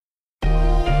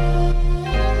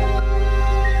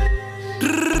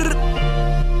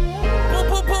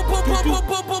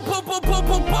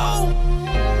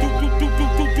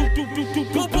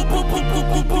Welcome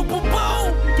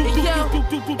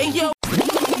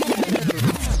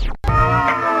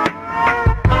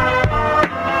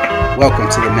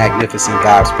to the Magnificent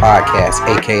Vibes Podcast,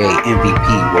 aka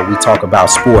MVP, where we talk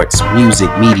about sports, music,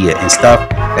 media, and stuff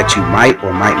that you might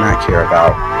or might not care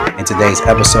about. In today's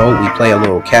episode, we play a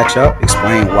little catch-up,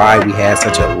 explain why we had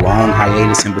such a long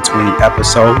hiatus in between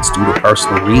episodes due to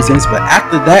personal reasons. But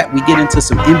after that, we get into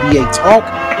some NBA talk.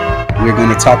 We're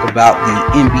going to talk about the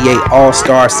NBA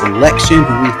All-Star selection,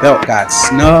 who we felt got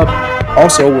snubbed.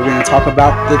 Also, we're going to talk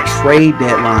about the trade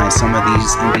deadline, some of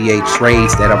these NBA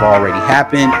trades that have already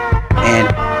happened, and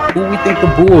who we think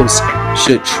the Bulls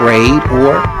should trade,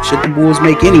 or should the Bulls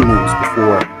make any moves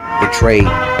before the trade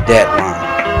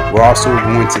deadline. We're also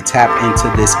going to tap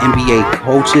into this NBA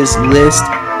coaches list,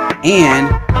 and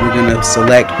we're going to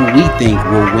select who we think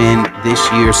will win this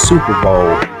year's Super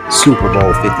Bowl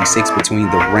 56 between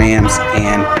the Rams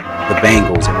and the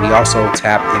Bengals. And we also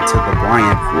tap into the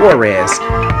Brian Flores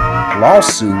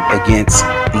lawsuit against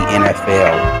the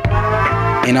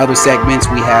NFL. In other segments,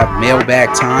 we have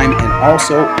mailbag time, and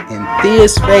also in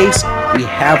this space, we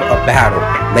have a battle.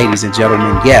 Ladies and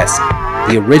gentlemen, yes,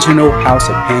 the original House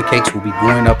of Pancakes will be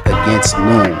going up against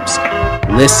Looms.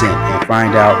 Listen and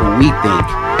find out who we think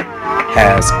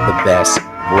has the best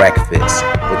breakfast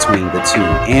between the two.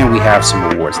 And we have some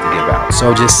awards to give out.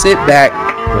 So just sit back,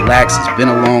 relax. It's been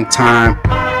a long time.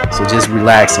 So just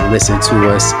relax and listen to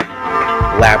us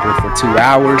blabber for 2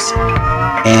 hours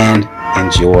and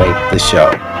enjoy the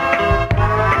show.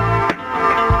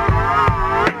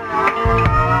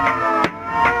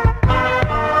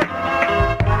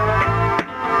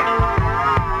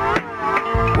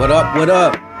 What up? What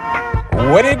up?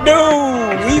 What it do?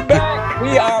 We back.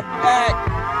 We are back.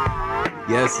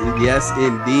 Yes,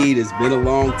 indeed. It's been a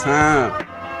long time.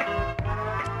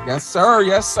 Yes, sir.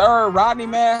 Yes, sir. Rodney,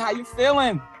 man, how you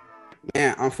feeling?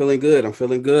 Man, I'm feeling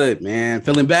good, man.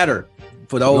 Feeling better.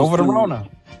 For those over the Rona.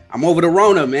 I'm over the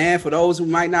Rona, man. For those who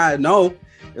might not know,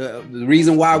 the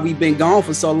reason why we've been gone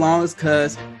for so long is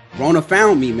because Rona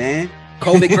found me, man.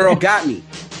 COVID girl got me.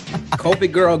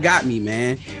 COVID girl got me,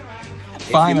 man.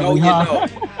 Finally, you know.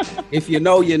 If you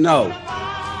know, you know.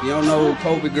 If you don't know who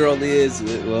COVID girl is,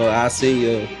 well, I'll send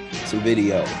you some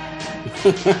video.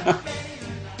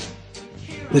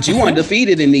 But you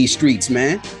undefeated in these streets,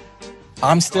 man.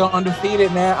 I'm still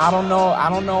undefeated, man. I don't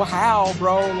know how,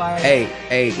 bro. Like,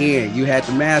 hey, Ian, you had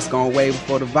the mask on way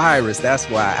before the virus. That's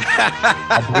why.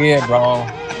 I did, bro.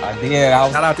 I did.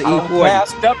 Shout out to E40.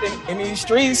 Masked up in these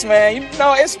streets, man. You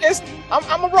know,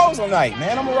 I'm a Rosalite,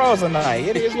 man. I'm a Rosalite.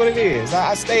 It is what it is.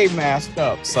 I stayed masked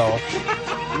up, so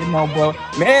you know, bro.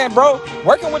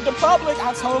 Working with the public,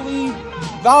 I totally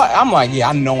thought. I'm like, yeah,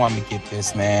 I know I'm gonna get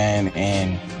this, man,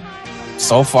 and.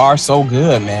 So far, so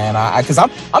good, man. Because I'm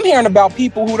hearing about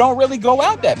people who don't really go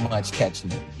out that much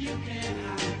catching it.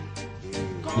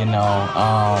 You know,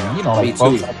 like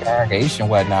folks like congregation,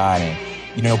 whatnot,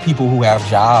 and people who have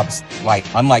jobs like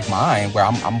unlike mine, where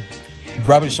I'm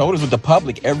rubbing shoulders with the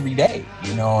public every day.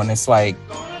 And it's like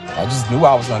I just knew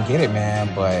I was gonna get it, man.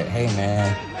 But hey,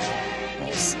 man,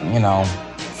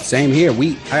 same here.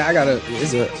 I got a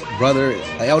brother,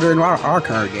 an elder in our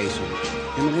congregation.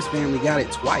 Him and his family got it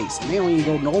twice, and they don't even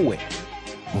go nowhere.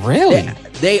 Really?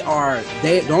 The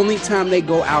only time they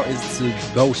go out is to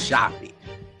go shopping,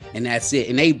 and that's it.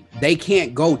 And they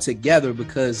can't go together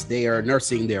because they are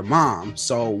nursing their mom,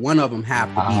 so one of them have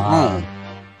to be home.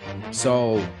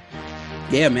 So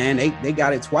yeah, man, they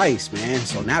got it twice, man.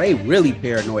 So now they really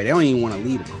paranoid. They don't even want to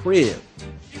leave the crib.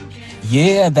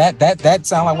 Yeah, that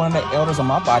sound like one of the elders on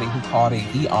my body who called it.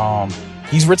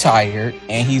 He's retired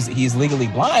and he's legally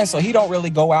blind, so he don't really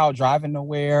go out driving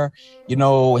nowhere.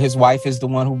 His wife is the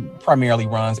one who primarily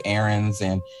runs errands,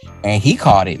 and he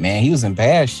caught it, man. He was in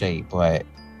bad shape, but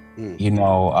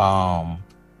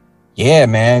yeah,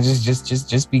 man,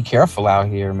 just be careful out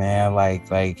here, man. Like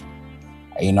I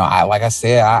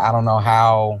said, I don't know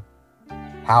how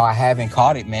I haven't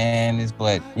caught it, man.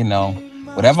 But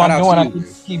whatever I'm doing, I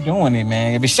keep doing it,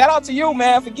 man. But shout out to you,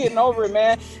 man, for getting over it,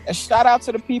 man. And shout out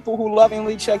to the people who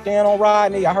lovingly checked in on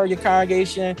Rodney. I heard your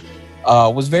congregation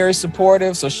was very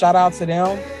supportive, so shout out to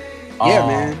them. Yeah,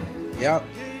 man. Yep.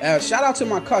 Shout out to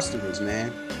my customers,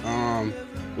 man. A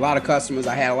lot of customers.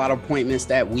 I had a lot of appointments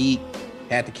that week.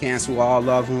 Had to cancel all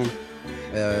of them.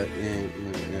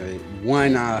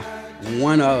 One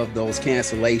of those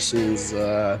cancellations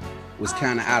was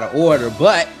kind of out of order,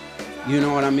 but you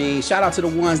know what I mean? Shout out to the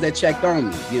ones that checked on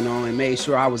me, and made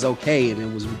sure I was okay. And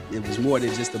it was more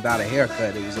than just about a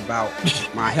haircut. It was about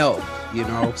my health,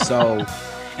 So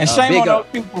and shame on those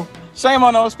people. Shame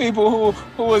on those people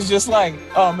who was just like,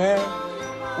 oh man,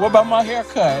 What about my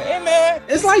haircut? Hey, man.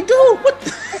 It's like, dude, what?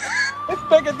 It's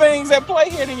bigger things at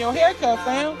play here than your haircut,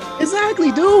 fam.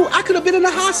 Exactly, dude. I could have been in the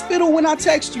hospital when I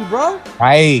text you, bro.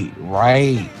 Right.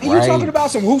 And you're talking about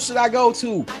some who should I go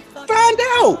to? Find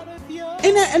out.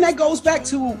 And that goes back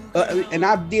to and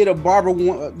I did a barber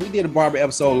we did a barber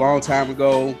episode a long time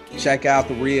ago. Check out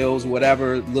the reels,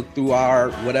 whatever, look through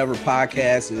our whatever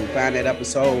podcast and find that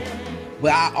episode.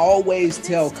 But I always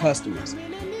tell customers,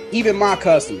 even my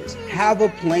customers, have a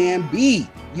plan B.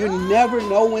 You never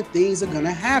know when things are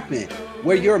gonna happen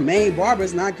where your main barber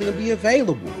is not gonna be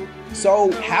available.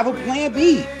 So have a plan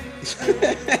B.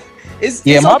 It's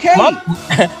okay.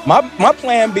 My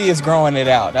plan B is growing it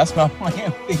out. That's my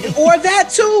plan B. Or that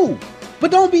too.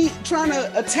 But don't be trying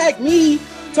to attack me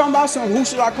talking about some who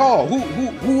should I call?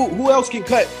 Who else can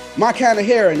cut my kind of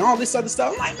hair and all this other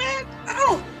stuff. I'm like, man,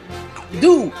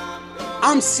 dude,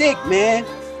 I'm sick, man.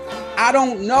 I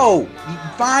don't know.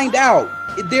 Find out.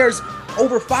 There's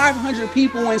over 500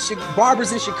 people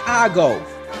barbers in Chicago.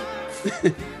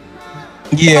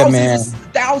 Yeah, man.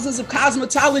 Thousands of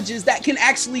cosmetologists that can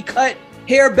actually cut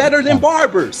hair better than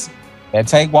barbers. That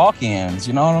take walk-ins,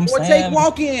 you know what I'm saying? Or take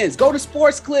walk-ins. Go to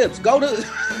Sports Clips. Go to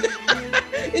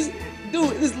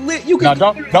it's lit. You can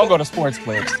don't go to Sports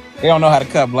Clips. They don't know how to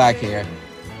cut black hair.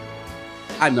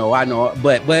 I know.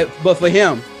 But for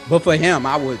him,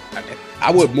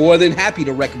 I would more than happy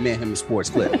to recommend him to Sports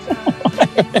Clips.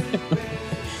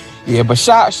 Yeah, but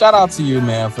shout out to you,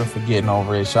 man, for getting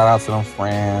over it. Shout out to them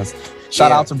friends.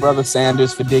 Shout out to Brother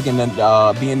Sanders for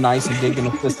being nice and digging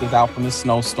the sisters out from the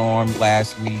snowstorm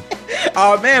last week.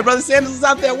 Oh man, Brother Sanders was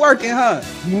out there working, huh?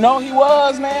 You know he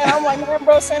was, man. I'm like, man,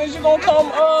 Brother Sanders, you gonna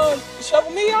come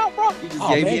shovel me out, bro? He just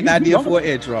gave me an idea for an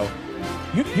intro.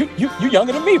 You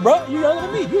younger than me, bro. You younger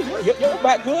than me. You're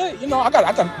back good. You know, I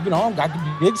got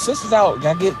got big sisters out.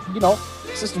 Got to get,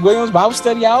 Sister Williams Bible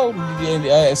study out,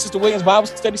 and Sister Williams Bible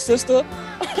study sister.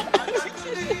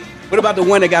 What about the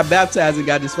one that got baptized and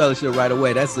got this fellowship right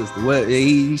away? That sister. What?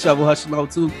 He shoveled her snow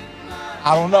too?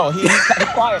 I don't know. He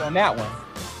quiet on that one.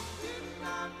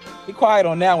 He quiet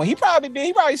on that one. He probably did.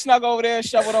 He probably snuck over there,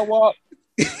 shoveled her walk,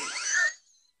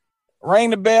 rang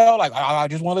the bell. Like, I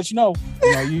just want to let you know.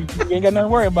 You ain't got nothing to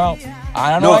worry about.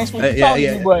 I know I ain't supposed to talk to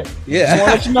you, but just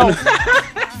want to let you know.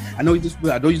 I know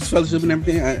you just fellowship and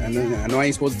everything. I know I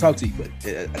ain't supposed to talk to you, but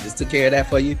I just took care of that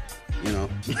for you.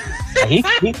 He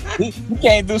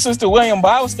came through Sister William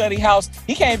Bible Study House.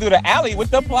 He came through the alley with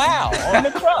the plow on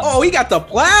the truck. Oh, he got the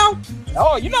plow?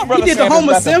 Oh, Brother He did Sanders the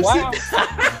Homer Simpson.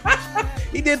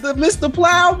 He did the Mr.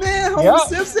 Plow, man. Homer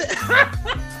Simpson.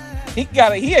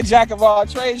 He a jack of all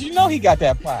trades. He got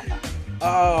that plow.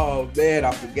 Oh man,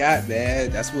 I forgot, man.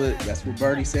 That's what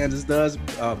Bernie Sanders does.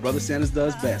 Brother Sanders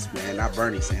does best, man. Not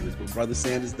Bernie Sanders, but Brother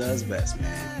Sanders does best,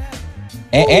 man.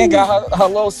 And got her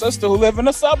little sister who live in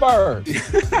the suburbs.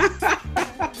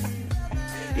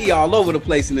 He all over the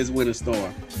place in this winter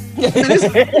storm. Man,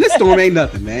 this storm ain't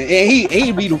nothing, man. And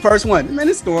he be the first one. Man,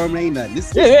 this storm ain't nothing.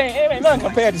 It ain't nothing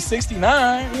compared to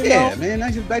 69. You know? Man.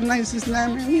 Back in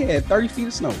 1969, man, we had 30 feet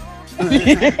of snow.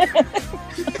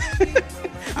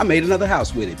 I made another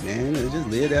house with it, man. I just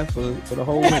lived there for the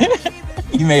whole winter.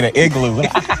 You made an igloo.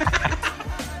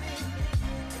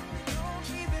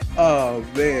 Oh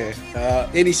man.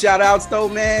 Any shout outs though,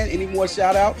 man? Any more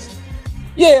shout outs?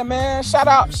 Yeah, man. Shout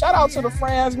out to the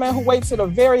friends, man, who wait to the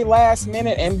very last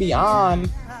minute and beyond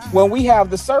when we have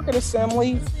the circuit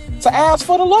assembly to ask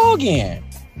for the login.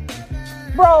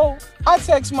 Bro,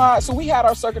 so we had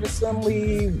our circuit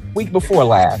assembly week before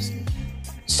last.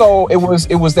 So it was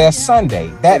that Sunday.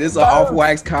 That is an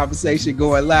off-wax conversation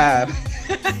going live.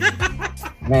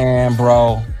 Man,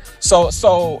 bro.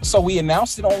 So we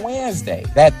announced it on Wednesday.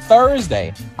 That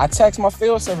Thursday, I text my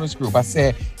field service group. I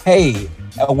said, hey,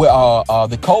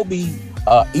 the Kobe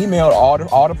emailed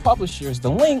all the publishers the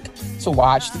link to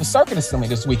watch the circuit assembly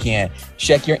this weekend.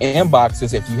 Check your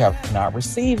inboxes. If you have not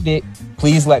received it,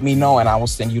 please let me know and I will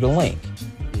send you the link.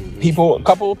 A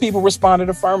couple of people responded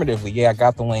affirmatively. Yeah, I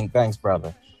got the link. Thanks,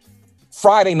 brother.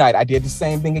 Friday night, I did the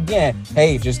same thing again.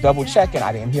 Hey, just double checking.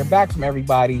 I didn't hear back from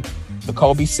everybody. The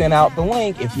Kobe sent out the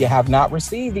link. If you have not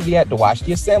received it yet to watch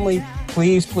the assembly,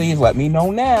 please let me know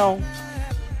now.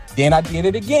 Then I did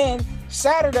it again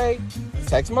Saturday.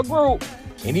 Text my group.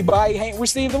 Anybody ain't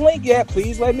received the link yet,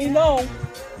 please let me know.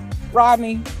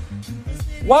 Rodney,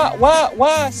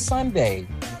 why Sunday?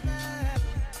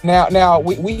 Now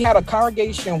we had a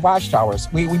congregation watchtowers.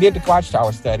 We did the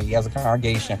watchtower study as a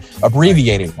congregation,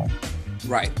 abbreviated one.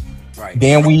 Right.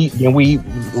 Then we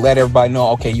let everybody know,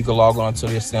 okay, you can log on to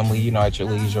the assembly, at your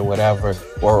leisure or whatever,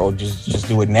 or just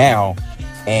do it now.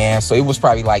 And so it was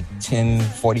probably like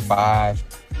 10:45.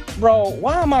 bro,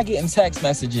 why am I getting text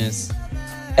messages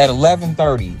at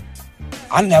 11:30?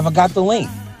 I never got the link.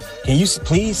 Can you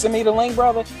please send me the link,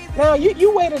 brother? Now,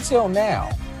 you waited till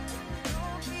now.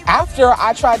 After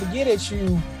I tried to get at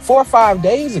you 4 or 5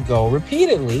 days ago,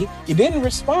 repeatedly, you didn't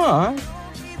respond.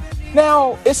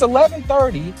 Now, it's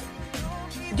 11:30.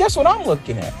 Guess what I'm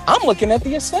looking at? I'm looking at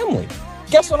the assembly.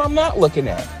 Guess what I'm not looking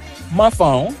at? My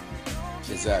phone.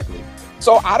 Exactly.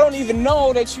 So I don't even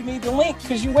know that you need the link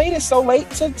because you waited so late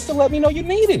to let me know you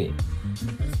needed it.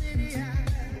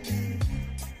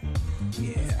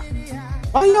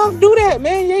 Why y'all do that,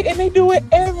 man? And they do it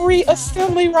every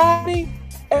assembly, Rodney.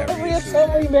 Every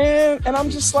assembly, man. And I'm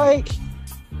just like,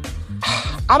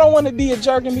 I don't want to be a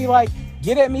jerk and be like,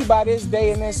 get at me by this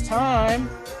day and this time.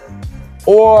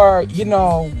 Or, you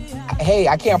know, hey,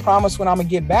 I can't promise when I'm going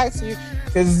to get back to you.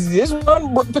 Because this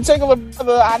one particular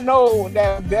brother I know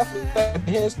that definitely said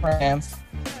to his friends,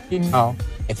 you know,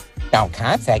 if you don't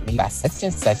contact me by such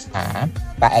and such time,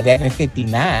 by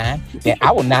 11:59, then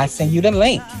I will not send you the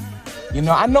link. You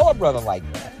know, I know a brother like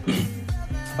that,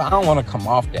 but I don't want to come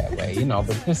off that way, you know.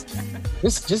 But just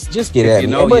get at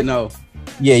me. But, you know.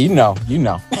 Yeah, you know.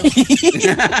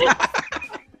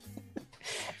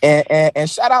 and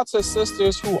shout out to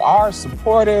sisters who are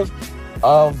supportive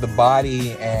of the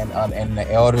body and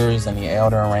the elders and the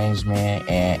elder arrangement,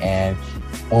 and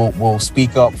will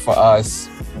speak up for us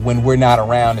when we're not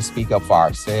around to speak up for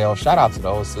ourselves. Shout out to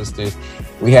those sisters.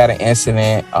 We had an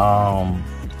incident.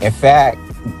 In fact,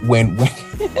 when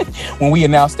we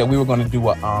announced that we were going to do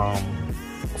a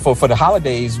for the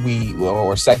holidays,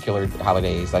 or secular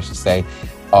holidays, I should say,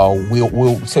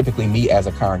 we'll typically meet as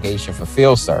a congregation for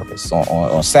field service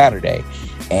on Saturday,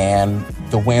 and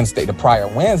the prior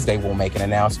Wednesday, we'll make an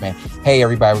announcement. Hey,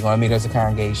 everybody, we're going to meet as a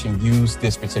congregation. Use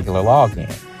this particular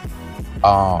login.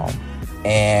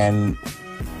 And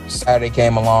Saturday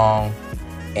came along.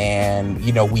 And,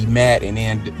 you know, we met and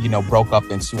then, you know, broke up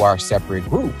into our separate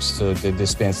groups to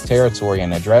dispense territory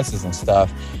and addresses and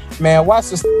stuff. Man,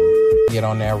 watch this get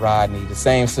on there, Rodney. The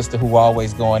same sister who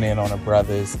always going in on her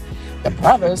brothers. The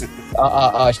brothers,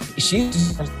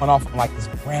 she's going off on like this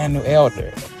brand new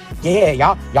elder. Yeah,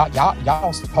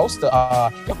 y'all supposed to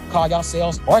y'all call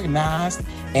yourselves organized,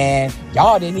 and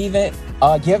y'all didn't even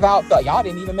y'all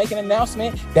didn't even make an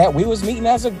announcement that we was meeting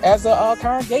as a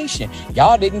congregation.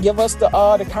 Y'all didn't give us the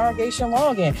congregation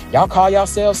login. Y'all call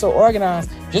yourselves so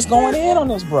organized. Just going in on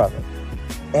this brother,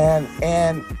 and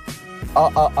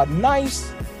a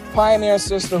nice pioneer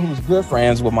sister who's good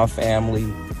friends with my family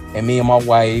and me and my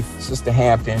wife, Sister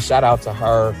Hampton. Shout out to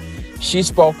her. She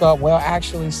spoke up. Well,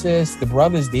 actually, sis, the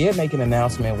brothers did make an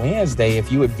announcement Wednesday.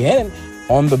 If you had been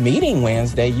on the meeting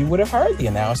Wednesday, you would have heard the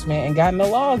announcement and gotten the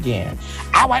login.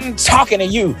 I wasn't talking to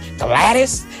you,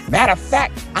 Gladys. Matter of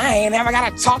fact, I ain't ever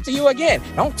got to talk to you again.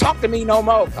 Don't talk to me no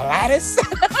more, Gladys.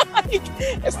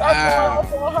 It starts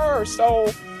going on her.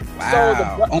 So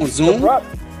on Zoom?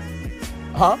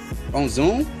 Huh? On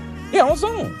Zoom? Yeah, on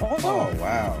Zoom. Oh,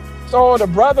 wow. So the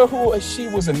brother who she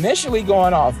was initially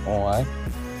going off on,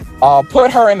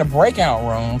 put her in the breakout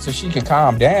room so she could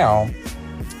calm down.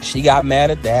 She got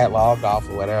mad at that, logged off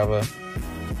or whatever.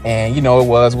 And, you know, it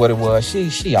was what it was.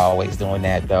 She always doing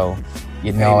that, though.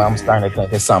 You know, I'm starting to think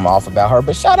there's something off about her.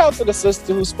 But shout out to the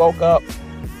sister who spoke up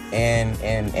and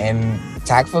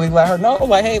tactfully let her know,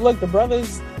 like, hey, look, the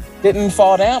brothers didn't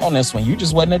fall down on this one. You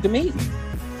just wasn't at the meeting.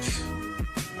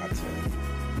 I'll tell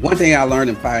you. One thing I learned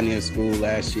in Pioneer School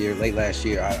late last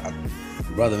year, a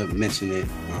brother mentioned it,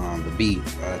 the B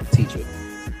teacher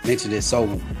mentioned it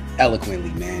so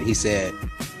eloquently, man. He said,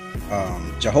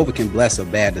 Jehovah can bless a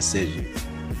bad decision,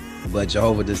 but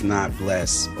Jehovah does not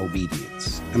bless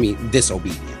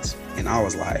disobedience. And I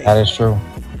was like, that is true.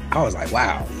 I was like,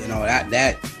 wow, you know,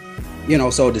 that, you know,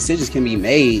 so decisions can be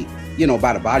made, you know,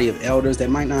 by the body of elders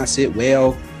that might not sit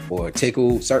well or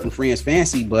tickle certain friends'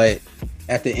 fancy, but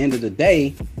at the end of the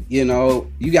day, you know,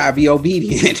 you gotta be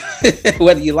obedient,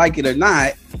 whether you like it or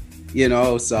not, you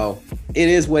know. So it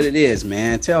is what it is,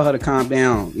 man. Tell her to calm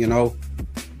down, you know.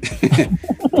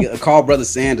 Call Brother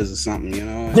Sanders or something, you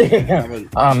know.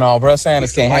 I don't know, Brother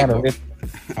Sanders can't handle it.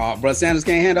 Oh, Brother Sanders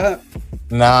can't handle her?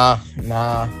 Nah.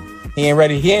 He ain't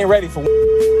ready for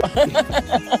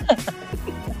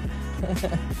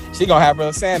she gonna have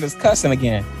Brother Sanders cussing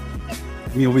again.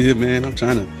 Me over here, man. I'm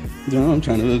trying to,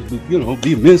 you know,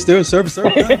 be a minister of service.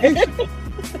 I'm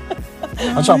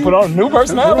trying to put on a new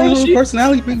personality.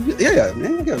 Yeah,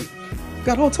 man. I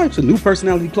got all types of new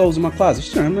personality clothes in my closet.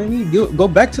 Sure, I mean, go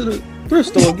back to the thrift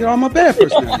store and get all my bad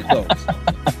personality clothes.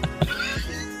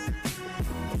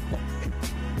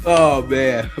 Oh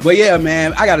man, but yeah,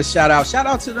 man, I got to shout out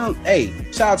to them. Hey,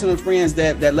 shout out to them friends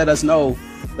that let us know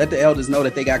let the elders know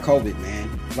that they got COVID, man.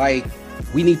 Like,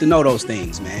 we need to know those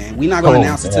things, man. We're not going to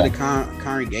announce it to the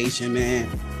congregation, man.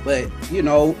 But, you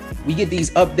know, we get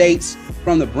these updates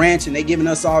from the branch and they giving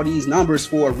us all these numbers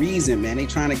for a reason, man. They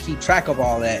trying to keep track of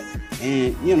all that.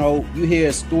 And, you know, you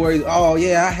hear stories, oh,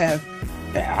 yeah, I had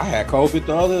COVID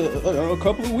a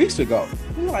couple of weeks ago.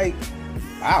 I'm like,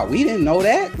 wow, we didn't know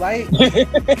that. Like,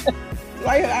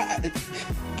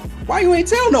 why you ain't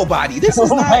tell nobody? This is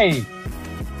not,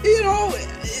 you know,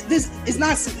 this is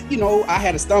not, you know, I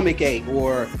had a stomach ache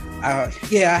or,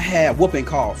 yeah, I had whooping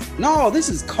cough. No, this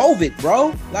is COVID,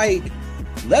 bro. Like,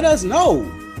 let us know.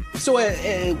 So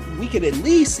we can at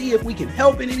least see if we can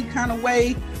help in any kind of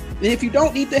way. And if you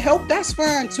don't need the help, that's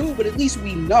fine too. But at least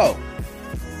we know.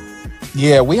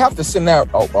 Yeah, we have to send out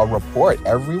a report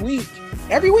every week.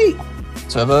 Every week.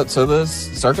 To the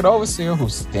circuit overseer, who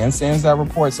then sends that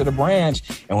report to the branch.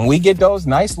 And when we get those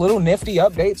nice little nifty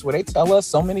updates where they tell us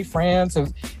so many friends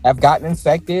have gotten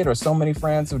infected, or so many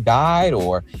friends have died,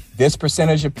 or this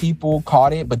percentage of people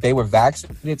caught it, but they were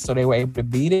vaccinated, so they were able to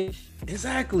beat it.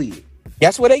 Exactly.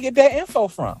 Guess where they get that info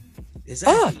from?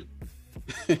 Exactly.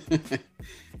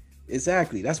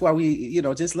 Exactly. That's why we, you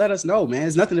know, just let us know, man.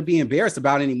 There's nothing to be embarrassed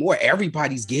about anymore.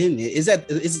 Everybody's getting it.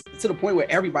 It's to the point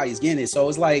where everybody's getting it. So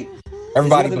it's like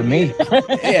everybody but me.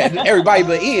 Yeah, everybody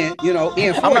but Ian. You know,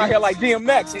 Ian. I'm out here like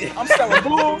DMX. I'm selling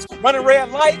booze, running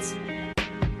red lights.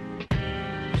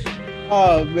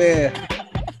 Oh man,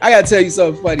 I gotta tell you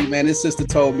something funny, man. This sister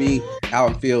told me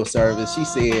out in field service. She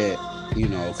said, you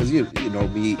know, because you know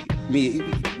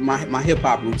my hip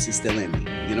hop roots is still in me.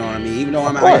 You know what I mean? Even though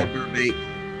I'm out here at Burbank,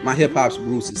 my hip hop's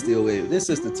roots is still in me. This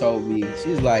sister told me,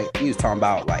 she's like, we was talking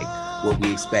about like what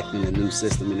we expect in the new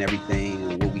system and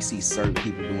everything, and what we see certain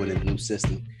people doing in the new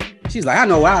system. She's like, I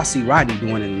know what I see Rodney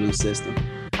doing in the new system.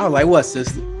 I was like, what,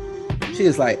 sister? She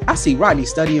was like, I see Rodney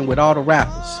studying with all the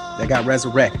rappers that got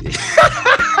resurrected.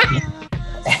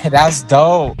 That's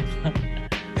dope.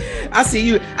 I see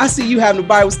you having a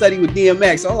Bible study with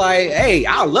DMX. I'm like, hey,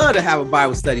 I'd love to have a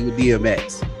Bible study with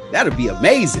DMX. That'd be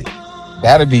amazing.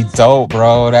 That'd be dope,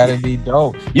 bro. That'd be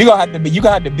dope. You gonna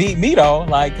have to beat me though,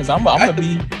 like, cause I'm gonna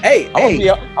be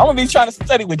trying to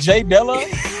study with Jay Dilla.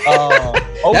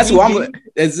 That's what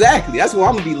exactly. That's what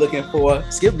I'm gonna be looking for.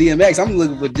 Skip DMX. I'm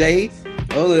looking for Jay.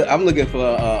 I'm looking for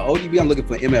ODB. I'm looking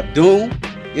for MF Doom.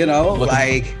 You know,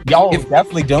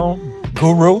 definitely Doom.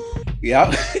 Guru.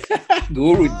 Yeah,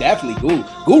 Guru definitely.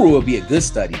 Guru would be a good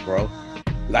study, bro.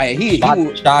 Like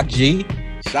Shock G.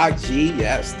 Shock G,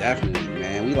 yes, definitely,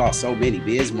 man. We lost so many.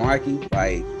 Biz Markie,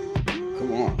 like,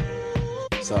 come on.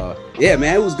 So, yeah,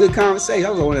 man, it was a good conversation.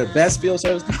 That was one of the best field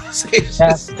service conversations.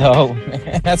 That's dope,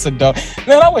 man. That's a dope.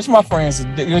 Man, I wish my friends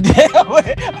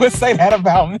would say that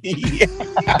about me.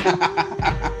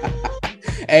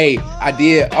 Hey, I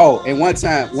did. Oh, and one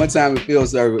time in field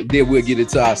service, we'll get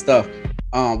into our stuff.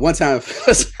 One time in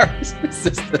field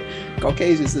service,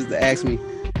 Caucasian sister asked me,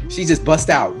 she just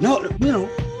bust out. No, you know,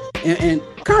 and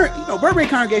current, you know,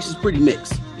 Burbank congregation is pretty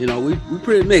mixed. You know, we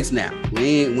pretty mixed now.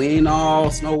 We ain't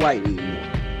all Snow White anymore.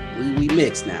 We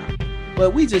mixed now.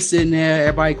 But we just sitting there,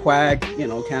 everybody quiet, you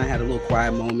know, kind of had a little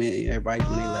quiet moment. Everybody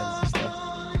doing their letters and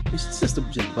stuff. And sister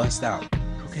just bust out.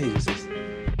 Okay, sister,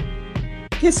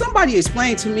 can somebody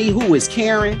explain to me who is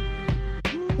Karen?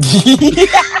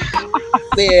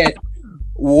 Said,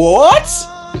 what?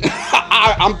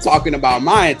 I'm talking about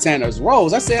my antennas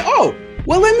rose. I said, oh,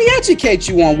 well, let me educate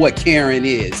you on what Karen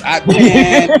is.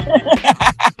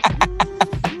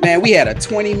 Man, we had a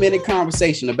 20-minute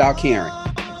conversation about Karen.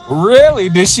 Really?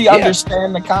 Did she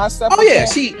understand the concept? Oh yeah,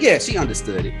 she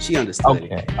understood it. She understood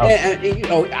it. And you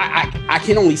know, I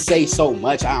can only say so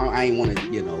much. I ain't want to,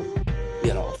 you know,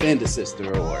 offend the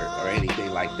sister or anything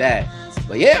like that.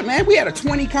 But yeah, man, we had a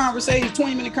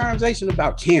 20-minute conversation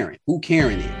about Karen, who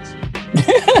Karen is.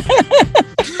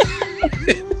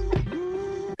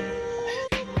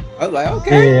 I was like,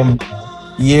 okay.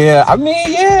 Yeah, I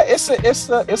mean, yeah, it's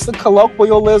a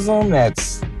colloquialism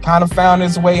that's kind of found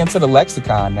its way into the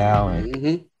lexicon now.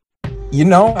 And you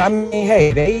know, I mean,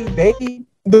 hey, they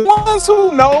the ones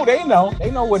who know, they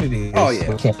know what it is. Oh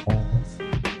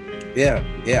yeah.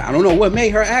 Yeah. I don't know what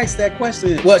made her ask that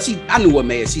question. Well, I knew what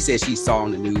made it. She said she saw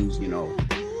on the news,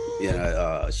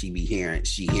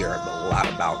 she hear a lot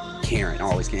about Karen.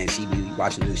 Always can. She be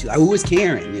watching the news. She's like, who is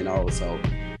Karen? You know, so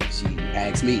she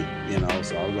asked me, you know,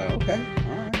 so I was like, okay,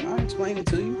 all right, I'll explain it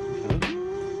to you.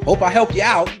 Hope I help you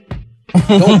out.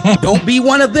 Don't be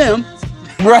one of them.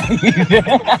 Right.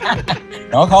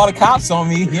 Don't call the cops on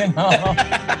me, you know.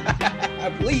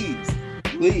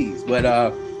 Please. But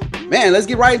man, let's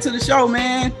get right into the show,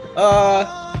 man.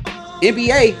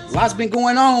 NBA, lots been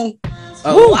going on.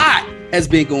 A lot. has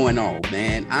been going on,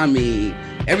 man. I mean,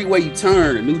 everywhere you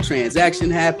turn, a new transaction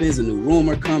happens, a new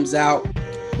rumor comes out.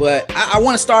 But I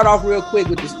want to start off real quick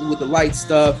with the light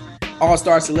stuff.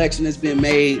 All-Star selection has been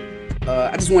made.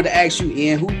 I just wanted to ask you,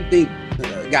 Ian, who you think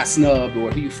got snubbed,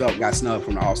 or who you felt got snubbed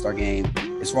from the All-Star game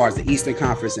as far as the Eastern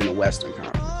Conference and the Western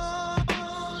Conference?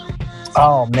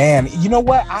 Oh man, you know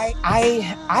what?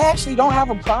 I actually don't have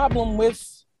a problem with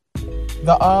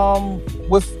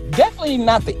with definitely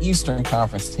not the Eastern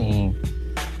Conference team.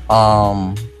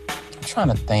 I'm trying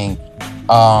to think.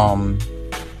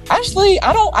 Actually,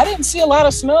 I didn't see a lot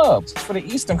of snubs for the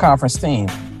Eastern Conference team.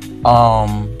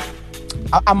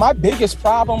 My biggest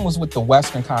problem was with the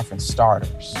Western Conference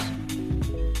starters.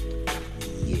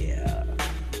 Yeah,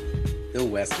 the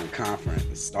Western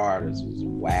Conference starters was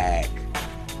whack.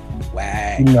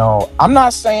 No, I'm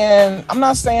not saying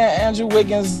Andrew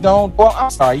Wiggins don't. Well, I'm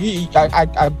sorry,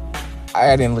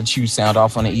 I didn't let you sound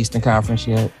off on the Eastern Conference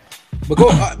yet. But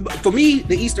for me,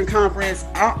 the Eastern Conference,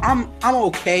 I'm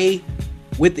okay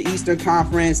with the Eastern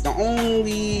Conference. The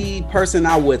only person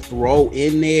I would throw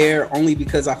in there, only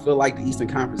because I feel like the Eastern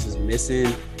Conference is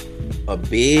missing a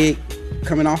big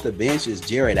coming off the bench, is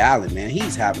Jared Allen, man.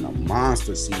 He's having a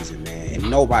monster season, man, and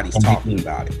nobody's talking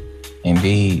about it.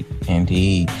 Indeed.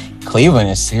 Cleveland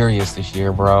is serious this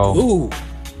year, bro. Ooh.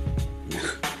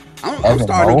 I'm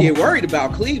starting to get worried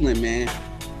about Cleveland, man.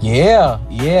 Yeah.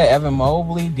 Evan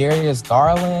Mobley, Darius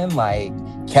Garland, like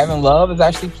Kevin Love is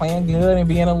actually playing good and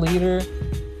being a leader.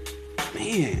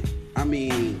 Man, I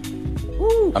mean,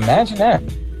 imagine that.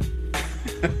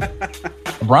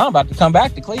 LeBron about to come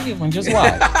back to Cleveland. Just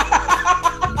watch.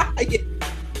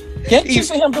 Can't you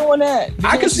see him doing that?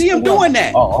 I can see him doing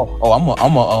that. I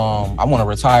want to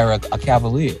retire a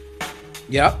Cavalier.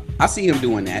 Yep, I see him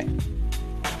doing that.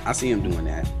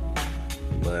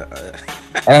 But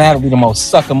and that would be the most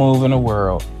sucker move in the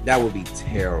world. That would be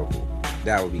terrible.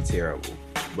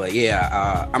 But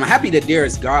yeah, I'm happy that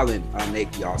Darius Garland make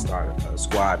the All-Star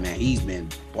squad, man. He's been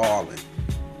balling.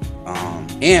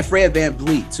 And Fred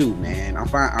VanVleet too, man.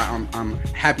 I'm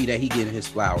happy that he getting his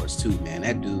flowers too, man.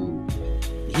 That dude,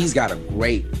 he's got a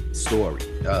great story.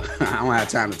 I don't have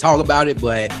time to talk about it,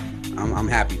 but I'm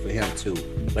happy for him too.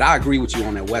 But I agree with you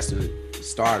on that Western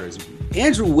starters.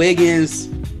 Andrew Wiggins,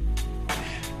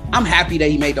 I'm happy that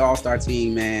he made the All-Star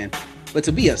team, man. But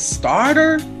to be a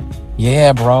starter,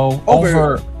 yeah, bro,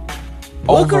 over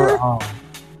Booker,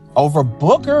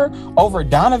 over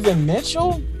Donovan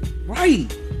Mitchell,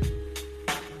 right?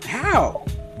 How?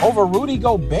 Over Rudy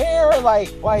Gobert,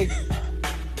 like.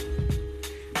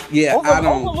 Yeah, over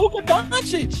Luka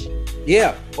Doncic.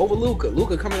 Yeah, over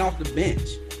Luka coming off the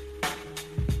bench.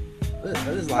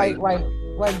 It's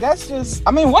like that's just.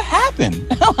 I mean, what happened?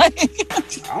 I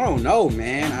don't know,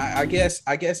 man. I guess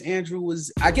Andrew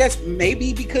was. I guess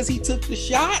maybe because he took the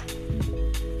shot.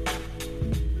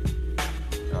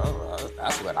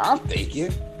 That's what I'm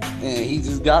thinking, and he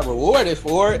just got rewarded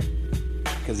for it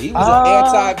because he was an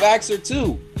anti-vaxxer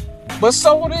too. But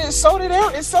so did a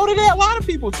lot of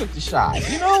people took the shot.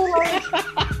 You know, like,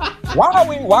 why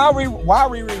are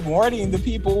we rewarding the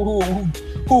people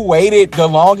who waited the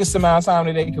longest amount of time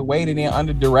that they could wait and then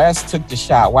under duress took the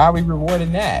shot? Why are we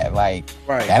rewarding that? Like,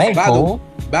 right. That ain't cool.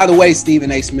 By the way,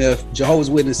 Stephen A. Smith, Jehovah's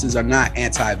Witnesses are not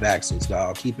anti-vaxxers,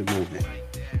 dog. Keep it moving.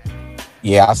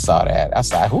 Yeah, I saw that. I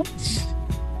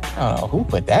don't know who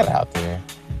put that out there.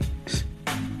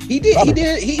 He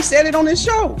did. He said it on his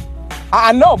show.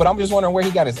 I know, but I'm just wondering where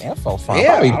he got his info from.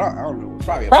 Yeah, I don't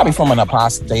know. Probably from an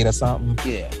apostate or something.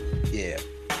 Yeah.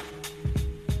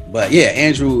 But yeah,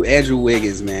 Andrew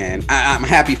Wiggins, man. I'm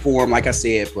happy for him, like I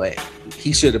said, but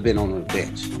he should have been on the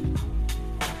bench.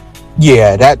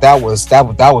 Yeah, that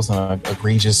was an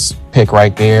egregious pick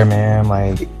right there, man.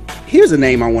 Like, here's a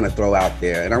name I want to throw out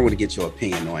there, and I want to get your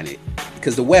opinion on it.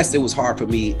 Because the West, it was hard for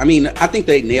me. I mean, I think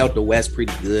they nailed the West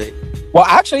pretty good. Well,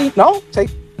 actually, no.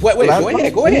 Wait,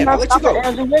 go ahead. I'll let you go.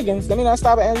 Andrew Wiggins. Let me not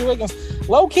stop at Andrew Wiggins.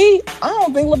 Low key, I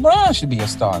don't think LeBron should be a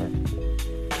starter.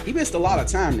 He missed a lot of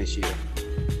time this year.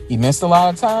 And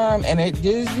it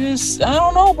just I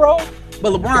don't know, bro.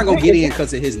 But LeBron gonna get in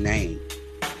because of his name.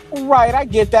 Right, I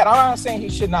get that. I'm not saying he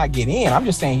should not get in. I'm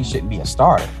just saying he shouldn't be a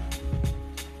starter.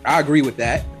 I agree with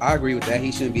that.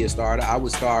 He shouldn't be a starter. I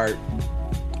would start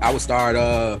like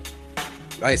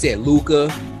I said,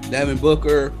 Luka, Devin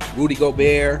Booker, Rudy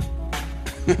Gobert.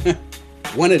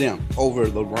 One of them over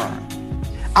LeBron.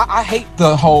 I hate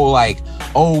the whole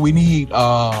we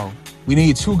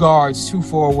need two guards, two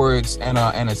forwards, and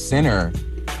a center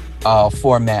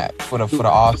format for the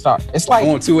All-Star. It's like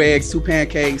on 2 eggs, 2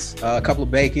 pancakes, a couple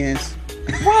of bacons.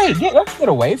 Right, let's get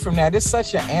away from that. It's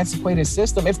such an antiquated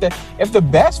system. If the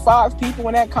best 5 people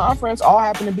in that conference all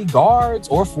happen to be guards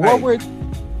or forwards,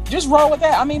 just roll with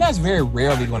that. I mean, that's very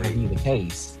rarely going to be the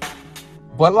case.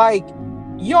 But like,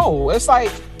 it's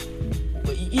like,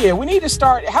 yeah, we need to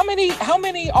start. How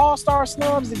many all-star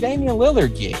snubs did Damian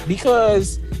Lillard get?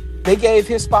 Because they gave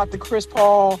his spot to Chris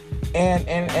Paul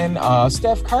and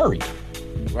Steph Curry.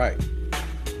 Right.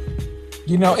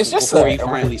 It's just before he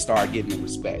finally started getting the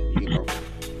respect.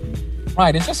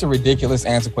 Right. It's just a ridiculous,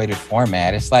 antiquated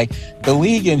format. It's like the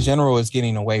league in general is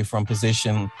getting away from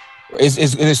position,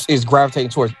 is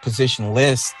gravitating towards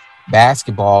positionless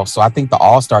basketball. So I think the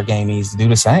All-Star game needs to do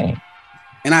the same.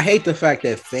 And I hate the fact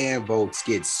that fan votes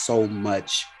get so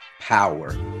much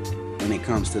power when it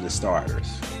comes to the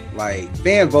starters. Like,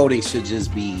 fan voting should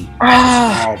just be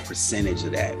a small percentage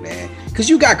of that, man. Because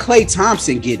you got Klay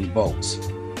Thompson getting votes.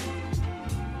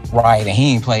 Right, and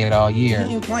he ain't played it all year.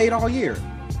 He ain't played all year.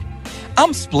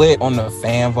 I'm split on the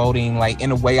fan voting. Like,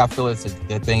 in a way, I feel it's a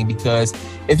good thing, because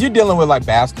if you're dealing with like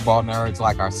basketball nerds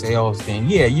like ourselves, then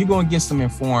yeah, you're gonna get some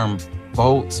informed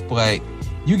votes. But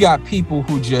you got people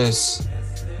who just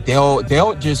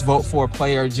they'll just vote for a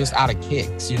player just out of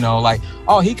kicks. Like,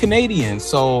 oh, he Canadian,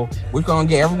 so we're gonna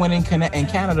get everyone in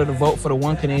Canada to vote for the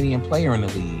one Canadian player in the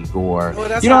league. Or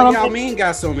that's how Yao Ming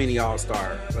got so many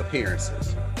All-Star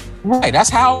appearances. Right, that's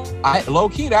how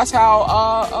that's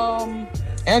how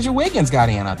Andrew Wiggins got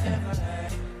in, I think.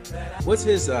 What's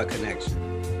his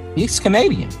connection? He's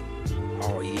Canadian.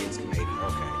 Oh, he is Canadian.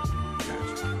 Okay,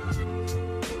 gotcha.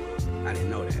 I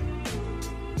didn't know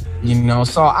that.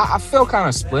 So I feel kind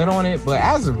of split on it, but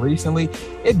as of recently,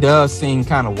 it does seem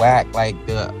kind of whack, like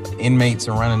the inmates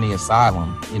are running the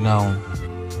asylum,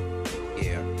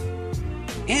 Yeah.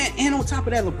 And on top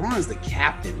of that, LeBron's the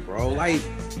captain, bro. Like,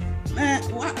 man,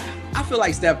 I feel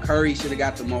like Steph Curry should have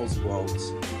got the most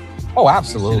votes. Oh,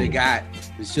 absolutely. It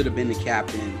should have been the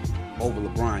captain over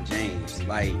LeBron James.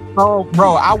 Like, oh,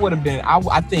 bro, I would have been.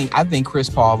 I think Chris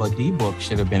Paul or D-Book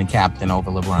should have been captain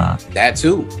over LeBron. That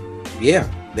too. Yeah,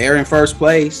 they're in first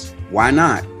place. Why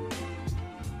not?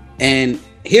 And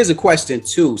here's a question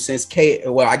too. Since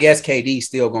I guess KD's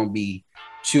still gonna be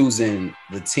choosing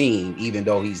the team, even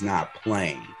though he's not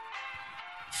playing.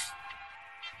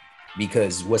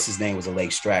 Because what's his name was a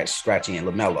leg scratchy, and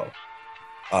LaMelo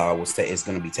is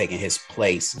going to be taking his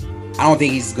place. I don't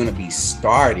think he's going to be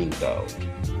starting though.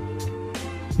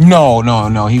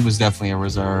 No, he was definitely a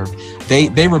reserve. They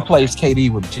replaced KD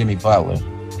with Jimmy Butler.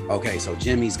 Okay, so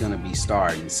Jimmy's going to be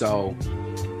starting. So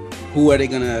who are they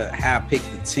going to have pick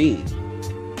the team?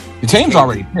 The team's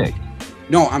already picked.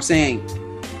 No, I'm saying,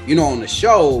 on the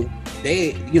show,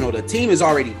 the team is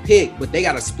already picked, but they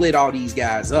got to split all these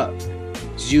guys up.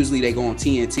 Usually they go on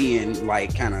TNT and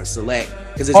like kind of select,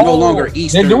 because it's no longer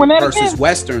Eastern versus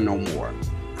Western no more.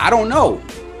 I don't know.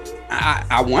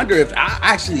 I wonder if I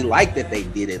actually like that they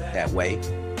did it that way.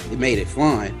 It made it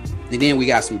fun. And then we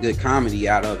got some good comedy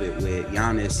out of it with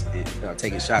Giannis and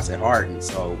taking shots at Harden.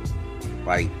 So,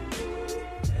 like,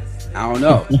 I don't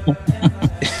know.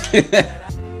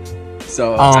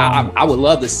 So I would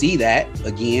love to see that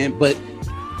again. But,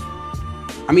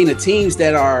 I mean, the teams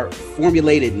that are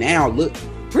formulated now look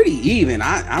pretty even.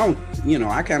 I don't,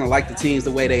 I kind of like the teams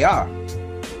the way they are.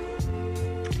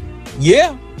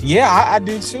 Yeah, I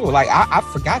do too. Like, I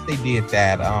forgot they did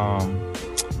that.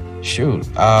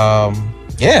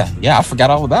 Yeah, I forgot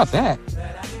all about that.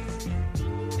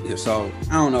 Yeah, so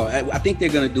I don't know. I think they're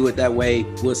gonna do it that way.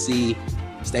 We'll see.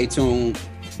 Stay tuned.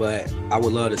 But I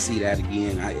would love to see that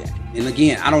again. I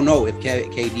don't know if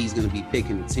KD's gonna be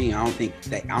picking the team. I don't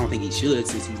think he should,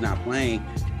 since he's not playing.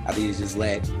 I think he's just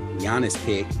let Giannis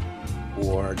pick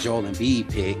or Joel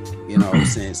Embiid pick,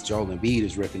 since Joel Embiid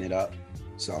is ripping it up.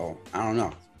 So I don't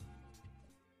know.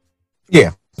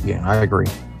 Yeah, I agree.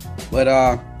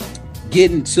 But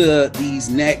getting to this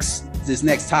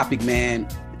next topic, man.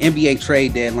 NBA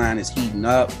trade deadline is heating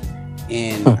up,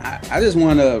 and I just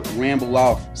want to ramble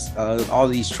off all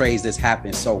these trades that's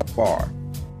happened so far.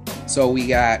 So we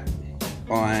got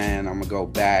I'm gonna go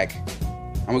back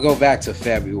to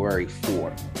February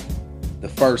 4th. The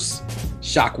first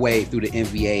shockwave through the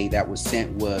NBA that was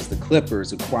sent was the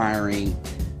Clippers acquiring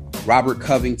Robert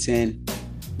Covington,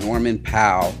 Norman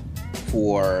Powell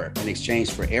in exchange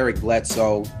for Eric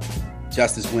Bledsoe,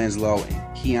 Justice Winslow,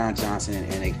 and Keon Johnson,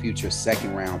 and a future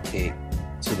second-round pick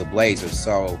to the Blazers.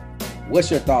 So, what's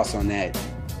your thoughts on that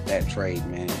trade,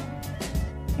 man?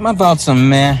 My thoughts are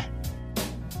meh.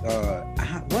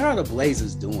 What are the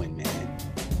Blazers doing, man?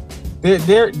 They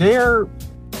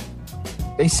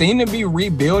seem to be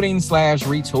rebuilding /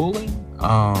 retooling.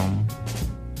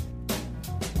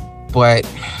 But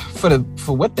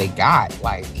for what they got,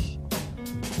 like,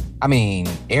 I mean,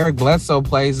 Eric Bledsoe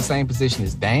plays the same position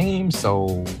as Dame,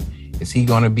 so is he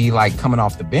going to be like coming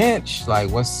off the bench? Like,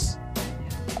 what's,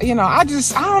 you know, I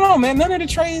don't know, man. None of the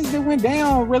trades that went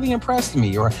down really impressed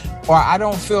me, or I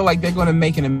don't feel like they're going to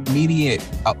make an immediate,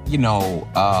 they're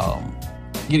not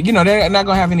going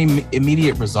to have any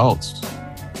immediate results.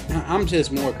 I'm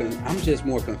just more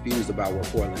confused about what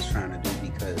Portland's trying to do,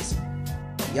 because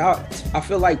I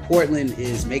feel like Portland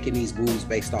is making these moves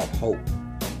based off hope.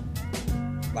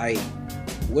 Like,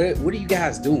 what are you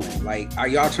guys doing? Like, are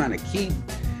y'all trying to keep,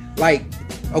 like,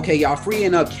 okay, y'all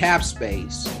freeing up cap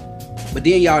space, but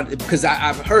then y'all, because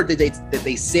I've heard that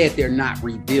they said they're not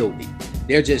rebuilding.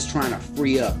 They're just trying to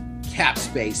free up cap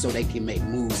space so they can make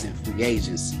moves in free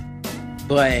agency.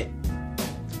 But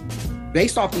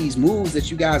based off these moves that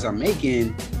you guys are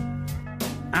making,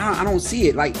 I don't see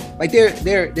it. Like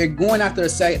they're going after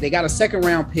they got a second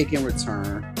round pick in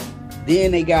return.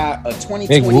 Then they got a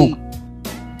 2020.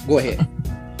 Go ahead.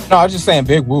 No, I was just saying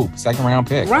big whoop, second round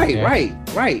pick.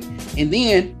 Right. And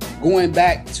then going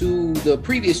back to the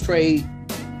previous trading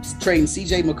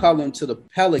CJ McCollum to the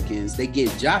Pelicans, they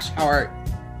get Josh Hart,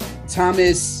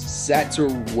 Thomas Satter,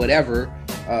 whatever,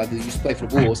 that used to play for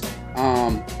the Bulls,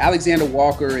 Alexander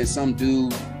Walker, and some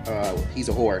dude, he's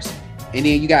a horse. And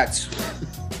then you got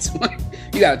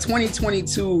a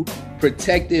 2022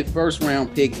 protected first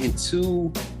round pick and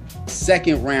 2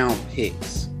 second round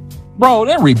picks. Bro,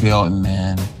 they're rebuilding,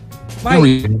 man.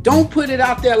 Like, don't put it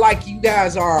out there like you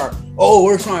guys are, oh,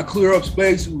 we're trying to clear up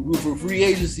space for free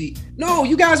agency. No,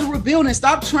 you guys are rebuilding.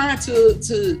 Stop trying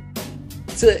to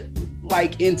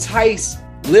like entice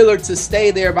Lillard to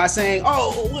stay there by saying,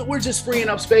 oh, we're just freeing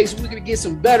up space. We're going to get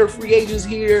some better free agents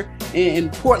here,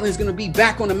 and Portland's going to be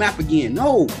back on the map again.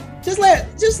 No, just let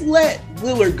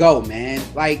Lillard go, man.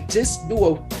 Like, just do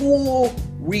a full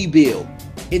rebuild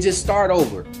and just start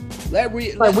over. Let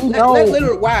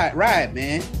Lillard ride,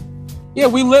 man. Yeah,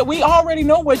 we already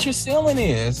know what your ceiling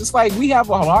is. It's like we have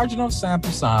a large enough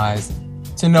sample size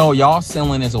to know y'all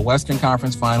ceiling is a Western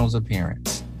Conference Finals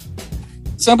appearance.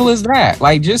 Simple as that.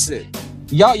 Like, just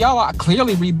y'all are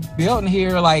clearly rebuilding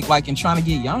here, like and trying to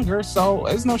get younger. So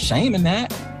there's no shame in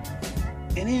that.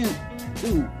 And then,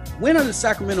 dude, when are the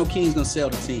Sacramento Kings gonna sell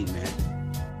the team, man?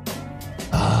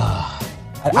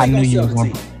 I knew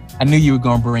you were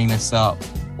gonna bring this up.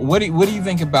 What do you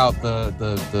think about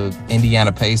the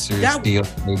Indiana Pacers deal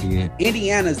they did?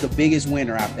 Indiana's the biggest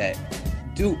winner out that.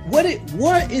 Dude, what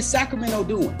is Sacramento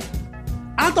doing?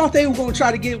 I thought they were going to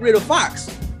try to get rid of Fox.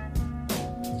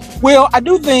 Well, I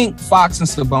do think Fox and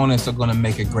Sabonis are going to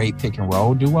make a great pick and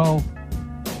roll duo.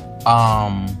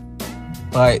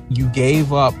 But you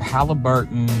gave up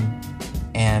Halliburton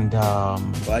and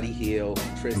Buddy Hield,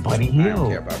 Tristan. Buddy Hield. I don't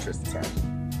care about Tristan Thompson.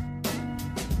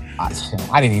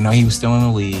 I didn't even know he was still in the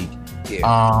league.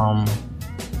 Yeah.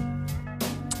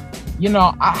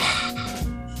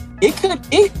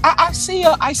 I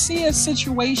see a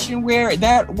situation where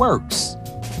that works.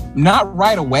 Not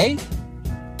right away.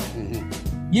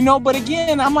 Mm-hmm. But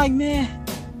again, I'm like, man,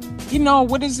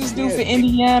 what does this do for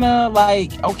Indiana?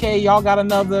 Like, okay, y'all got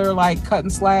another like cut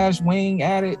and slash wing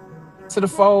added to the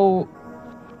fold.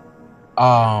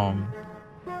 I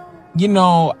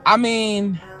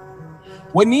mean,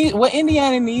 what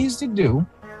Indiana needs to do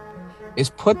is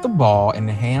put the ball in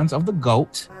the hands of the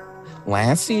GOAT,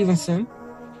 Lance Stevenson.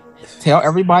 Tell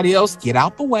everybody else, get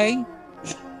out the way,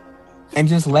 and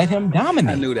just let him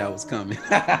dominate. I knew that was coming.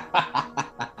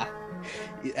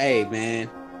 Hey, man,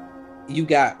 you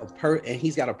got and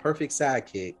he's got a perfect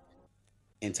sidekick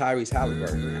in Tyrese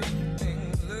Halliburton, man.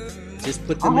 Just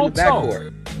put them in the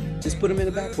backcourt. Just put them in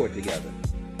the backcourt together.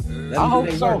 I hope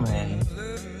so, man.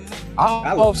 I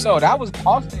hope so. That was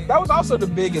also the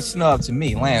biggest snub to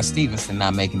me, Lance Stevenson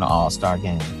not making the All-Star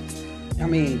game. I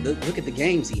mean, look at the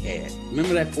games he had.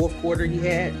 Remember that fourth quarter he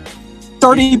had?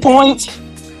 30 points.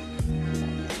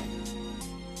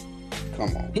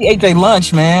 Come on. He ate their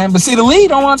lunch, man. But see, the league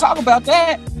don't want to talk about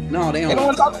that. No, they don't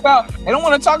want to talk about. They don't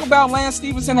want to talk about Lance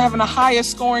Stevenson having the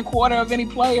highest scoring quarter of any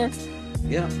player.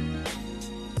 Yeah.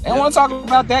 They don't want to talk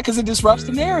about that because it disrupts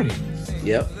the narrative.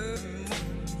 Yep.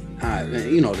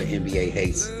 The NBA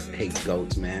hates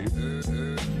GOATs, man.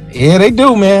 Yeah, they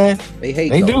do, man. They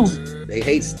hate GOATs. They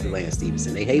hate Lance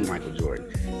Stevenson. They hate Michael Jordan.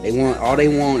 All they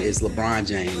want is LeBron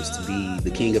James to be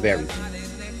the king of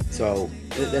everything. So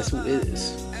that's what it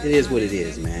is. It is what it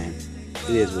is, man.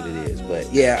 It is what it is.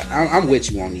 But yeah, I'm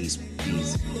with you on these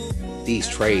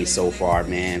trades so far,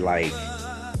 man. Like,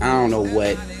 I don't know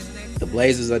what the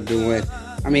Blazers are doing.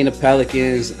 I mean, the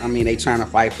Pelicans, they trying to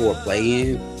fight for a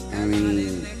play-in.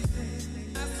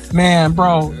 Man,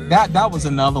 bro, that was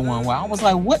another one where I was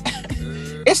like, what?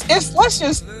 let's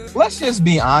just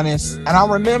be honest. And I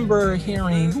remember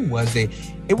hearing, who was it?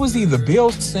 It was either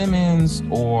Bill Simmons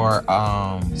or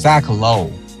Zach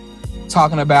Lowe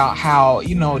talking about how,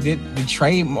 you know, the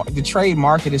trade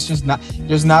market is just not,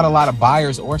 there's not a lot of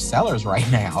buyers or sellers right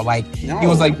now. Like, it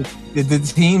was like the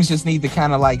teams just need to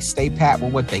kind of like stay pat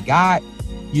with what they got,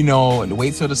 you know, and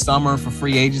wait till the summer for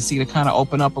free agency to kind of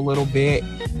open up a little bit.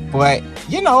 But,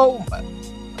 you know,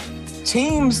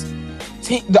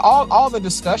 all the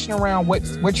discussion around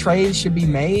what trades should be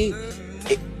made,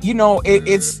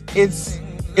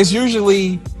 it's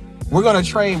usually, we're going to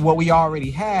trade what we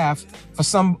already have for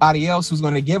somebody else who's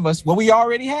going to give us what we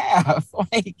already have.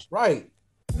 Like, right.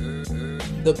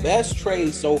 The best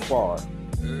trade so far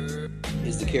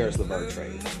is the Caris LeVert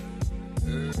trade.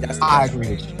 I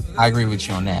agree with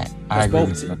you on that.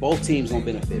 Both teams won't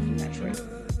benefit from that trade.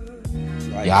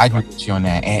 Like, yeah, I agree with you on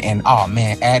that. And oh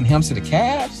man, adding him to the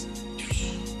Cavs,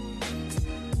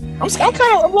 I'm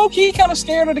kind of low key kind of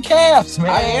scared of the Cavs, man.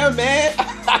 I am, man.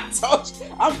 I told you,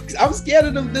 I'm scared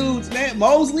of them dudes, man.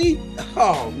 Mosley,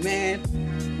 oh man.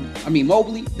 I mean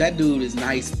Mobley, that dude is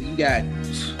nice. You got,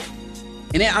 and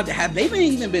then have they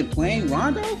even been playing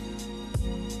Rondo?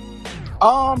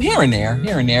 Here and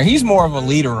there. He's more of a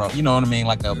leader of, you know what I mean,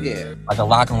 like a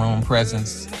locker room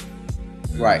presence.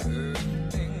 Right.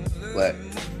 But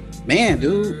man,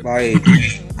 dude, like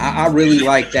I really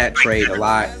like that trade a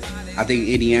lot. I think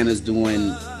Indiana's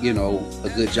doing, you know, a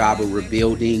good job of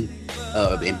rebuilding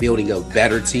and building a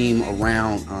better team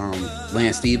around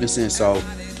Lance Stevenson. So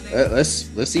let's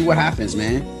see what happens,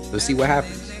 man. Let's see what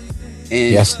happens.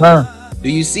 And yes, sir. Do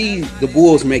you see the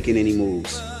Bulls making any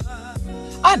moves?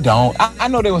 I don't. I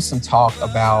know there was some talk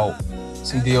about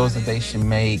some deals that they should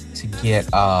make to get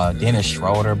Dennis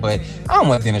Schroeder, but I don't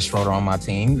want Dennis Schroeder on my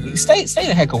team. Stay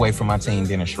the heck away from my team,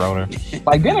 Dennis Schroeder.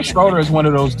 Like, Dennis Schroeder is one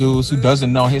of those dudes who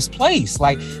doesn't know his place.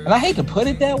 Like, and I hate to put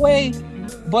it that way,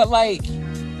 but like,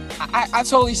 I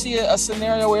totally see a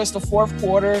scenario where it's the fourth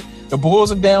quarter, the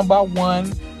Bulls are down by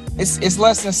 1. It's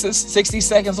less than 60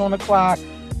 seconds on the clock.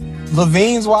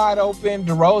 Levine's wide open,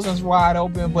 DeRozan's wide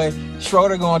open, but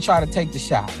Schroeder gonna try to take the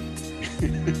shot.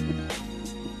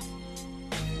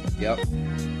 Yep.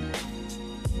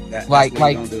 That's like,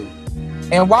 do.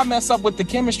 And why mess up with the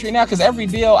chemistry now? Because every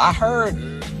deal I heard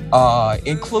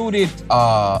included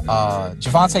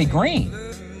Javonte Green.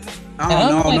 No.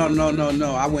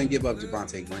 I wouldn't give up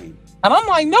Javonte Green. And I'm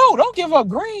like, no, don't give up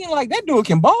Green. Like, that dude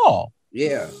can ball.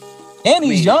 Yeah. And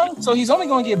he's young, so he's only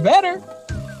gonna get better.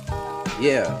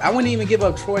 Yeah, I wouldn't even give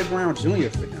up Troy Brown Jr.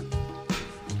 for him.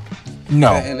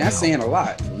 No, and that's saying a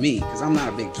lot for me because I'm not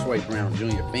a big Troy Brown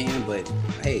Jr. fan. But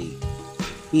hey,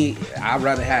 I'd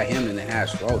rather have him than to have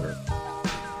Schroeder.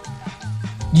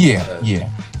 Yeah.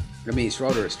 I mean,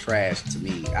 Schroeder is trash to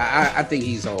me. I think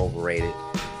he's overrated.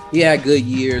 He had good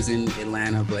years in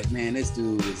Atlanta, but man, this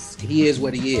dude he is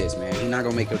what he is, man. He's not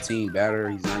gonna make your team better.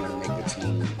 He's not gonna make your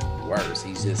team worse.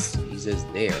 He's just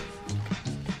there.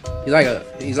 He's like a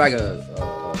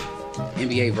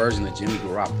NBA version of Jimmy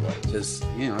Garoppolo. Just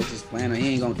playing. He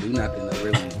ain't gonna do nothing to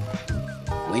really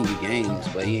win you games,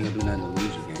 but he ain't gonna do nothing to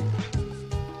lose you games.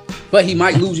 But he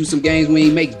might lose you some games when he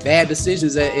makes bad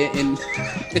decisions and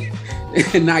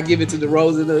not give it to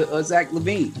DeRozan or Zach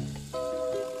LaVine.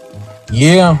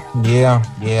 Yeah.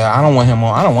 I don't want him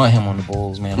on the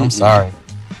Bulls, man. I'm sorry.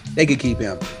 They can keep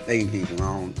him. I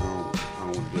don't want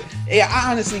to do it. Yeah,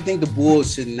 I honestly think the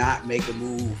Bulls should not make a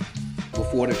move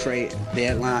before the trade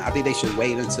deadline. I think they should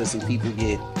wait until some people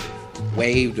get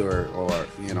waived or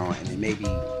and then maybe,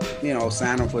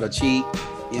 sign them for the cheap,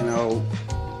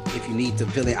 if you need to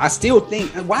fill in. I still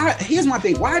think, here's my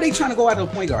thing. Why are they trying to go out of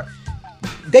the point guard?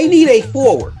 They need a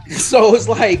forward. So it's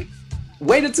like,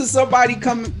 wait until somebody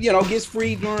gets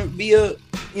free via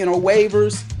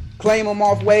waivers, claim them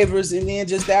off waivers, and then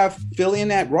just fill in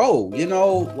that role.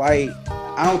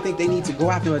 I don't think they need to go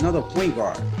after another point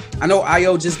guard. I know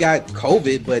Ayo just got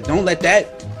COVID, but don't let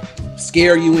that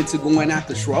scare you into going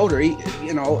after Schroeder,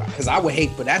 because I would hate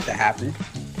for that to happen.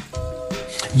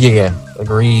 Yeah,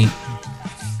 agreed.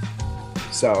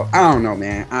 So I don't know,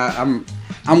 man.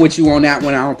 I'm with you on that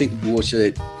one. I don't think the Bulls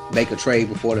should make a trade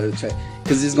before the trade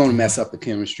because it's going to mess up the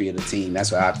chemistry of the team.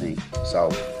 That's what I think. So,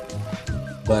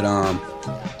 but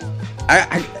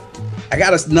I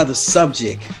got another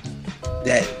subject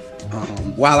that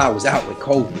while I was out with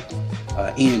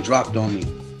COVID, Ian dropped on me,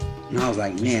 and I was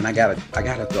like, man, I gotta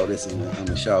throw this on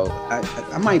the show.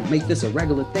 I might make this a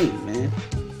regular thing, man.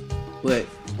 But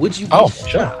would you be shocked?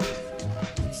 Sure.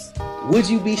 Would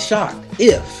you be shocked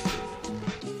if?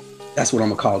 That's what I'm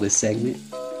gonna call this segment.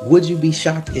 Would you be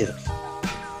shocked if?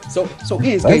 So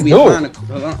Ian's gave me a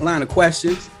line of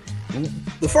questions,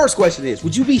 The first question is,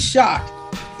 would you be shocked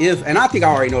if, and I think I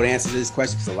already know the answer to this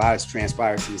question because a lot has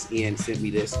transpired since Ian sent me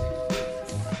this,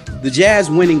 the Jazz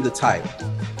winning the title,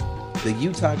 the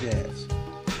Utah Jazz?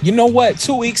 You know what?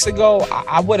 2 weeks ago,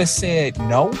 I would have said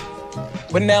no,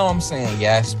 but now I'm saying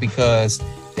yes because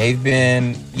they've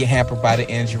been hampered by the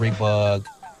injury bug.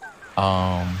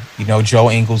 Joe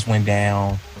Ingles went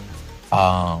down.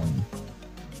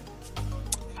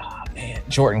 Man,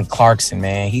 Jordan Clarkson,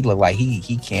 man, he looked like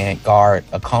he can't guard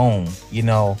a cone,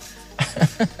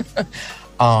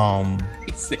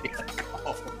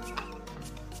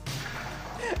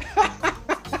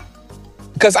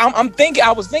 Because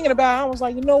I was thinking about it, I was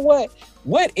like, you know what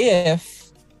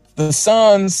if the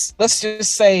Suns, let's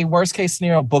just say worst case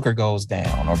scenario, Booker goes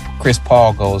down or Chris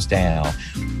Paul goes down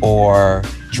or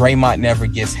Draymond never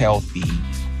gets healthy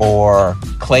or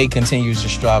Clay continues to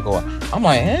struggle. I'm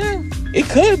like, it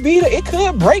could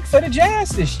break for the Jazz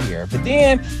this year. But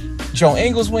then Joe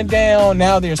Ingles went down.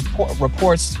 Now there's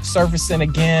reports surfacing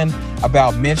again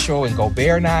about Mitchell and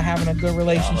Gobert not having a good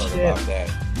relationship. I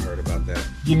heard about that.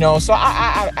 So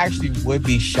I actually would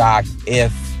be shocked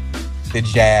if the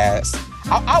Jazz.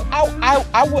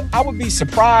 I would be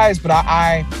surprised, but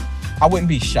I wouldn't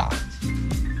be shocked.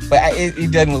 But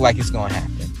it doesn't look like it's going to happen.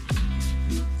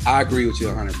 I agree with you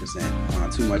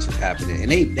 100%. Too much is happening,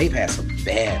 and they've had some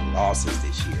bad losses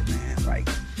this year, man. Like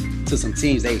to some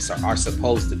teams they are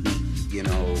supposed to beat,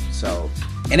 So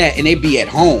and they be at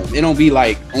home. It don't be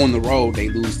like on the road they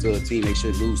lose to a team they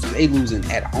should lose to. They losing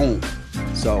at home.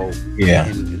 So yeah,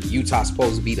 and Utah's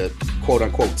supposed to be the quote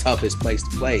unquote toughest place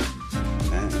to play.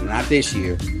 Not this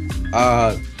year.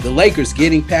 The Lakers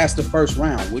getting past the first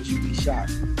round. Would you be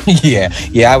shocked? Yeah,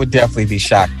 I would definitely be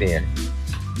shocked there.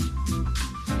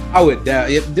 I would,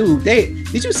 dude.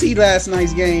 Did you see last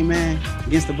night's game, man,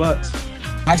 against the Bucks?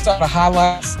 I saw the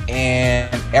highlights, and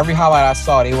every highlight I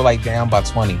saw, they were like down by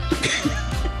 20.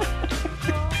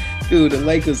 Dude, the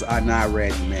Lakers are not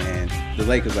ready, man. The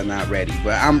Lakers are not ready.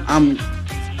 But I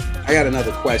got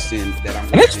another question that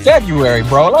I'm. And it's February,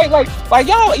 bro. Like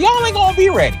y'all ain't gonna be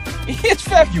ready. It's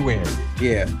February.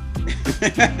 Yeah.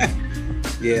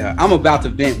 Yeah, I'm about to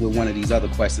vent with one of these other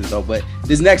questions though, but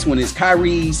this next one is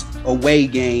Kyrie's away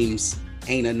games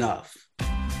ain't enough.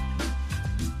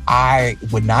 I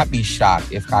would not be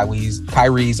shocked if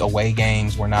Kyrie's away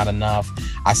games were not enough.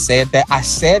 I said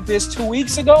this 2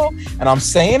 weeks ago, and I'm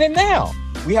saying it now.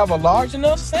 We have a large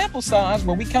enough sample size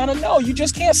where we kind of know you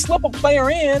just can't slip a player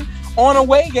in on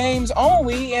away games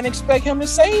only and expect him to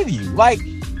save you. Like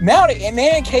now, and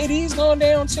then KD's going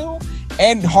down too.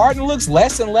 And Harden looks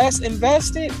less and less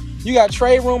invested. You got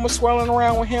trade rumors swirling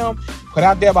around with him, put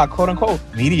out there by quote unquote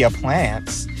media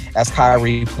plants, as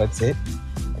Kyrie puts it.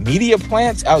 Media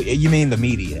plants? Oh, you mean the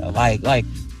media? Like,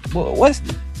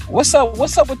 what's up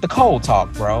with the cold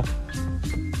talk, bro?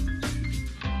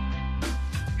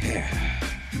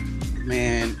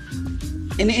 Man,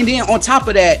 and then on top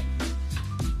of that,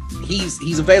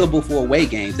 he's available for away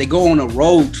games. They go on a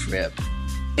road trip,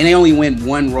 and they only win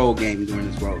one road game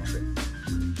during this road trip.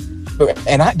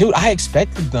 And I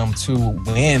expected them to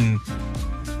win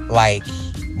like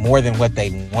more than what they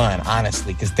won,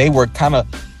 honestly, because they were kind of,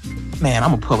 man,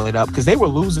 I'm gonna pull it up because they were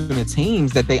losing to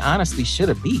teams that they honestly should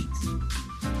have beat.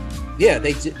 Yeah,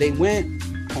 they went.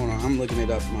 Hold on, I'm looking it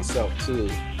up myself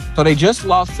too. So they just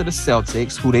lost to the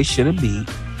Celtics, who they should have beat.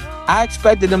 I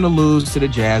expected them to lose to the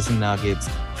Jazz and Nuggets.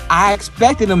 I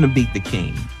expected them to beat the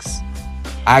Kings.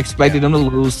 I expected them to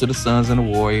lose to the Suns and the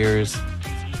Warriors.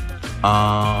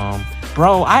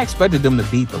 Bro, I expected them to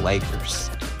beat the Lakers.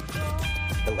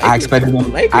 I expected them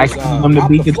to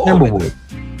beat the Timberwolves.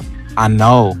 I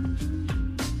know.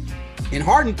 And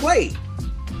Harden played.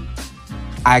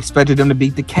 I expected them to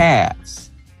beat the Cavs.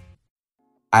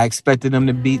 I expected them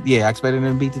to beat the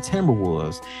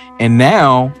Timberwolves. And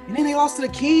then they lost to the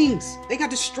Kings. They got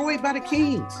destroyed by the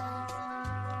Kings.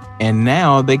 And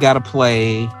now they got to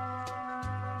play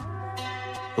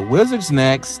the Wizards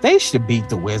next. They should beat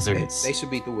the Wizards. They should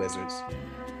beat the Wizards.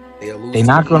 They're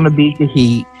not going to beat the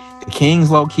Heat. The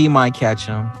Kings low-key might catch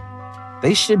them.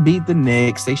 They should beat the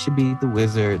Knicks. They should beat the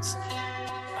Wizards.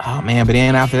 Oh, man. But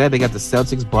then after that, they got the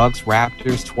Celtics, Bucks,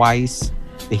 Raptors twice.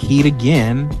 The Heat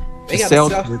again. They got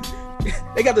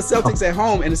the Celtics at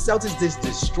home, and the Celtics just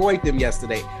destroyed them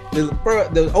yesterday.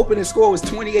 The opening score was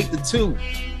 28-2.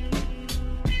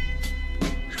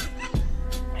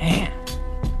 Man.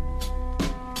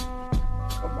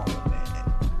 Come on,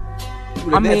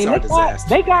 man. I mean,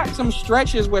 they got some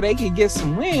stretches where they could get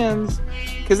some wins,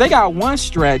 because they got one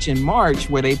stretch in March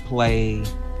where they play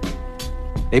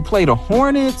the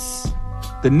Hornets,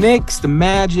 the Knicks, the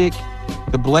Magic,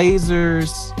 the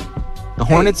Blazers, The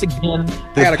Hornets again.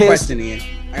 I got a question, Ian.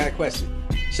 I got a question.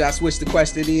 Should I switch the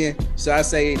question, Ian? Should I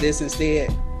say this instead?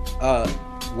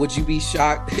 Would you be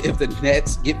shocked if the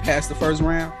Nets get past the first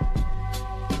round?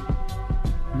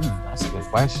 That's a good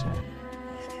question.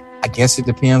 I guess it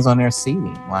depends on their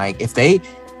seeding. Like if they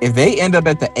end up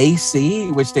at the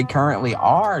AC, which they currently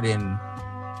are, then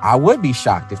I would be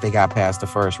shocked if they got past the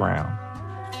first round.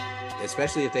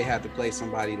 Especially if they have to play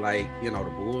somebody like, the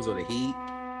Bulls or the Heat.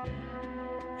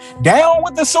 Down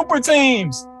with the super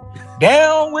teams.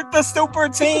 Down with the super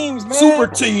teams, man. Super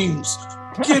teams.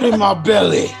 Get in my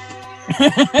belly.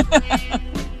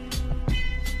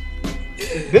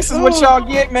 This is what y'all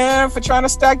get, man, for trying to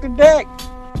stack the deck.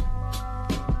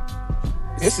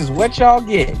 This is what y'all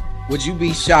get. Would you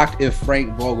be shocked if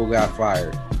Frank Vogel got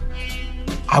fired?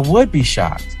 I would be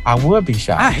shocked. I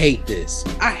hate this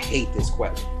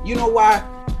question. You know why?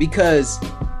 Because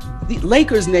the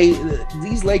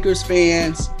these Lakers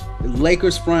fans, the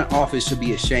Lakers front office should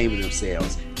be ashamed of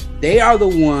themselves. They are the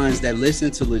ones that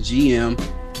listened to the GM,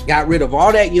 got rid of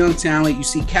all that young talent. You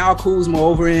see Kyle Kuzma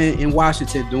over in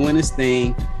Washington doing his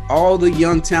thing. All the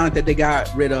young talent that they got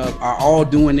rid of are all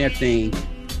doing their thing.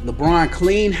 LeBron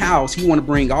clean house. He want to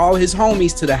bring all his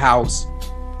homies to the house.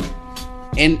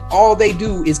 And all they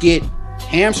do is get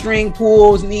hamstring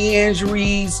pulls, knee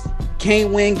injuries,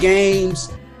 can't win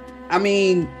games. I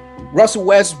mean, Russell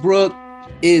Westbrook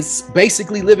is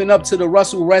basically living up to the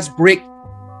Russell Westbrook,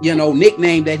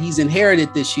 nickname that he's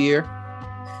inherited this year.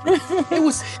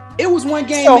 It was one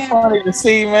game. So funny to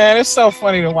see, man. It's so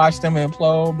funny to watch them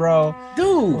implode, bro.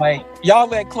 Dude, like y'all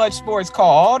let Clutch Sports call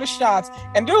all the shots,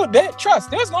 and dude,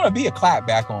 there's gonna be a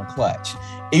clapback on Clutch.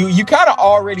 You kind of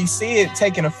already see it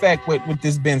taking effect with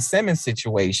this Ben Simmons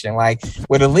situation. Like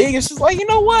with the league, it's just like, you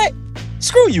know what?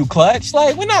 Screw you, Clutch.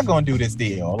 Like we're not gonna do this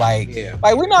deal. Like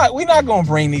we're not gonna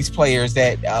bring these players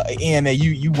that in that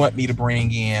you want me to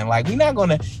bring in. Like we're not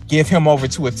gonna give him over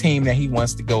to a team that he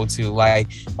wants to go to. Like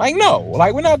no.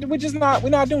 Like we're not doing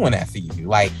that for you.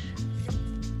 Like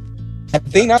I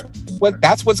think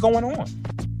that's what's going on.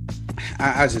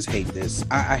 I just hate this.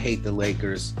 I hate the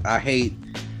Lakers. I hate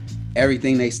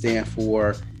everything they stand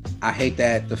for. I hate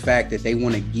that the fact that they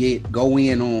want to go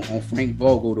in on Frank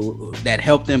Vogel that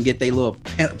helped them get their little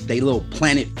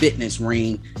Planet Fitness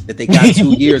ring that they got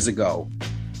 2 years ago,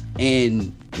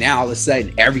 and now all of a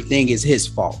sudden everything is his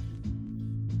fault.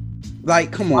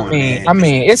 Like, come on, man. I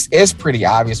mean, it's pretty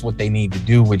obvious what they need to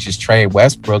do, which is trade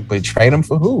Westbrook, but trade him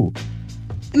for who?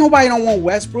 Nobody don't want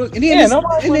Westbrook. And then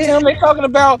nobody wants him. They're talking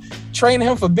about trading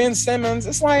him for Ben Simmons.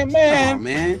 It's like, man,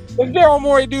 if Daryl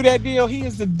Morey do that deal, he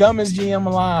is the dumbest GM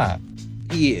alive.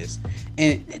 He is.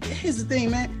 And here's the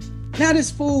thing, man. Now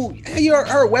this fool, you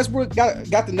heard Westbrook got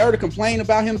the nerve to complain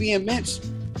about him being benched.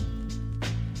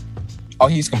 Oh,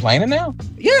 he's complaining now?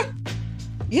 Yeah,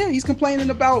 he's complaining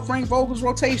about Frank Vogel's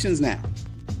rotations now.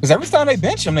 Because every time they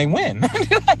bench him, they win.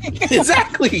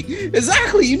 Exactly.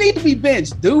 You need to be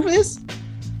benched, doofus.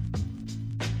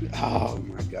 Oh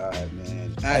my God,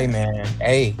 man.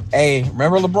 Hey,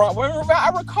 remember LeBron? I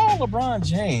recall LeBron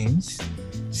James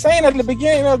saying at the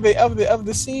beginning of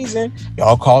the season,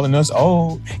 y'all calling us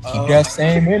old. Keep that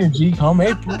same energy come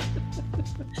April.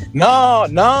 No,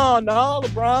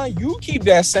 LeBron, you keep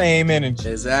that same energy.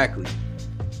 Exactly.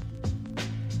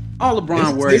 All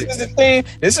LeBron words.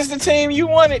 This is the team you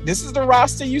wanted. This is the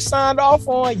roster you signed off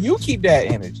on. You keep that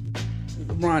energy.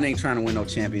 LeBron ain't trying to win no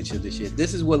championship this year.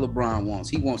 This is what LeBron wants.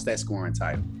 He wants that scoring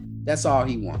title. That's all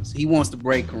he wants. He wants to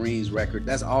break Kareem's record.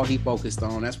 That's all he focused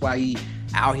on. That's why he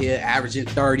out here averaging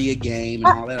 30 a game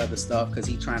and all that other stuff, because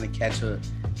he's trying to catch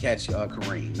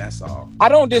Kareem. That's all. I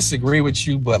don't disagree with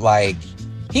you, but like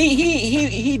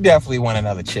he definitely won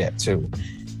another chip too.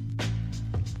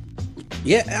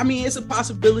 Yeah, I mean, it's a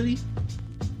possibility,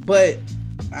 but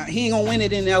he ain't gonna win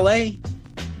it in LA.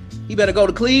 He better go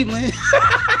to Cleveland.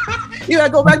 He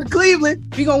gotta go back to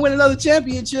Cleveland. He gonna win another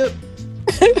championship.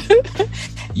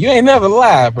 You ain't never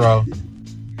lied, bro.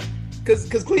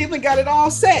 Cause Cleveland got it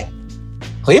all set.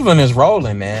 Cleveland is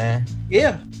rolling, man.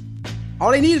 Yeah.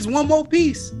 All they need is one more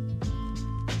piece.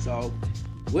 So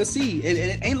we'll see.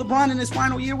 And ain't LeBron in his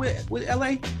final year with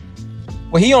LA?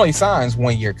 Well, he only signs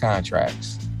 1-year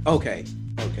contracts. Okay.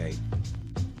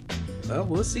 Well,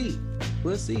 we'll see.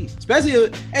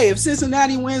 Especially if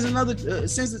Cincinnati wins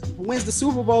wins the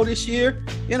Super Bowl this year,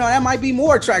 that might be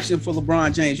more attraction for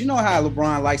LeBron James. You know how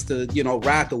LeBron likes to,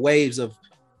 ride the waves of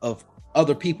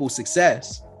other people's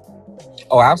success.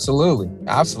 Oh, absolutely.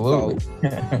 So,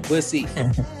 we'll see.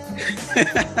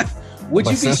 Would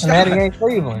you be Cincinnati shocked? Ain't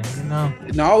Cleveland,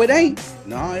 No, it ain't.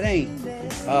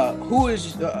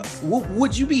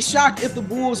 Would you be shocked if the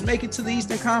Bulls make it to the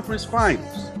Eastern Conference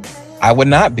Finals? I would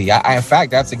not be. In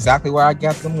fact, that's exactly where I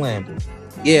got them landed.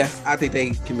 Yeah, I think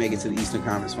they can make it to the Eastern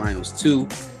Conference Finals too,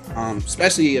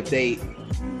 especially if they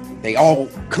all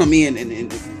come in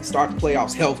and start the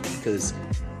playoffs healthy.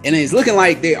 And it's looking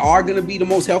like they are going to be the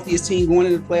most healthiest team going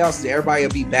into the playoffs. Everybody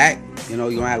will be back. You know,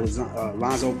 you're going to have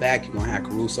Lonzo back. You're going to have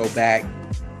Caruso back.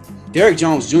 Derrick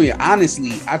Jones Jr.,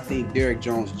 honestly, I think Derrick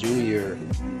Jones Jr.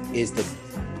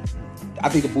 I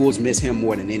think the Bulls miss him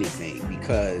more than anything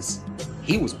because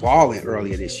he was balling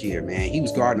earlier this year, man. He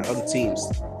was guarding other teams,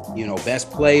 you know,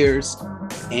 best players,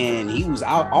 and he was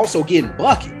also getting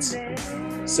buckets.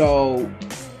 So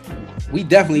we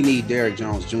definitely need Derrick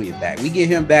Jones Jr. back. We get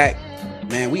him back,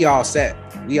 man, we all set.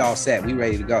 We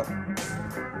ready to go.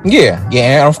 Yeah,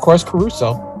 and of course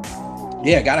Caruso.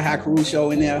 Yeah, gotta have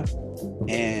Caruso in there.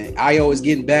 And Ayo is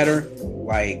getting better,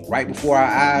 like right before our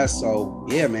eyes. So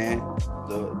yeah, man,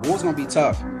 the Bulls gonna be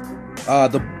tough.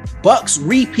 The Bucks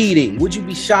repeating. Would you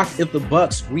be shocked if the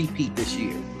Bucks repeat this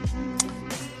year?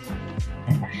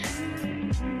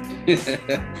 This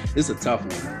is a tough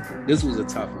one. This was a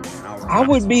tough one,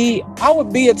 man. I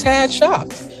would be a tad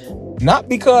shocked. Not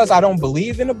because I don't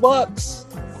believe in the Bucks.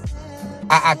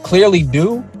 I clearly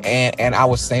do, and I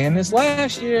was saying this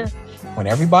last year when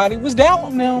everybody was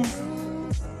doubting them.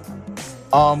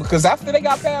 Because after they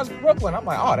got past Brooklyn, I'm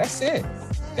like, oh, that's it.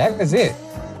 That is it.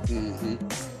 Mm-hmm.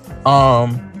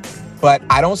 But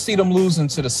I don't see them losing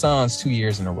to the Suns 2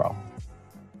 years in a row.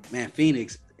 Man,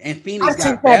 Phoenix got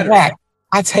better.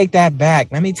 I take that back.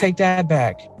 Let me take that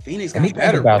back. Phoenix got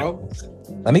better, bro.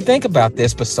 Let me think about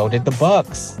this, but so did the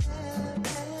Bucks.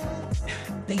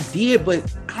 They did, but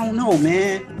I don't know,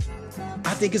 man.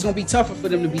 I think it's gonna be tougher for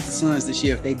them to beat the Suns this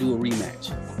year if they do a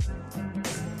rematch.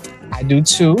 I do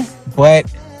too, but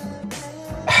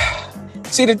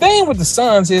see, the thing with the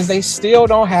Suns is they still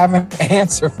don't have an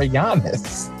answer for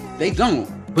Giannis. They don't,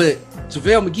 but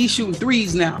JaVale McGee shooting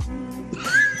threes now.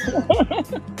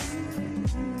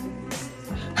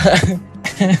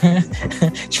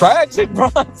 Tragic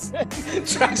Bronson.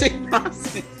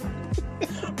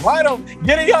 Right on.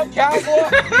 Get it up, Cowboy.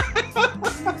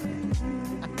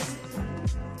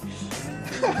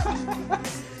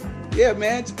 Yeah,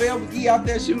 man. JaVale McGee out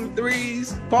there shooting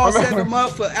threes. Paul set him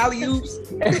up for alley-oops.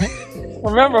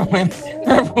 Remember when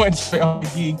JaVale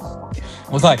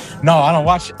McGee was like, "No, I don't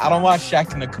watch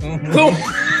Shaq and the Coon."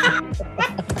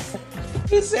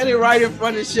 He said it right in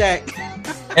front of Shaq.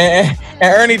 And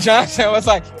Ernie Johnson was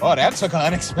like, "Oh, that took an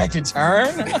unexpected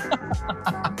turn."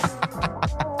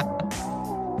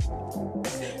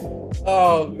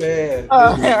 Oh man.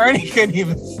 Ernie couldn't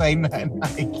even say nothing.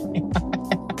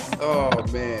 Oh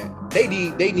man. They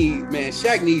need man.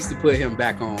 Shaq needs to put him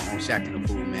back on Shaq and the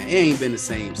Fool, man. It ain't been the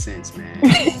same since, man.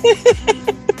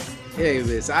 Hey,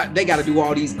 they got to do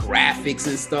all these graphics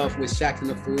and stuff with Shaq and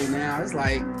the Fool now. It's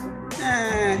like,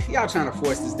 y'all trying to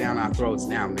force this down our throats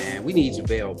now, man. We need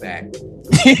JaVale back.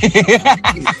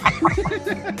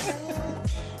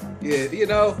 Yeah, you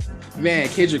know, man,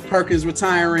 Kendrick Perkins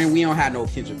retiring. We don't have no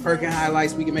Kendrick Perkins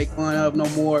highlights we can make fun of no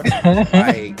more.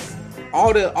 Like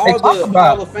all the Hall of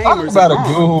Famers. Talk about a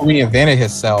dude who reinvented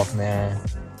himself, man.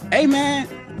 Hey, man,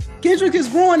 Kendrick is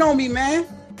growing on me, man.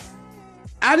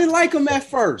 I didn't like him at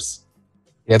first.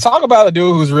 Yeah, talk about a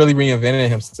dude who's really reinvented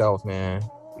himself, man.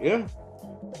 Yeah.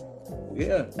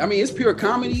 Yeah. I mean, it's pure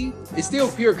comedy. It's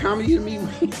still pure comedy to me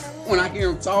when I hear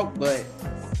him talk, but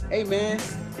hey, man,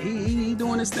 he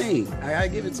doing his thing. I gotta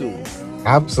give it to him.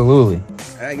 Absolutely.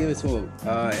 I gotta give it to him.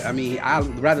 I mean, I'd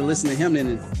rather listen to him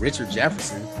than Richard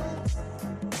Jefferson.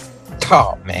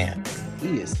 Oh, man.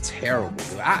 He is terrible,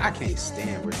 dude. I can't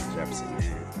stand Richard Jefferson,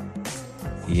 man.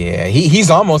 Yeah, he's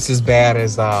almost as bad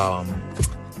as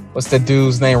what's the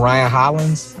dude's name? Ryan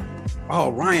Hollins.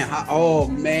 Oh, oh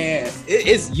man,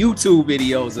 it's YouTube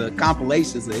videos of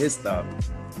compilations of his stuff.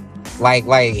 Like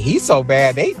he's so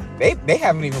bad they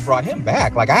haven't even brought him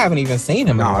back. Like I haven't even seen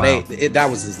him. No, that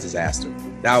was a disaster.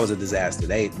 That was a disaster.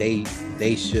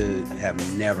 They should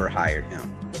have never hired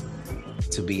him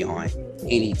to be on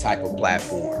any type of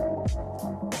platform.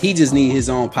 He just need his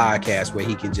own podcast where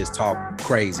he can just talk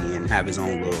crazy and have his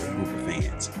own little group of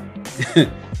fans.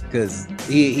 Because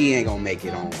he ain't gonna make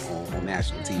it on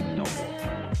national TV no more.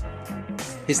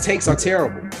 His takes are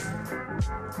terrible.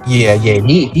 Yeah.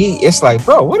 He it's like,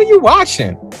 bro, what are you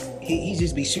watching? He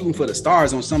just be shooting for the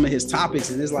stars on some of his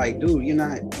topics, and it's like, dude,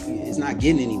 it's not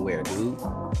getting anywhere, dude.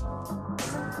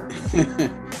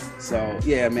 So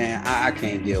yeah, man, I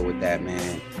can't deal with that,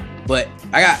 man. But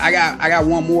I got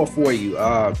one more for you.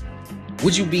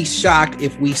 Would you be shocked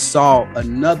if we saw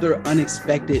another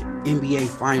unexpected NBA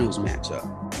Finals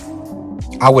matchup?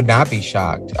 I would not be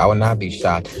shocked. I would not be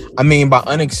shocked. I mean, by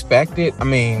unexpected, I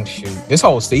mean, shoot, this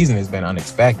whole season has been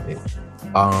unexpected.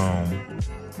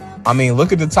 I mean,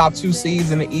 look at the top 2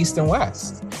 seeds in the East and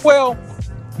West. Well,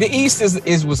 the East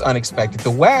was unexpected.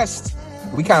 The West,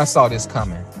 we kind of saw this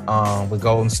coming. With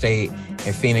Golden State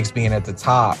and Phoenix being at the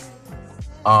top.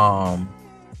 And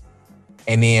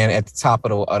then at the top of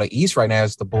the East right now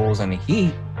is the Bulls and the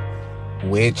Heat,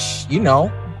 which, you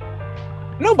know,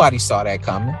 nobody saw that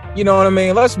coming. You know what I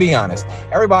mean? Let's be honest.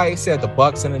 Everybody said the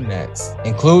Bucks and the Nets,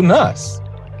 including us.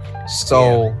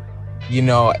 So, you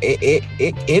know,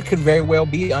 it could very well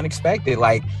be unexpected.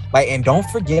 Like, and don't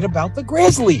forget about the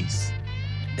Grizzlies.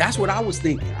 That's what I was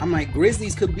thinking. I'm like,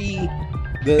 Grizzlies could be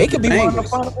they could be one of the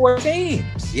Final Four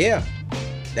teams. Yeah.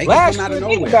 They last come out of year,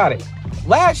 nowhere. think about it.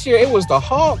 Last year, it was the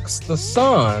Hawks, the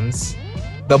Suns,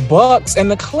 the Bucks, and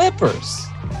the Clippers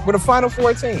were the Final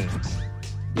Four teams.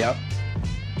 Yep.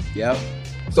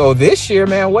 So this year,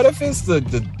 man, what if it's the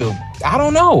I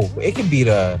don't know. It could be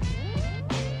the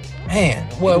man.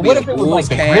 Well, what if it was like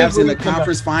the Cavs in the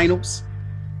conference finals?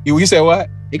 You said what?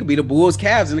 It could be the Bulls,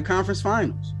 Cavs in the conference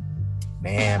finals.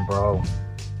 Man, bro.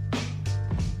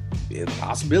 It's a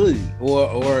possibility.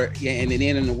 Or yeah, and then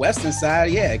in the Western side,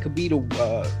 yeah, it could be the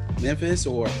Memphis,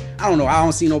 or I don't know. I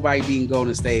don't see nobody beating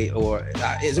Golden State, or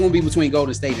it's going to be between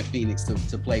Golden State and Phoenix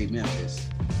to play Memphis.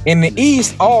 In the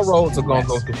East, all roads are going to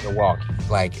go through Milwaukee,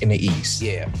 like in the East.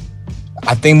 Yeah.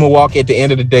 I think Milwaukee, at the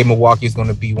end of the day, Milwaukee is going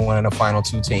to be one of the final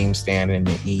 2 teams standing in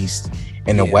the East.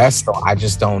 In the West, so I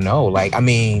just don't know. Like, I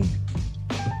mean,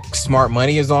 smart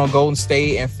money is on Golden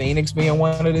State and Phoenix being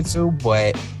one of the 2,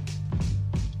 but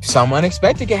something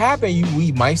unexpected can happen.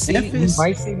 We might see Memphis.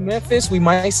 We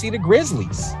might see the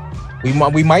Grizzlies. We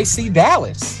might see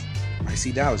Dallas.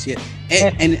 Yeah.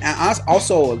 And I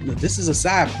also, this is a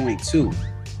side point too.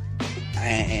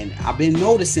 And I've been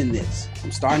noticing this.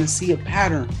 I'm starting to see a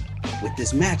pattern with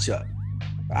this matchup.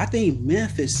 I think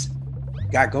Memphis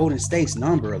got Golden State's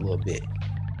number a little bit.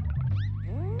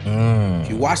 If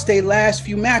you watch their last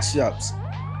few matchups,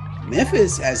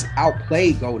 Memphis has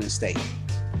outplayed Golden State.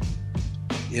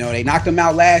 You know, they knocked them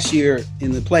out last year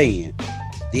in the play-in.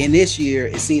 Then this year,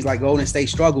 it seems like Golden State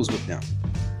struggles with them,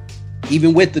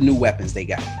 even with the new weapons they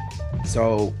got.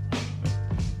 So,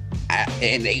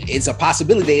 it's a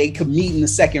possibility they could meet in the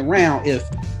second round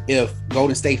if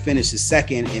Golden State finishes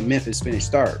second and Memphis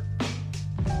finished third.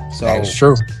 So that's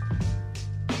true.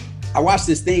 I watched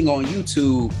this thing on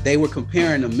YouTube. They were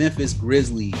comparing the Memphis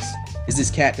Grizzlies. Is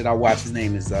this cat that I watch? His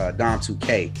name is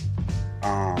Dom2K.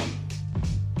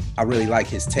 I really like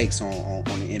his takes on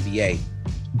the NBA.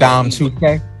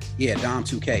 Dom2K? Yeah,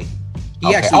 Dom2K. He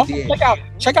okay. actually did.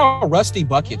 Check out Rusty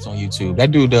Buckets on YouTube.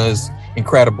 That dude does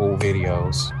incredible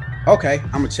videos. Okay,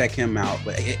 I'm gonna check him out.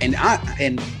 But and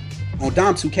on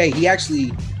Dom2K, he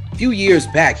actually a few years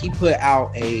back he put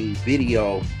out a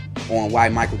video on why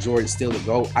Michael Jordan's still the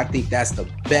GOAT. I think that's the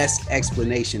best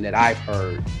explanation that I've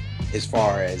heard as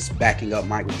far as backing up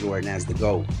Michael Jordan as the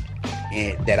GOAT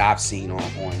and that I've seen on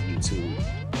YouTube.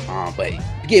 But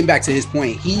getting back to his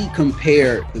point, he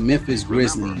compared the Memphis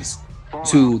Grizzlies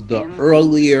to the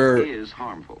earlier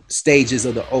stages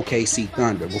of the OKC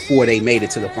Thunder before they made it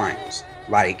to the finals.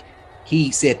 Like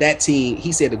he said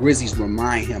the Grizzlies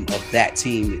remind him of that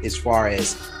team as far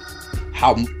as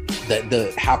how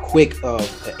how quick of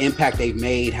the impact they've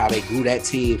made, how they grew that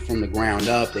team from the ground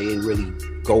up. They didn't really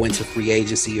go into free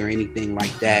agency or anything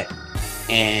like that,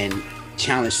 and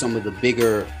challenge some of the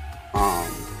bigger,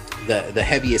 the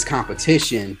heaviest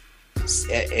competition,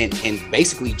 and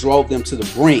basically drove them to the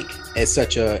brink at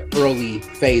such a early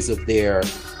phase of their,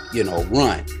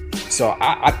 run. So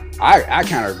I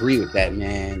kind of agree with that,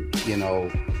 man.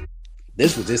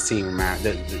 This was this team remind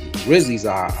the Grizzlies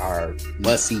are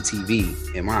must-see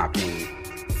TV in my opinion.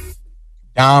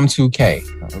 Dom2K.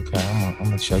 Okay, I'm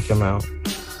gonna check him out.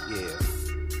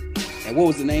 Yeah. And what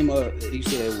was the name of? You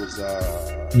said it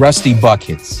was Rusty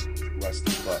Buckets.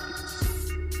 Rusty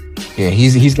Buckets. Yeah,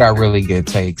 he's got really good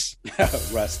takes.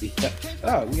 Rusty.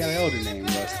 Oh, we got an elder name,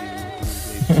 Rusty.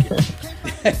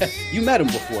 You met him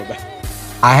before, but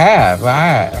I have.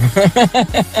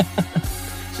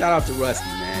 Shout out to Rusty,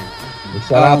 man.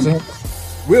 Shout out to him.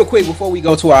 Real quick before we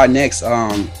go to our next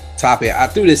topic, I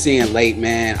threw this in late,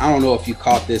 man. I don't know if you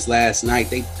caught this last night.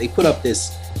 They put up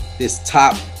this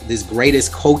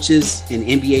greatest coaches in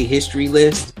NBA history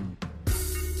list.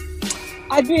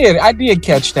 I did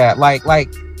catch that. Like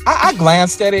I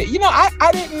glanced at it.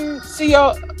 I didn't see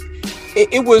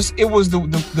it was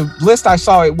the list I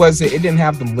saw. It didn't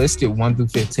have them listed 1 through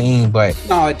 15, but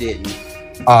no, it didn't.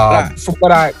 From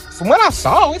what I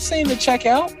saw, it seemed to check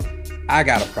out. I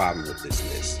got a problem with this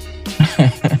list.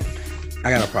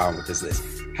 I got a problem with this list.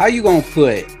 How you gonna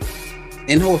put?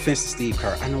 And no offense to Steve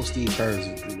Kerr, I know Steve Kerr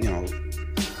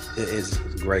is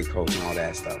a great coach and all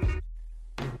that stuff.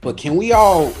 But can we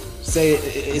all say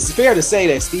it's fair to say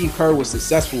that Steve Kerr was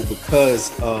successful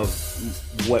because of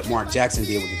what Mark Jackson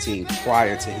did with the team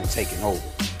prior to him taking over?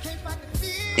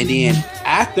 And then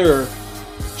after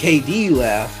KD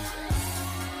left,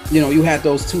 you had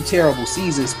those 2 terrible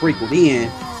seasons sprinkled in.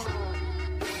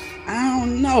 I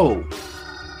don't know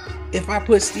if I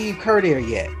put Steve Kerr there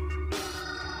yet.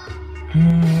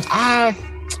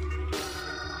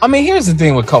 I mean, here's the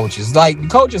thing with coaches. Like,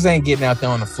 coaches ain't getting out there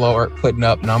on the floor, putting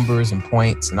up numbers and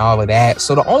points and all of that.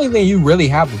 So the only thing you really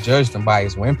have to judge them by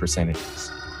is win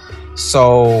percentages.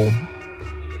 So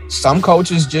some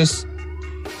coaches just,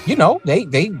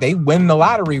 they win the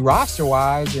lottery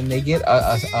roster-wise, and they get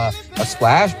a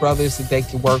Splash Brothers that they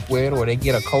can work with, or they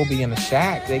get a Kobe and a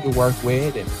Shaq they can work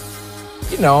with.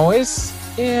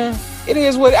 And, it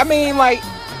is what, I mean, like,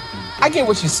 I get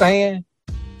what you're saying,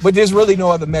 but there's really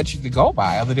no other metric to go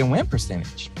by other than win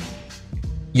percentage.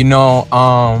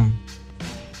 I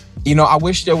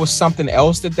wish there was something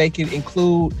else that they could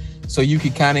include, so you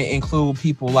could kind of include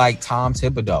people like Tom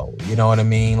Thibodeau. You know what I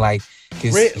mean? Like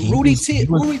Rudy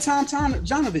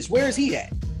Tomjanovich. Where is he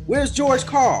at? Where's George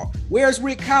Karl? Where's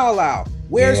Rick Carlisle?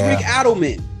 Where's Rick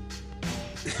Adelman?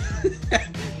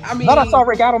 I mean, I thought I saw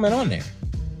Rick Adelman on there.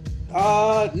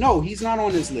 No, he's not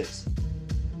on this list.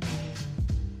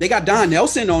 They got Don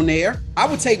Nelson on there. I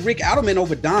would take Rick Adelman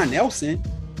over Don Nelson.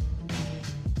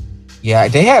 Yeah,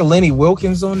 they had Lenny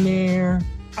Wilkens on there.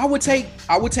 I would take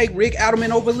Rick Adelman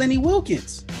over Lenny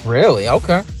Wilkens. Really?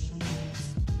 Okay.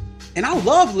 And I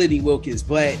love Lenny Wilkens,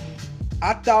 but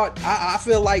I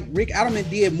feel like Rick Adelman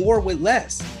did more with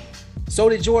less. So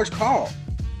did George Karl.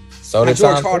 So did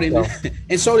Tom Thibodeau.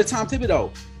 And so did Tom Thibodeau.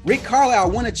 Rick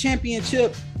Carlisle won a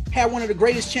championship, had one of the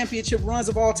greatest championship runs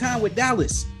of all time with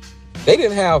Dallas. They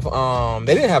didn't have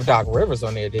Doc Rivers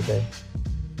on there, did they?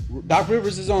 Doc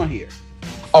Rivers is on here.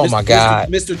 Oh my God.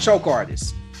 Mr. Choke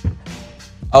Artist.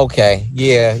 Okay.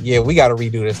 Yeah, we gotta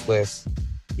redo this list.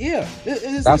 Yeah,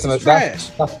 it's trash.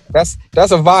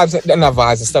 That's a vibes, not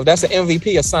vibes and stuff. That's an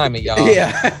MVP assignment, y'all.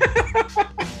 Yeah.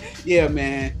 Yeah,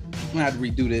 man. I'm gonna have to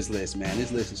redo this list, man.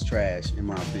 This list is trash in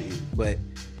my opinion. But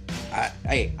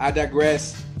I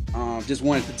digress. Just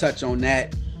wanted to touch on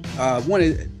that.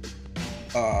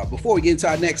 Before we get into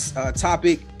our next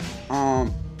topic,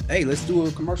 let's do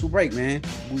a commercial break, man.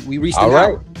 We reached an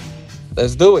hour.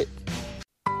 Let's do it.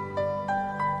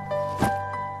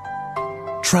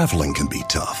 Traveling can be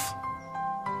tough,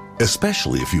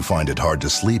 especially if you find it hard to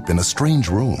sleep in a strange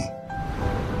room.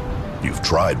 You've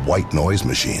tried white noise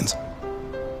machines,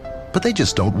 but they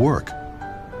just don't work.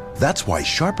 That's why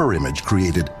Sharper Image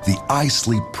created the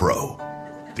iSleep Pro.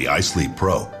 The iSleep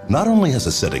Pro not only has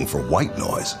a setting for white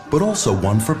noise, but also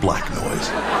one for black noise.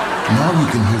 Now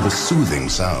you can hear the soothing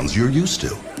sounds you're used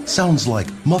to. Sounds like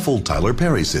muffled Tyler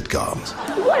Perry sitcoms.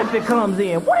 What if it comes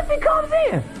in? What if it comes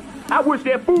in? I wish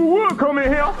that fool would come in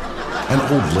here. An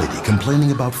old lady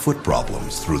complaining about foot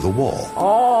problems through the wall.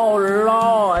 Oh,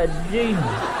 Lord Jesus.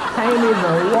 Can't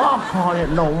even walk on it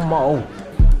no more.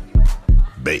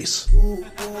 Bass.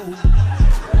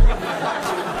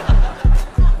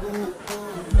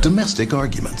 Domestic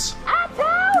arguments. I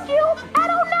told you, I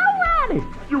don't know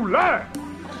Ronnie. You lied.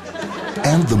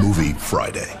 And the movie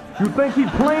Friday. You think he's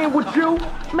playing with you?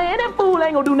 Man, that fool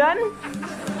ain't gonna do nothing.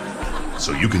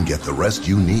 So you can get the rest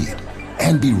you need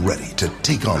and be ready to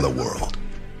take on the world.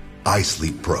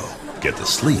 iSleep Pro. Get the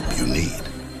sleep you need.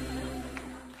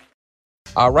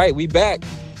 All right, we back.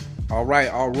 All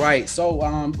right. So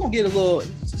I'm gonna get a little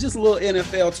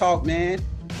NFL talk, man.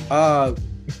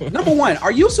 Number one,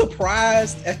 are you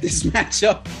surprised at this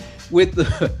matchup with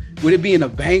it being the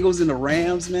Bengals and the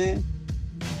Rams, man?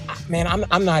 Man,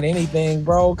 I'm not anything,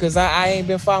 bro, because I ain't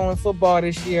been following football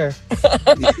this year.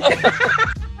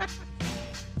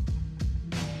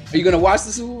 Are you gonna watch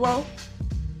the Super Bowl?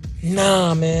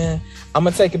 Nah, man. I'm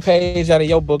gonna take a page out of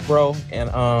your book, bro, and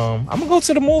I'm gonna go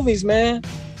to the movies, man.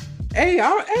 Hey,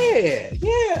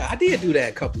 yeah, I did do that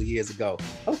a couple of years ago.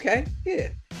 Okay, yeah.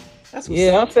 That's what's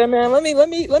up. I'm saying, man, let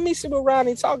me see what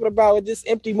Ronnie talking about with this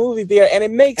empty movie there. And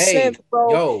it makes sense,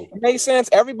 bro. It makes sense.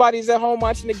 Everybody's at home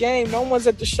watching the game. No one's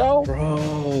at the show.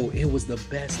 Bro, it was the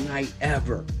best night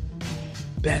ever.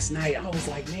 Best night. I was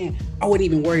like, man, I wasn't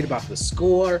even worried about the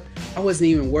score. I wasn't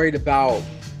even worried about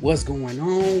what's going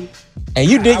on. And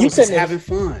you was just having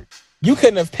fun. You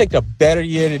couldn't have picked a better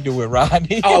year to do it,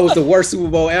 Rodney. Oh, it was the worst Super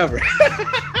Bowl ever.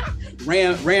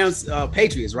 Rams,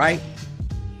 Patriots, right?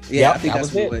 Yeah, yep, I think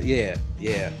that's what it. Yeah.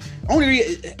 It was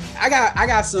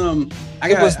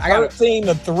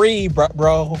 13-3,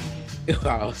 bro.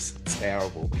 Wow, it's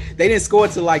terrible. They didn't score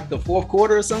to like the fourth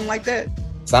quarter or something like that.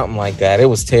 Something like that. It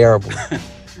was terrible.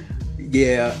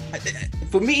 Yeah,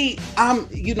 for me, I'm a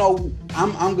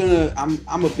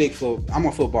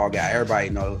football guy. Everybody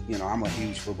knows, I'm a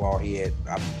huge football head.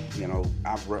 I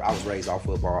was raised off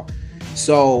football.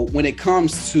 So when it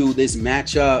comes to this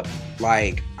matchup,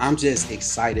 like, I'm just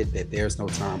excited that there's no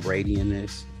Tom Brady in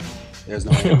this. There's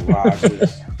no Aaron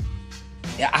Rodgers.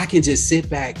 Yeah, I can just sit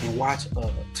back and watch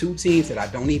two teams that I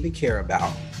don't even care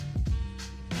about,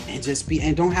 and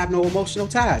don't have no emotional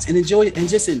ties, and enjoy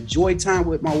time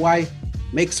with my wife,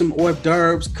 make some hors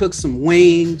d'oeuvres, cook some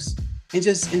wings, and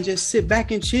just sit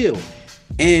back and chill.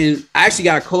 And I actually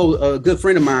got a good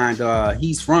friend of mine.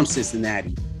 He's from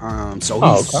Cincinnati, so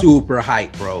he's super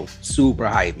hyped, bro. Super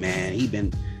hyped, man. He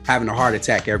been having a heart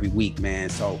attack every week, man.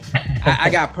 So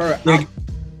I got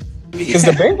because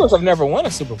the Bengals have never won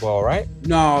a Super Bowl, right?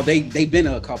 No, they've been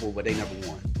a couple, but they never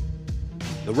won.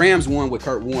 The Rams won with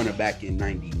Kurt Warner back in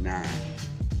 '99.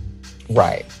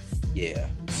 Right. Yeah.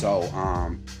 So,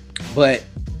 but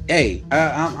hey,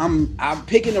 I'm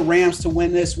picking the Rams to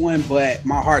win this one, but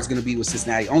my heart's gonna be with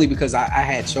Cincinnati only because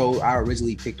I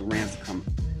originally picked the Rams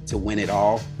to win it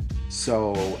all,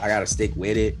 so I gotta stick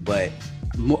with it. But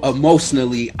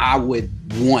emotionally, I would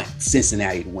want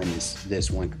Cincinnati to win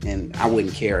this one, and I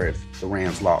wouldn't care if the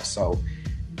Rams lost. So,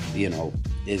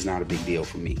 it's not a big deal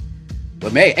for me.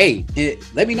 But hey,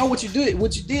 let me know what you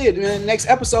did in the next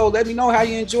episode. Let me know how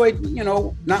you enjoyed,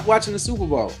 not watching the Super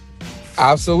Bowl.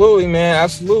 Absolutely, man.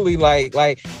 Absolutely.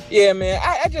 Like, yeah, man.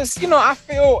 I just, I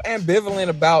feel ambivalent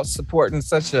about supporting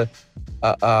such a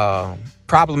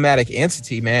problematic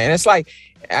entity, man. And it's like,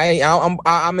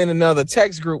 I'm in another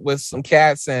text group with some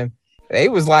cats, and they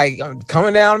was like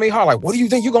coming down on me hard, like, what do you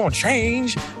think you're gonna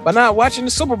change by not watching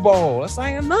the Super Bowl? It's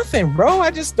like, nothing, bro.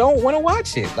 I just don't want to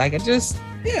watch it. Like,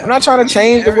 I'm not trying to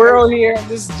change the world here.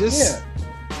 Yeah.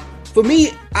 For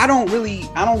me, I don't really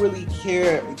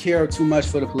care too much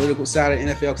for the political side of the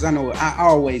NFL, because I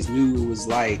always knew it was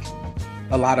like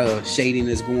a lot of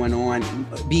shadiness going on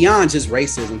beyond just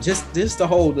racism. Just the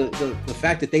whole the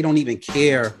fact that they don't even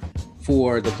care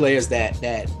for the players that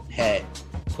had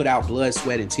put out blood,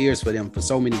 sweat, and tears for them for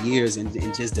so many years, and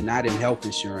just deny them health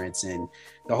insurance, and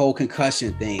the whole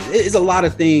concussion thing. It's a lot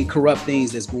of corrupt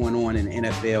things that's going on in the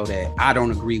NFL that I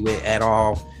don't agree with at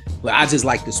all. But I just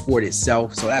like the sport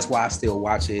itself, so that's why I still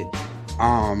watch it.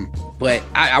 But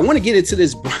I want to get into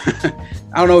this. I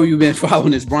don't know if you've been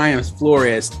following this Brian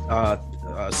Flores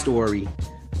story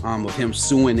of him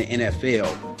suing the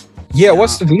NFL. Yeah,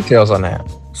 what's the details on that?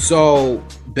 So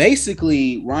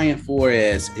basically, Ryan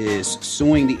Flores is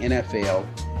suing the NFL.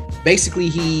 Basically,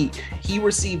 he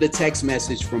received a text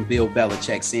message from Bill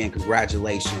Belichick saying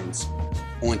congratulations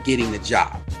on getting the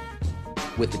job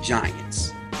with the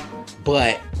Giants.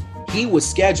 But he was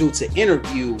scheduled to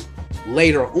interview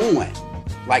later on,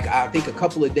 like I think a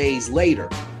couple of days later,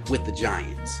 with the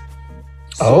Giants.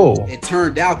 So it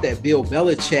turned out that Bill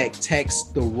Belichick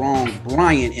texted the wrong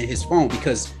Brian in his phone,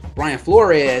 because Brian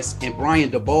Flores and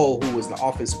Brian Daboll, who was the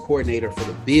offensive coordinator for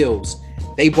the Bills,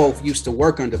 they both used to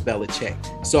work under Belichick.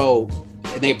 So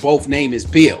they both name is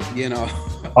Bill,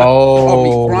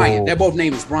 Brian. Their both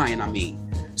name is Brian,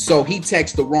 So he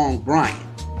texted the wrong Brian.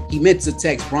 He meant to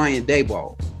text Brian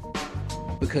Daboll,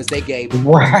 because they gave the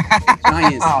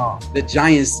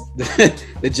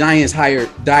Giants hired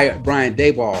Brian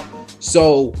Daboll.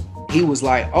 So he was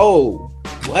like, oh,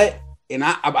 what? And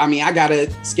I got a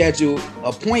scheduled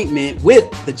appointment with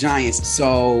the Giants.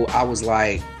 So I was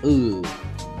like, ooh,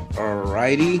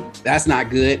 alrighty, that's not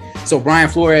good. So Brian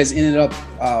Flores ended up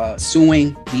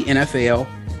suing the NFL.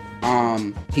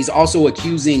 He's also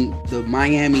accusing the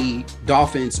Miami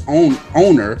Dolphins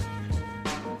owner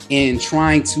in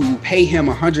trying to pay him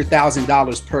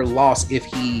 $100,000 per loss if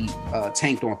he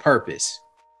tanked on purpose.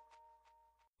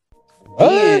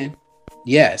 Then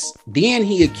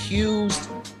he accused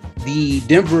the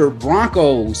Denver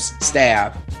Broncos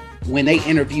staff, when they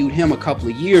interviewed him a couple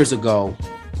of years ago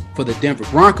for the Denver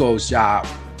Broncos job,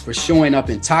 for showing up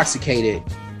intoxicated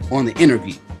on the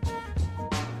interview.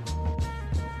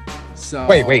 So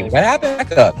wait, what happened?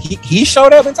 Back up. He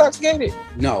showed up intoxicated?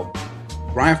 No.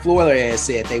 Brian Flores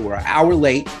said they were an hour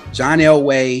late. John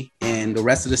Elway and the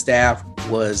rest of the staff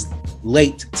was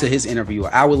late to his interview,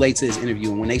 an hour late to his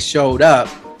interview. And when they showed up,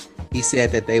 he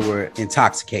said that they were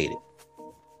intoxicated.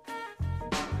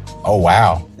 Oh,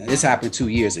 wow. Now, this happened 2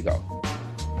 years ago.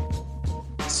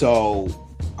 So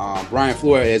Brian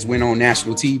Flores went on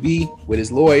national TV with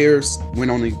his lawyers, went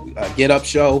on the Get Up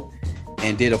show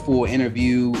and did a full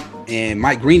interview. And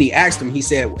Mike Greeny asked him, he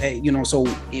said, hey, so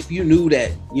if you knew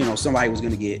that, somebody was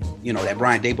going to get, that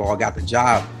Brian Daboll got the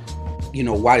job,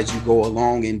 why did you go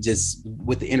along and just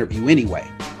with the interview anyway?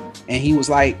 And he was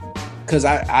like, because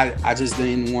I just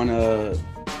didn't want to,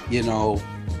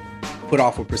 put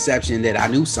off a perception that I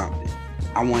knew something.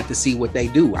 I wanted to see what they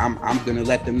do. I'm going to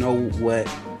let them know what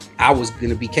I was going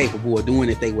to be capable of doing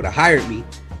if they would have hired me,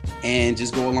 and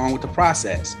just go along with the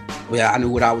process. Well, I knew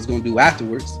what I was going to do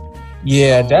afterwards.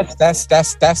 Yeah, that's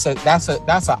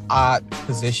a odd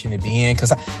position to be in,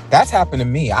 because that's happened to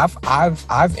me.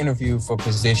 I've interviewed for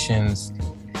positions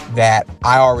that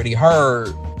I already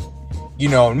heard,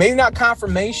 maybe not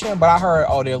confirmation, but I heard,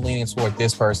 they're leaning toward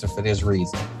this person for this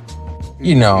reason,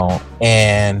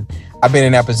 and I've been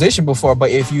in that position before. But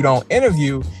if you don't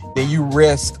interview, then you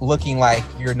risk looking like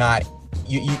you're not,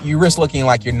 you risk looking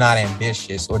like you're not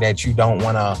ambitious, or that you don't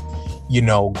want to,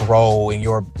 grow in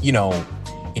your,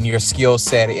 in your skill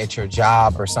set at your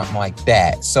job or something like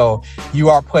that. So you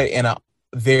are put in a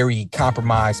very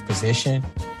compromised position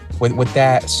with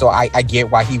that. So I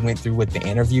get why he went through with the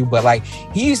interview, but like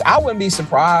I wouldn't be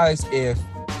surprised if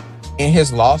in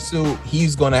his lawsuit,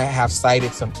 he's going to have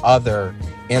cited some other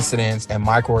incidents and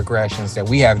microaggressions that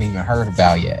we haven't even heard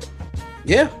about yet.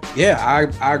 Yeah,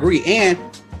 I agree. And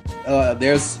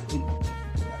there's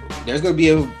going to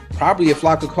be probably a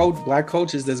flock of black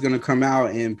coaches that's going to come out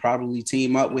and probably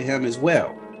team up with him as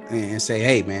well and say,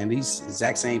 hey, man, these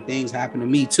exact same things happen to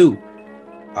me too.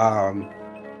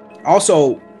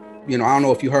 Also, I don't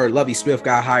know if you heard, Lovie Smith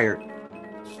got hired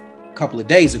a couple of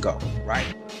days ago,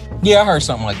 right? Yeah, I heard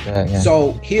something like that. Yeah.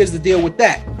 So here's the deal with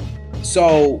that.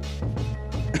 So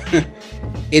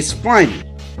it's funny.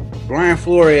 Brian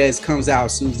Flores comes out,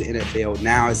 sues the NFL.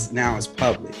 Now it's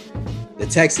public. The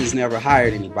Texans never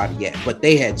hired anybody yet, but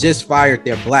they had just fired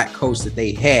their black coach that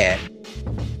they had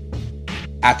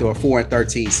after a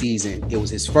 4-13 season. It was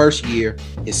his first year.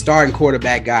 His starting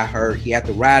quarterback got hurt. He had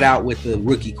to ride out with the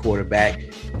rookie quarterback.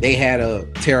 They had a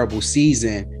terrible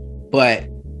season, but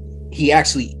he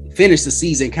actually finished the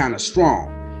season kind of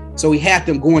strong. So he had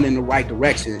them going in the right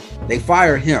direction. They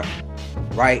fired him,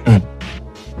 right?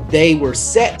 They were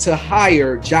set to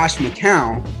hire Josh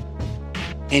McCown,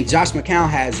 and Josh McCown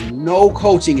has no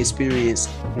coaching experience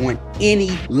on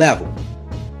any level.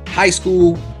 High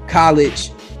school,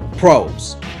 college,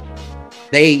 pros.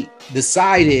 They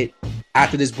decided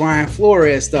after this Brian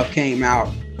Flores stuff came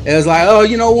out, it was like, oh,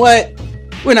 you know what?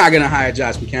 We're not going to hire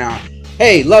Josh McCown.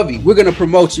 Hey, Lovie, we're going to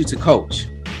promote you to coach,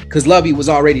 because Lovie was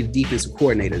already the defensive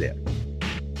coordinator there.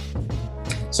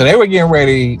 So they were getting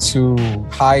ready to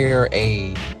hire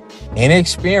a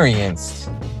inexperienced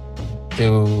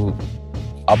to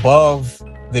above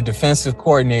the defensive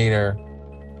coordinator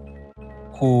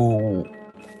who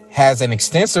has an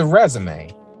extensive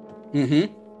resume.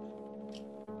 Mm-hmm.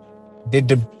 Did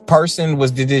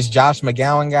this Josh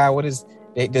McGowan guy,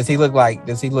 does he look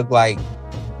like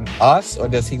us, or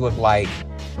does he look like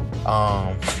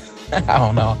I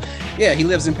don't know. Yeah, he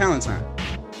lives in Palatine.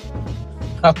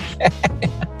 Okay.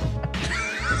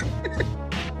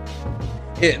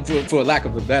 For lack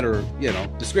of a better,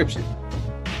 description.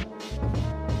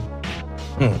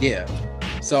 Yeah.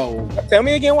 So tell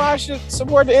me again why I should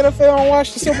support the NFL and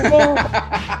watch the Super Bowl.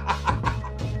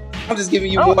 I'm just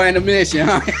giving you more ammunition,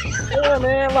 huh? Yeah,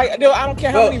 man. Like, dude, I don't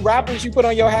care how many rappers you put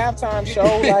on your halftime show.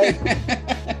 Like,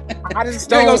 I just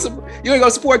don't. You ain't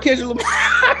gonna support Kendrick Lamar.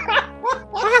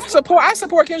 I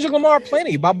support Kendrick Lamar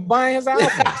plenty by buying his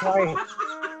albums. Like,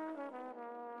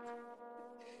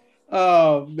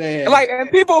 oh man. Like, and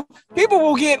people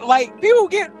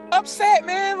get upset,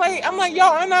 man. Like, I'm like, yo,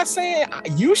 I'm not saying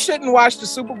you shouldn't watch the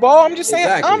Super Bowl. I'm just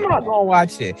saying I'm not gonna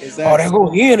watch it. Exactly. Oh, there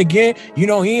go Ian again.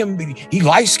 He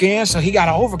light skinned, so he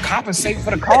gotta overcompensate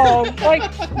for the call. Like,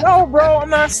 no, bro, I'm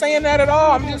not saying that at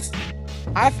all.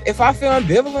 If I feel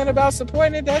ambivalent about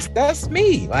supporting it, that's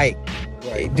me. Like,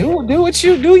 right. do what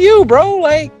you do, bro.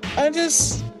 Like, I'm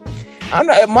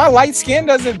not. My light skin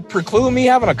doesn't preclude me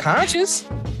having a conscience.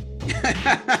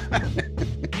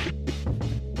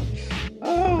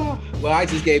 Well, I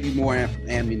just gave you more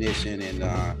ammunition,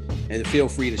 and feel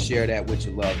free to share that with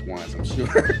your loved ones. I'm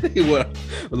sure they would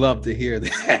love to hear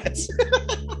that.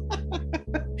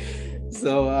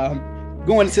 So,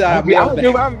 going to I'm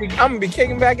gonna be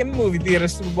kicking back in the movie theater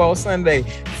Super Bowl Sunday.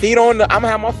 I'm gonna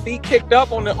have my feet kicked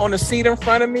up on the seat in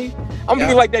front of me. I'm gonna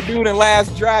be like that dude in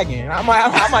Last Dragon. I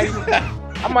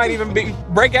might even be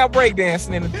breakout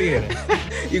breakdancing in the theater.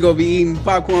 You gonna be eating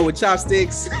popcorn with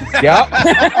chopsticks? Yep.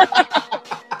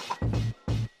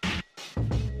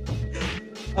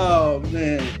 Oh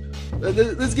man,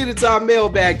 let's get into our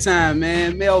mailbag time,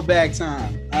 man. Mailbag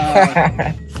time.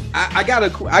 I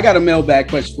got a mailbag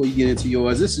question before you get into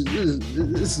yours. This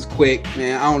is quick,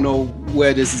 man. I don't know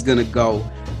where this is gonna go,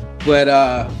 but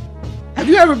Have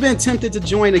you ever been tempted to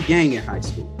join a gang in high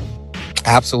school?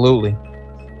 Absolutely.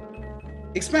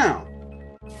 Expound.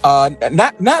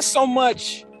 Not so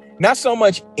much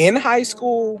in high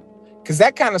school, because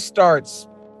that kind of starts,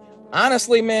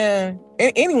 honestly, man.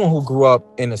 Anyone who grew up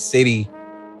in a city,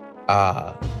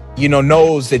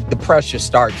 knows that the pressure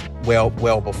starts well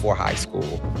before high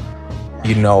school.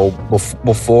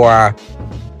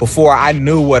 Before I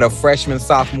knew what a freshman,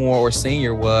 sophomore, or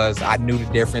senior was, I knew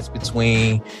the difference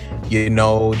between,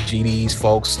 GDs,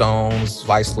 Folk Stones,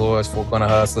 Vice Lords, Four Corner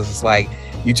Hustlers. It's like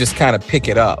you just kind of pick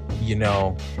it up.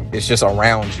 It's just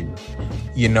around you.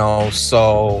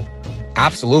 So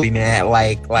absolutely, man.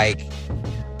 Like I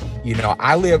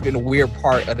lived in a weird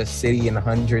part of the city in the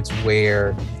hundreds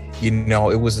where,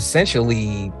 it was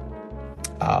essentially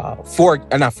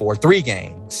three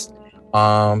gangs.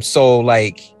 So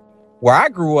like where I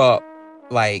grew up,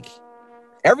 like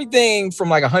everything from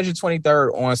like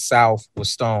 123rd on south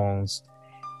was Stones.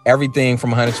 Everything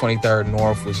from 123rd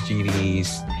north was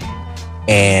GDs.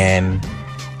 And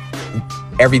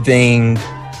everything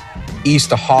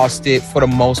east of Halsted for the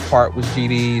most part was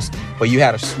GDs. But you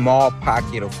had a small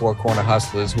pocket of Four Corner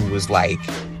Hustlers who was like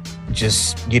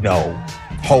just,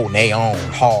 holding their own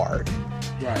hard.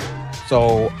 Right.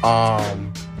 So,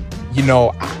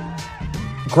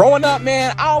 growing up,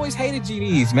 man, I always hated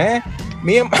GDs, man.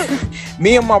 Me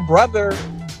and my brother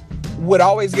would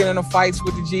always get into fights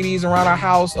with the GDs around our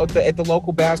house at the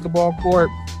local basketball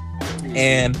court.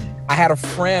 And I had a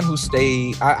friend who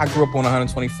stayed, I grew up on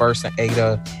 121st and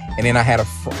Ada, and then I had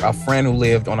a friend who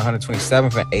lived on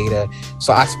 127th and Ada.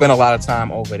 So I spent a lot of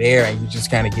time over there, and you just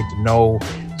kind of get to know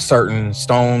certain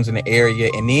Stones in the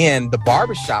area. And then the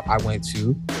barbershop I went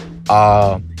to,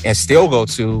 and still go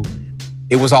to,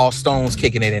 it was all Stones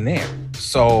kicking it in there.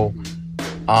 So,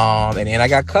 and then I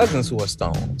got cousins who are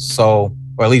Stones. So,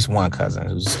 or at least one cousin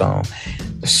who's a Stone.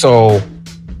 So,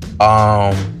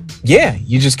 yeah,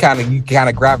 you kind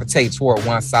of gravitate toward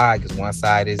one side, because one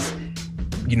side is,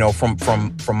 from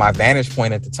my vantage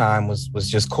point at the time was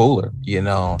just cooler, and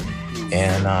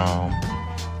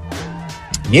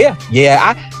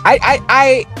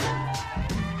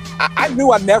I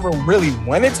knew I never really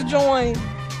wanted to join,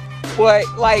 but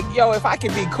like, if I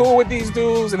can be cool with these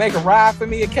dudes and they can ride for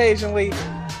me occasionally,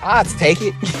 I'd take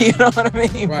it. You know what I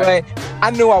mean? Right. But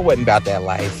I knew I wasn't about that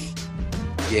life.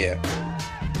 Yeah.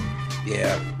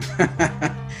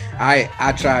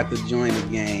 I tried to join the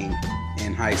gang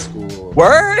in high school.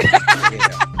 Word? Yeah,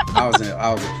 I was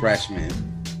a freshman,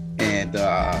 and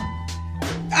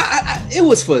it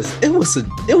was for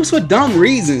dumb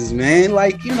reasons, man.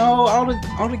 Like, all the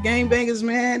gangbangers,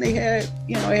 man. They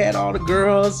had all the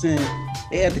girls, and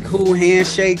they had the cool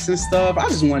handshakes and stuff. I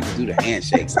just wanted to do the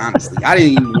handshakes, honestly. I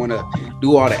didn't even want to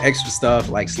do all the extra stuff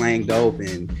like slang dope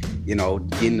and get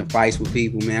in the fights with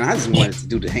people, man. I just wanted to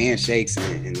do the handshakes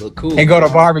and look cool. And go to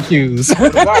barbecues.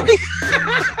 With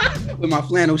my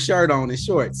flannel shirt on and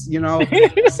shorts,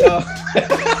 So,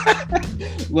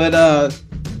 but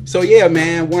so yeah,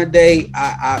 man. One day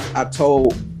I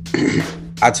told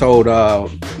this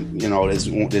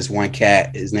one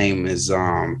cat. His name is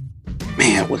man,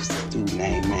 what's the dude's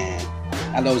name, man?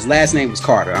 I know his last name was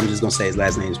Carter. I'm just gonna say his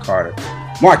last name is Carter.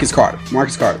 Marcus Carter.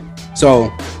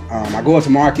 So I go up to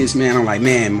Marcus, man. I'm like,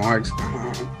 man, Marcus,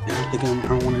 I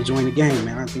don't want to join the gang,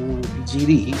 man. I think I want to be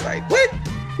GD. He's like, what?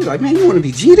 He's like, man, you want to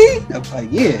be GD? I was like,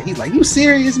 yeah. He's like, you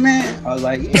serious, man? I was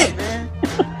like, yeah, man.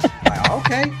 Like,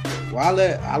 okay. Well, I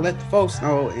let the folks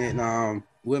know, and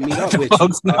we'll meet up with you.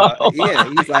 Yeah,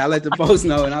 he's like, I let the folks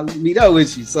know, and I'll meet up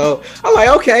with you. So I'm like,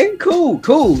 okay,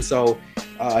 cool. So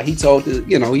he told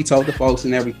the folks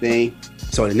and everything.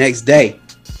 So the next day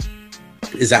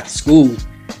is after school.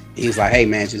 He's like, hey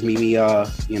man, just meet me on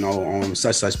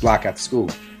such block after school.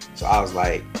 So I was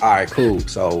like, all right, cool.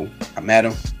 So I met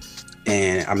him,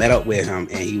 and I met up with him,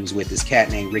 and he was with this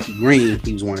cat named Ricky Green.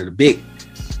 He was one of the big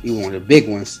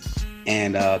ones,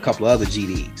 and a couple of other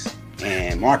GDs.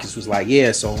 And Marcus was like,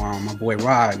 yeah, so my boy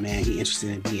Rod, man, he interested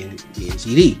in being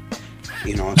GD.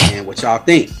 You know what I'm saying? What y'all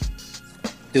think?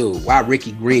 Dude, why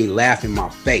Ricky Green laugh in my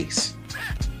face?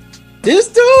 This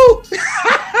dude,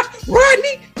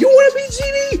 Rodney, you want to be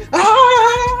GD?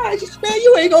 Man,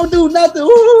 you ain't gonna do nothing.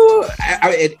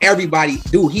 And everybody,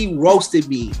 dude, he roasted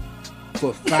me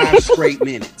for 5 straight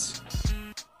minutes.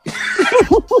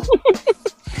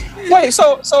 Wait,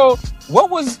 so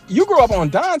what was, you grew up on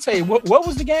Dante? What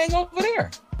was the gang over there?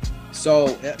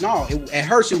 So at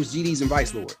Hirsch it was GDs and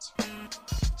Vice Lords.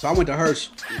 So I went to Hirsch,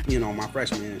 my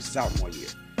freshman and sophomore year.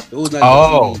 It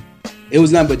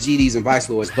was nothing but GDs and Vice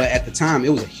Lords, but at the time it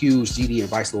was a huge GD and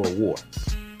Vice Lord war.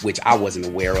 which I wasn't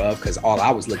aware of because all I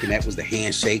was looking at was the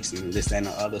handshakes and this, that, and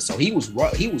the other. So he was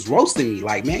roasting me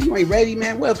like, man, you ain't ready,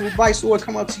 man. What if a Vice Lord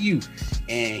come up to you?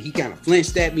 And he kind of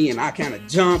flinched at me, and I kind of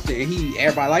jumped, and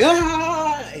everybody like,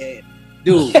 ah. And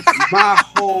dude,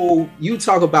 you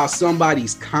talk about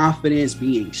somebody's confidence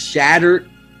being shattered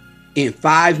in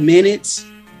 5 minutes.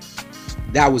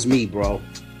 That was me, bro.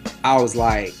 I was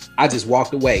like, I just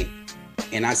walked away,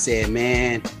 and I said,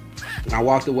 man. When I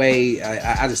walked away,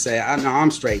 I just said, I know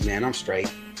I'm straight, man. I'm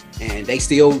straight. And they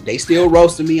still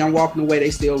roasting me. I'm walking away.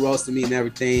 They still roasting me and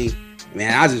everything.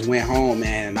 Man, I just went home,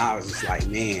 man. And I was just like,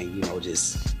 man,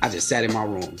 I just sat in my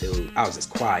room, dude. I was just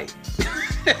quiet.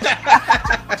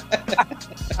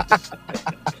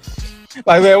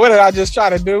 Like, man, what did I just try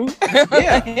to do?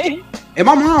 Yeah. And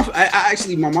my mom,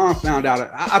 my mom found out.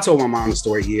 I told my mom the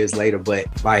story years later, but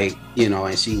like,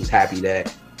 and she was happy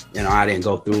that, I didn't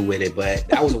go through with it, but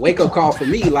that was a wake-up call for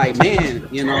me. Like, man,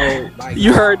 like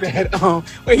you heard that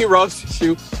when he roasted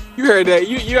you. You heard that.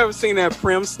 You ever seen that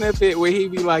Prim snippet where he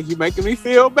be like, "You making me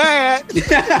feel bad"?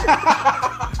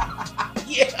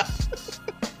 Yeah.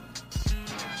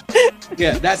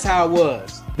 Yeah, that's how it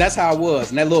was.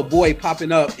 And that little boy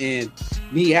popping up and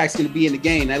me asking to be in the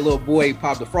game. That little boy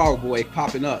the frog boy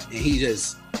popping up, and he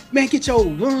just, man, get your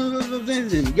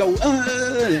and yo,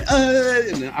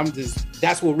 and I'm just.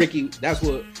 That's what Ricky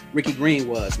Green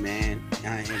was, man.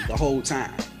 And the whole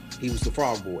time he was the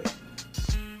frog boy.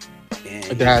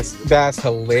 And that's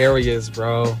hilarious,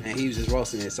 bro. And he was just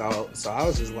roasting it. So I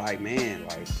was just like, man,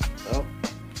 like, oh,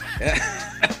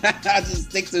 I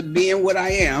just stick to being what I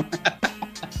am.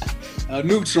 A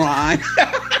neutron.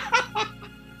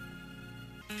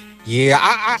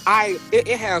 Yeah,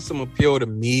 it has some appeal to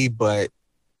me, but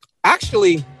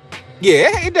actually,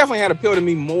 yeah, it definitely had appeal to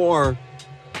me more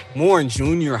in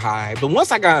junior high. But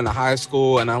once I got into high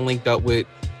school and I linked up with,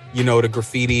 the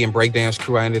graffiti and breakdance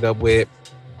crew I ended up with,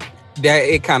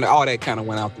 all that kind of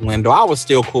went out the window. I was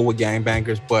still cool with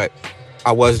gangbangers, but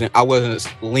I wasn't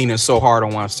leaning so hard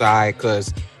on one side,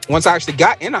 because once I actually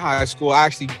got into high school, I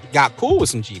actually got cool with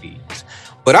some GDs.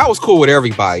 But I was cool with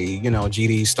everybody,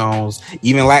 GD, Stones,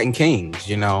 even Latin Kings,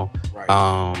 Right.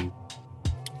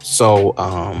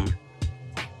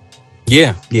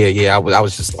 Yeah. I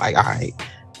was just like, all right,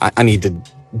 I need to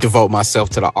devote myself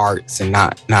to the arts and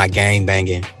not gang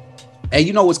banging. And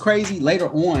you know what's crazy? Later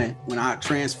on, when I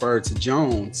transferred to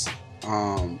Jones,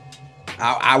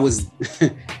 I was,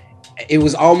 it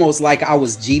was almost like I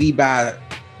was GD by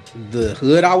the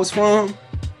hood I was from.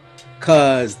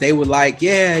 Cause they were like,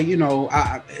 yeah,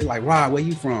 I like, Rod, where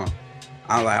you from?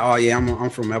 I'm like, oh yeah, I'm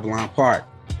from Avalon Park.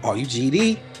 Oh, you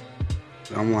GD?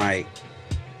 I'm like,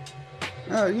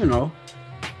 it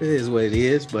is what it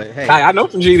is. But hey, I know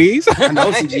some GDs. I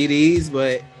know some GDs,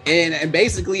 but and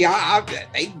basically,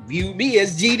 they viewed me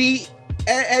as GD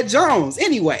at Jones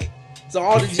anyway. So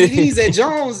all the GDs at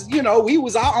Jones, we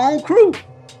was our own crew.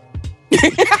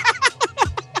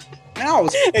 And I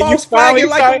was false flagging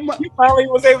like you finally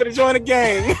was able to join a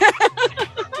gang.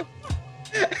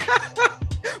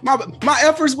 my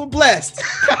efforts were blessed.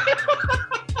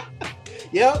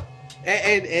 Yep.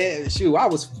 And shoot, I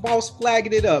was false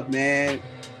flagging it up, man.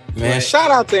 Man, shout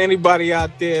out to anybody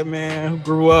out there, man, who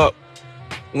grew up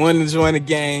wanting to join a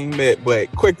gang,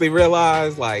 but quickly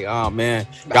realized, like, oh man,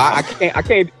 I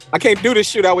can't do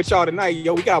this shootout with y'all tonight.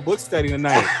 Yo, we got book study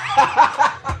tonight.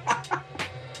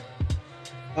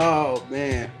 Oh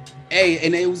man, hey,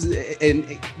 and it was,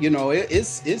 and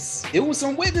it was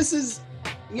some witnesses,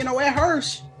 at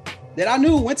Hirsch that I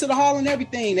knew went to the hall and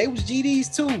everything. They was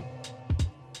GDs too,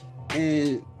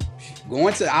 and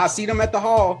I see them at the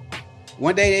hall.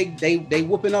 One day they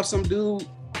whooping up some dude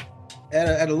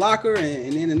at a locker,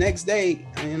 and then the next day,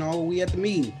 we at the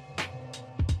meeting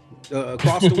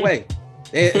across the way.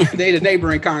 They the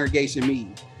neighboring congregation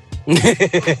meeting.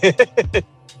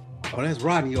 Oh, that's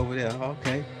Rodney over there.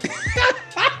 Okay.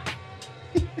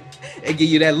 They give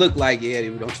you that look like, yeah,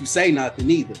 don't you say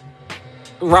nothing either.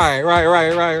 Right.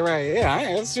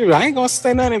 Yeah, that's true. I ain't gonna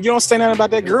say nothing if you don't say nothing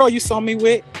about that girl you saw me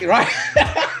with. Right.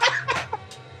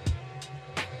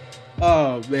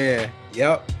 Oh man.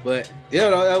 Yep. But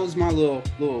that was my little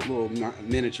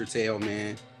miniature tale,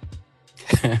 man.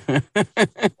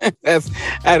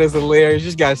 That is hilarious. You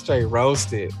just got straight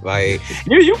roasted. Like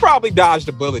you probably dodged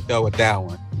a bullet though with that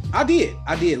one. I did.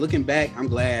 Looking back, I'm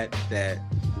glad that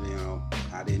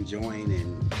I didn't join,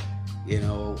 and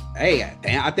hey,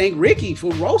 I thank Ricky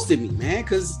for roasting me, man.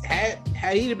 Because had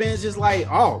he been just like,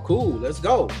 oh, cool, let's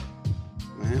go,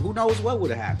 man, who knows what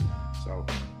would have happened. So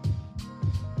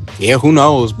yeah, who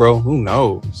knows, bro? Who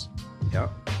knows? Yep.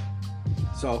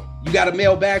 So you got a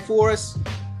mailbag for us?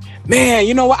 Man,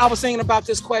 you know what? I was thinking about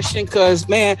this question because,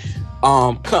 man,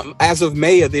 as of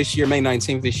May of this year, May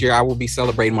 19th this year, I will be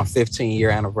celebrating my 15-year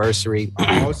anniversary.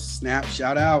 Oh, snap.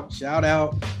 Shout out.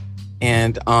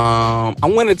 And I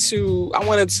wanted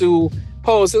to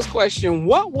pose this question.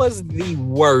 What was the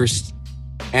worst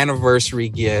anniversary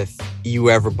gift you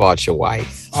ever bought your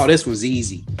wife? Oh, this one's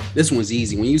easy.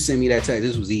 When you send me that text,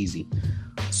 this was easy.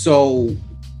 So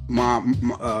my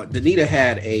Danita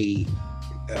had a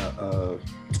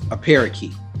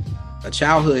parakeet, a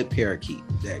childhood parakeet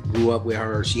that grew up with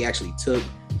her. She actually took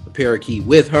the parakeet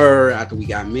with her after we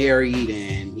got married,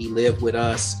 and he lived with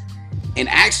us. And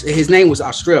actually, his name was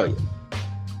Australia.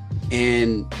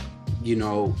 And, you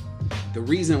know, the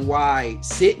reason why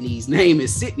Sydney's name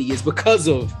is Sydney is because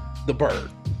of the bird.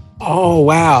 Oh,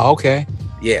 wow. Okay.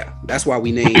 Yeah, that's why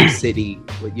we named Sydney,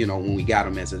 you know, when we got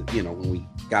him as a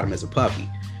puppy.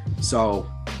 So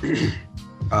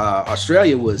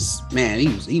Australia was, man, he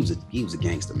was a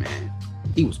gangster, man.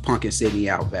 He was punking Sydney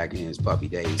out back in his puppy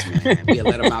days, man. We'll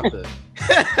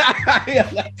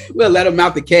let him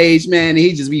out the cage, man. And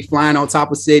he'd just be flying on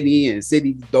top of Sydney, and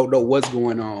Sydney don't know what's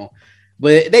going on.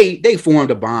 But they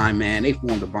formed a bond, man.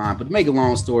 But to make a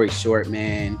long story short,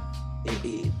 man,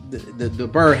 the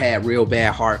bird had real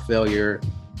bad heart failure.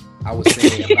 I would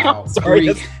say about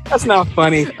that's not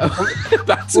funny.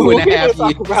 About 2.5 years.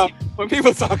 When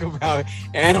people talk about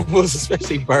animals,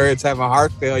 especially birds, having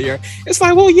heart failure, it's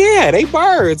like, well, yeah, they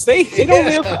birds. They don't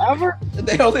live forever.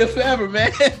 They don't live forever,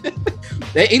 man.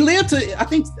 He lived to, I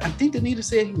think Danita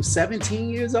said he was 17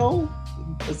 years old.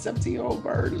 A 17-year-old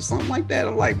bird or something like that.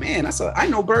 I'm like, man, I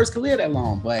know birds can live that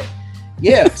long, but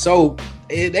yeah. So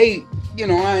they, you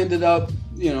know, I ended up,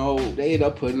 you know, they ended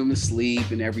up putting them to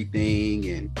sleep and everything,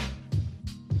 and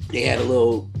they had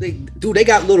they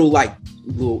got little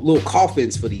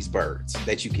coffins for these birds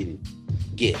that you can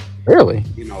get. Really?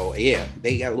 You know, yeah,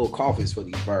 they got little coffins for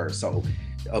these birds. So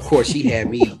of course she had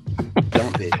me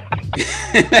dump it.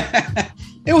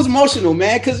 It was emotional,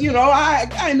 man, because, you know, I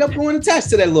ended up going attached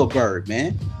to that little bird,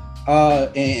 man.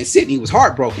 And Sydney was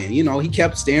heartbroken. You know, he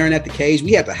kept staring at the cage.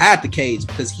 We had to hide the cage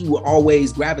because he would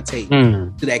always gravitate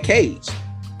to that cage.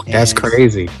 That's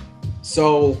crazy.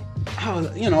 So,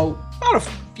 you know, about a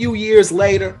few years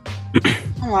later,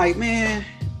 I'm like, man,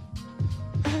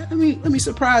 let me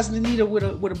surprise Danita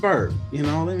with a bird. You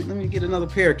know, let me get another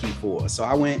parakeet for her. So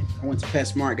I went to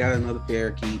PetSmart, got another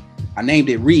parakeet. I named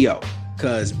it Rio,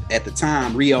 because at the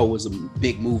time Rio was a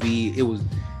big movie. That was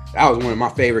one of my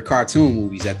favorite cartoon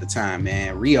movies at the time,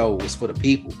 man. Rio was for the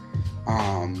people.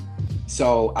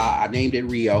 So I named it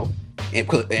Rio,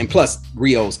 and plus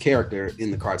Rio's character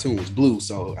in the cartoon was blue.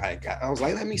 So I was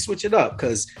like, let me switch it up,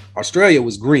 because Australia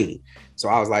was green. So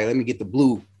I was like, let me get the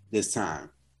blue this time.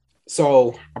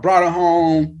 So I brought her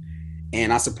home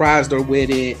and I surprised her with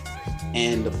it,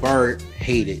 and the bird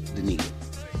hated Danita.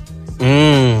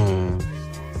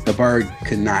 The bird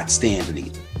could not stand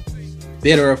Danita.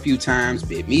 Bit her a few times,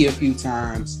 bit me a few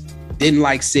times, didn't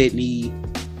like Sydney,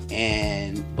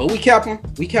 but we kept him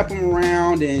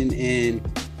around, and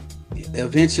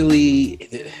eventually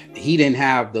he didn't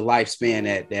have the lifespan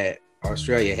that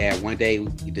Australia had. One day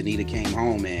Danita came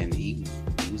home and he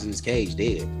was in his cage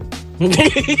dead.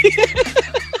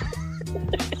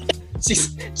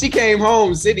 She came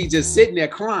home, Sydney just sitting there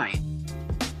crying.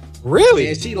 Really?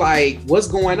 And she like, what's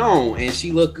going on? And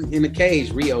she looked in the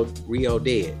cage, Rio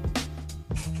dead.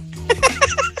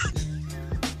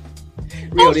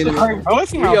 Rio didn't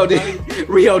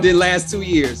last 2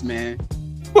 years, man.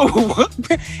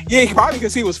 Yeah, probably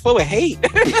because he was full of hate.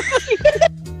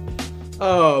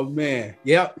 Oh man.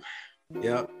 Yep.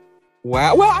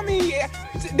 Wow. Well, I mean,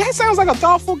 that sounds like a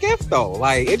thoughtful gift, though.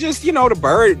 Like, it just, you know, the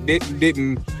bird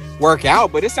didn't work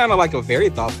out, but it sounded like a very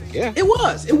thoughtful gift. It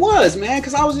was, man,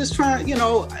 because I was just trying, you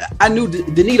know, I knew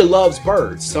Danita loves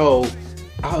birds, so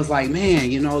I was like,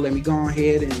 man, you know, let me go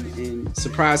ahead and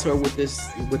surprise her with this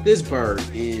bird.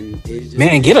 And it just,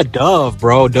 man, get a dove,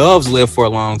 bro. Doves live for a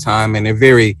long time, and they're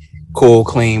very cool,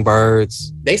 clean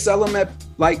birds. They sell them at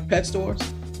like pet stores,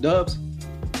 doves.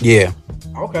 Yeah.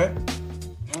 Okay.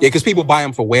 Yeah, because people buy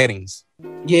them for weddings.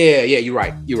 Yeah, you're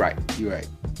right. Yeah.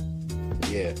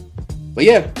 But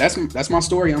yeah, that's my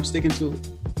story. I'm sticking to it.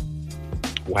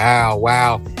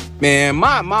 Wow. Man,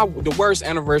 the worst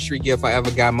anniversary gift I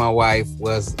ever got my wife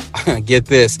was, get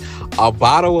this, a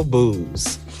bottle of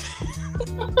booze.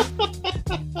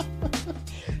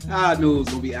 I knew it was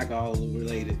gonna be alcohol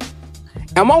related.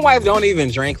 And my wife don't even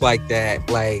drink like that.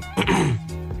 Like,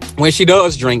 when she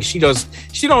does drink, she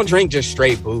don't drink just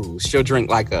straight booze. She'll drink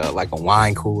like a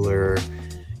wine cooler.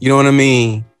 You know what I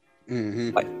mean?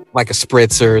 Mm-hmm. Like a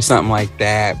spritzer or something like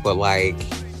that. But like,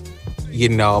 you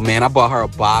know, man, I bought her a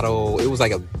bottle. It was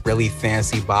like a really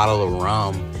fancy bottle of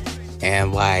rum.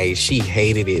 And like, she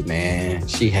hated it, man.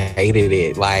 She hated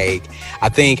it. Like, I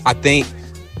think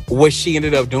what she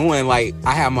ended up doing, like,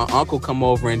 I had my uncle come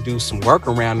over and do some work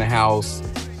around the house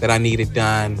that I needed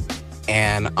done.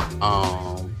 And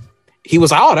he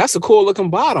was like, oh, that's a cool looking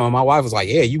bottle. And my wife was like,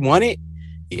 yeah, you want it?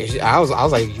 Yeah, I was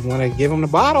like, you want to give him the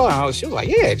bottle? She was like,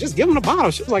 yeah, just give him the bottle.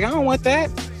 She was like, I don't want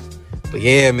that. But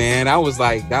yeah, man, that was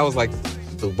like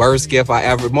the worst gift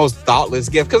most thoughtless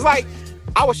gift. Cause like,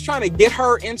 I was trying to get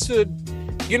her into,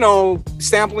 you know,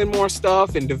 sampling more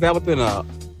stuff and developing a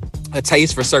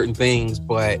taste for certain things.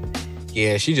 But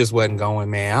yeah, she just wasn't going,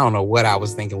 man. I don't know what I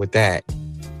was thinking with that.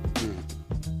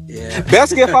 Yeah.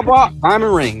 Best gift I bought,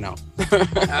 diamond ring, no.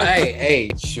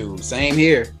 hey, shoot. Same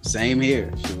here.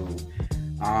 Shoot.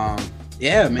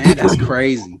 Yeah, man, that's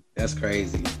crazy. That's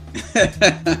crazy.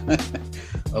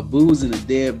 A booze and a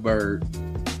dead bird.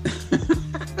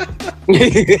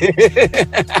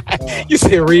 You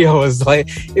said Rio was like,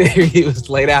 he was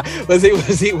laid out. Was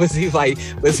he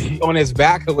on his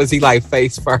back, or was he like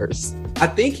face first? I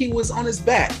think he was on his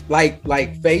back, like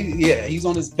face. Yeah, he's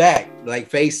on his back, like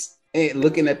face,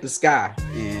 looking at the sky,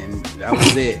 and that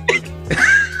was it.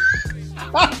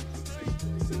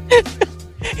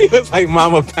 He was like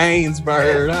Mama Payne's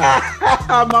bird.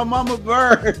 My mama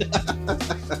bird.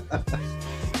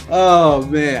 Oh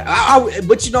man,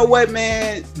 but you know what,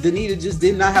 man? Danita just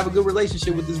did not have a good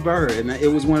relationship with this bird, and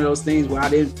it was one of those things where I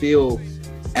didn't feel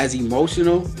as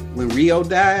emotional when Rio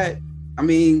died. I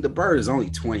mean, the bird is only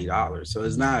 $20, so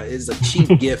it's a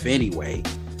cheap gift anyway.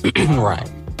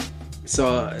 Right.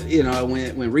 So you know,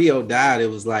 when Rio died, I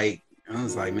was like,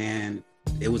 man,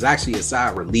 it was actually a sigh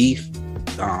of relief,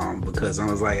 because I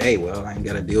was like, hey, well, I ain't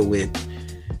got to deal with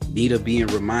Nita being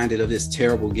reminded of this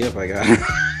terrible gift I got.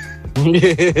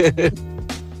 But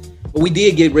we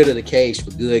did get rid of the cage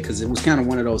for good, because it was kind of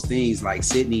one of those things, like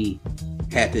Sydney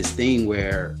had this thing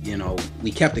where, you know,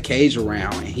 we kept the cage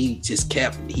around and he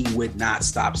would not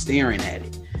stop staring at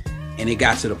it, and it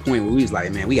got to the point where we was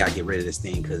like, man, we gotta get rid of this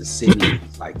thing because Sydney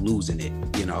was like losing it,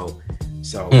 you know.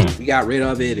 So we got rid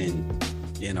of it, and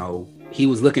you know, he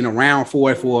was looking around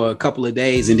for it for a couple of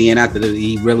days, and then after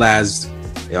he realized,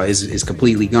 you know, it's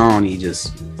completely gone, he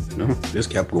just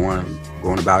kept going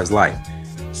about his life.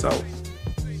 So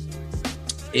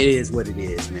it is what it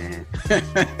is, man.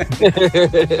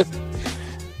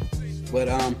 But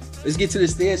let's get to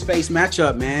this Dead Space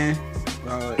matchup, man.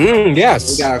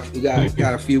 Yes, we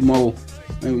got a few more.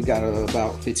 Maybe we got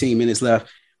about 15 minutes left.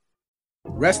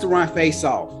 Restaurant Face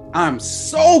Off. I'm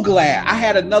so glad I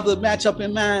had another matchup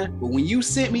in mind, but when you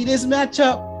sent me this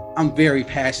matchup, I'm very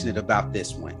passionate about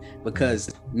this one,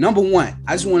 because number one,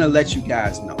 I just want to let you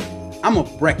guys know, I'm a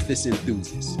breakfast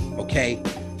enthusiast, okay?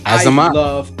 I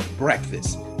love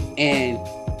breakfast. And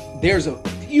there's a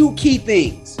few key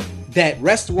things that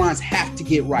restaurants have to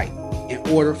get right in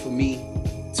order for me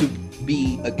to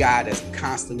be a guy that's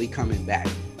constantly coming back.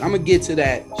 I'm going to get to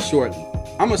that shortly.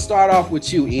 I'm going to start off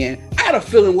with you, Ian. I had a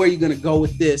feeling where you're going to go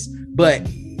with this, but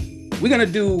we're going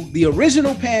to do the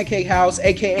original Pancake House,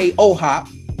 aka OHOP,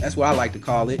 that's what I like to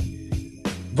call it,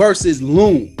 versus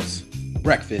Loom's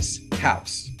Breakfast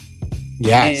House.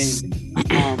 Yes.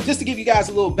 And just to give you guys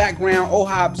a little background,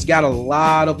 OHOP's got a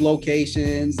lot of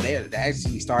locations. They're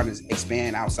actually starting to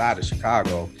expand outside of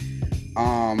Chicago.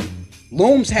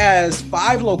 Loom's has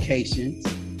 5 locations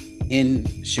in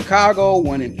Chicago,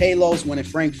 one in Palos, one in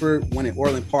Frankfurt, one in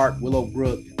Orland Park,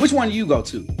 Willowbrook. Which one do you go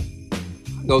to?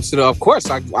 I go to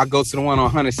I go to the one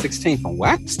on 116th from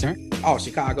Western. Oh,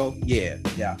 Chicago? Yeah.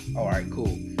 All right,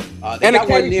 cool. And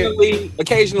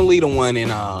occasionally the one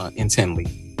in Tinley.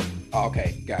 Oh,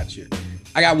 okay, gotcha.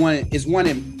 I got one. It's one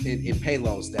in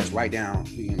Palos that's right down,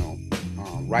 you know,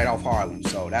 right off Harlem.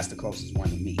 So that's the closest one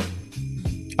to me.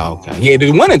 Okay. Yeah,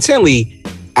 the one in Tinley,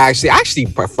 I actually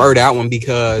prefer that one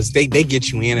because they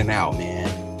get you in and out, man.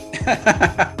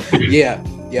 Yeah.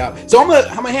 So I'm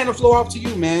gonna hand the floor off to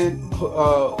you, man.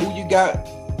 Who you got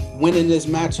winning this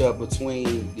matchup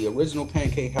between the original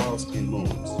Pancake House and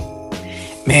Loom's?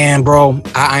 Man, bro,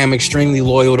 I am extremely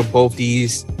loyal to both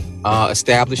these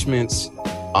establishments.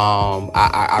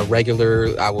 I was regular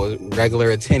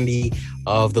attendee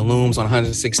of the Looms on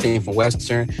 116th and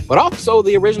Western, but also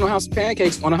the original House of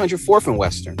Pancakes on 104th and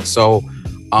Western. So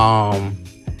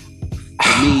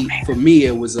for me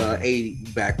it was 80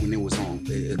 back when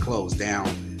it closed down,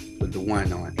 but the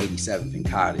one on 87th and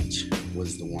Cottage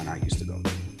was the one I used to go to.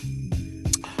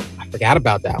 I forgot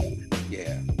about that one.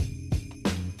 Yeah,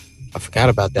 I forgot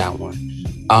about that one.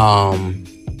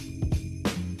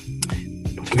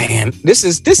 Man, this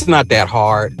is not that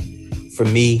hard for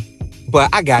me, but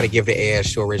I gotta give the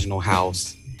edge to Original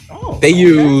House. Oh, they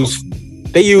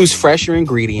use fresher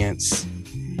ingredients.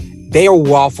 Their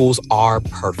waffles are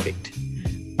perfect.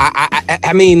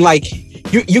 I mean, like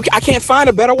I can't find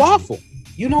a better waffle.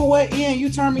 You know what, Ian? You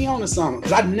turned me on to something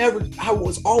because I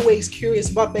was always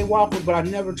curious about their waffles, but I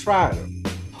never tried them.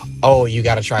 Oh, you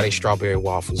gotta try their strawberry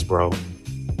waffles, bro.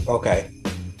 Okay,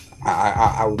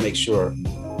 I will make sure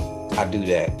I do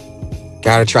that.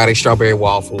 Gotta try their strawberry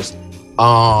waffles.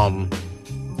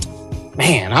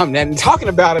 Man, I'm talking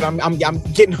about it. I'm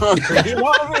getting hungry. You know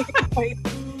what I mean?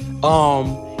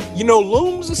 You know,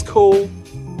 Looms is cool.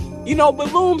 You know,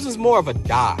 but Looms is more of a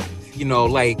dive. You know,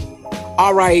 like,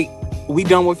 all right, we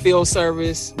done with field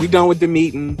service. We done with the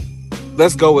meeting.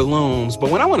 Let's go with Looms. But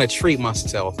when I want to treat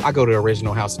myself, I go to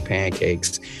Original House of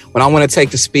Pancakes. When I want to take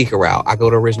the speaker out, I go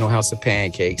to Original House of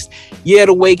Pancakes. Yeah,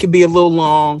 the wait can be a little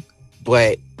long,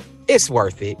 but it's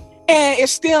worth it. And it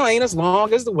still ain't as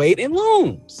long as the wait in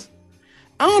Looms.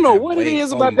 I don't know what it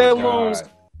is about that Looms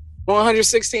on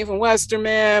 116th and Western,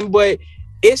 man, but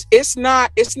it's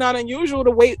not unusual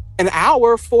to wait an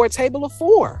hour for a table of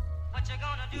 4.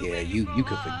 Yeah, you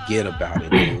could forget about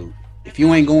it, dude. If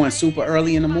you ain't going super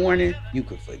early in the morning, you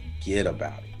could forget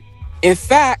about it. In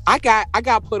fact, I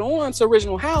got put on to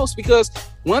Original House because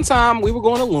one time we were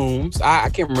going to Looms. I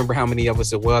can't remember how many of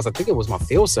us it was. I think it was my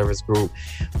field service group,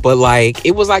 but like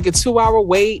it was like a 2-hour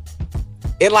wait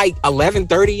at like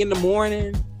 11:30 in the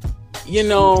morning. You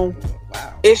know,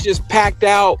 wow. It's just packed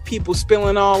out, people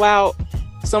spilling all out.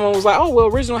 Someone was like, "Oh, well,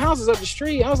 Original House is up the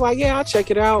street." I was like, "Yeah, I'll check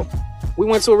it out." We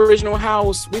went to Original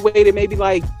House. We waited maybe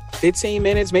like 15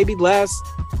 minutes, maybe less.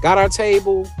 Got our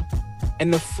table,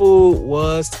 and the food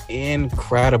was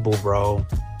incredible, bro.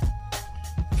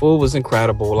 Food was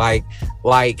incredible. Like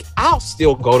I'll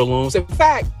still go to Looms. In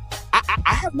fact,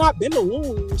 I have not been to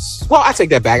Looms. Well, I take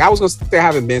that back. I was gonna say I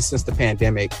haven't been since the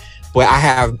pandemic, but I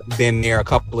have been there a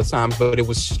couple of times. But it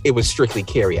was strictly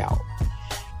carry out.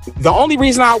 The only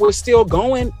reason I was still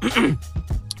going,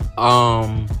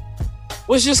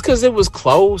 was just because it was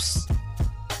close,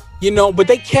 you know. But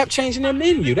they kept changing their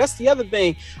menu. That's the other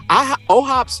thing.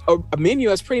 OHOP's menu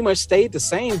has pretty much stayed the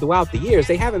same throughout the years.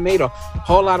 They haven't made a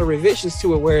whole lot of revisions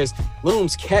to it, whereas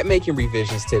Looms kept making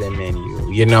revisions to their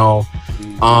menu. You know,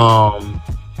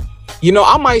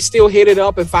 I might still hit it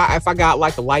up if I got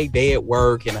like a light day at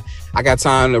work and I got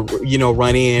time to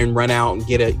run in, run out and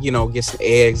get some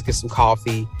eggs, get some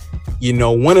coffee. You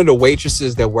know, one of the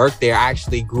waitresses that worked there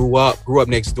actually grew up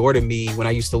next door to me when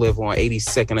I used to live on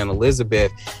 82nd and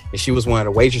Elizabeth, and she was one of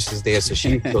the waitresses there, so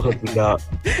she hooked me up.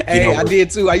 Hey, I did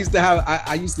too. I used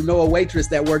to know a waitress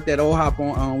that worked at OHOP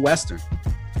on Western,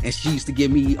 and she used to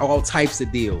give me all types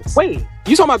of deals. Wait,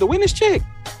 you talking about the witness chick?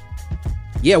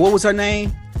 Yeah, what was her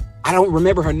name? I don't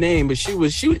remember her name, but she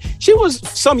was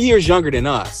some years younger than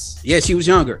us. Yeah, she was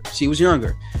younger.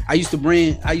 I used to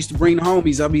bring the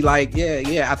homies. I'd be like,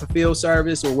 yeah, after field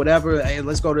service or whatever, hey,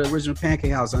 let's go to the Original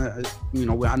Pancake House. I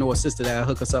know a sister that'll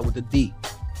hook us up with the D.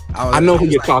 I know who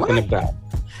you're talking about.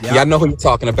 Yeah, I know who you're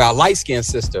talking about. Light-skinned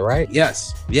sister, right?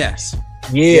 Yes. Yeah. She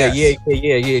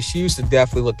used to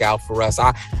definitely look out for us.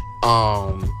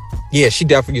 She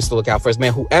definitely used to look out for us,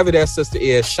 man. Whoever that sister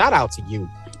is, shout out to you.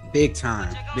 Big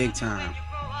time.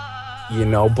 You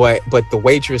know, but the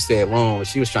waitress at Looms,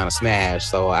 she was trying to smash,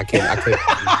 so I couldn't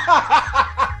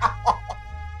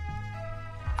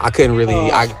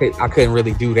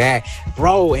really do that,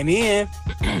 bro. And then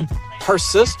her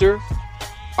sister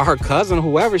or her cousin,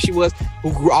 whoever she was,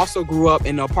 who also grew up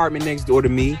in the apartment next door to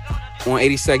me on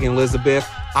 82nd Elizabeth,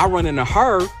 I run into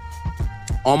her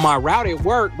on my route at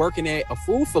work, working at a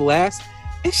Food for Less,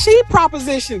 and she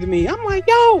propositioned me. I'm like,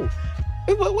 yo,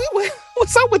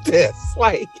 what's up with this?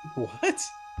 Like, what?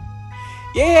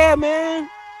 Yeah, man.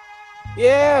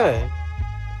 Yeah.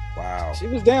 Wow. She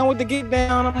was down with the get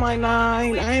down. I'm like, nah, I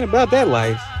ain't about that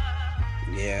life.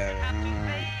 Yeah.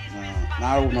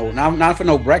 Not for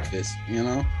no breakfast, you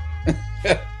know.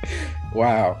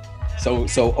 Wow. So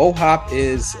OHOP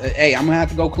is. Hey, I'm gonna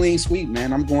have to go clean sweep,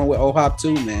 man. I'm going with OHOP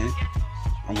too, man.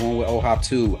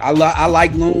 I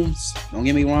like Looms. Don't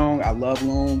get me wrong. I love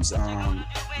Looms. My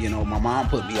mom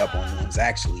put me up on Looms.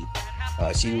 Actually,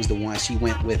 she was the one. She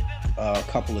went with a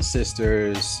couple of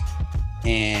sisters,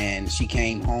 and she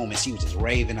came home and she was just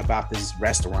raving about this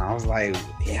restaurant. I was like,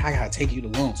 "Yeah, I gotta take you to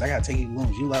Looms.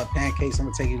 You love pancakes. I'm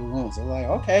gonna take you to Looms." I was like,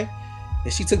 "Okay."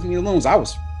 And she took me to Looms. I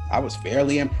was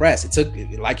fairly impressed. It took,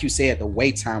 like you said, the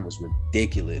wait time was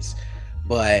ridiculous,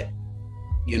 but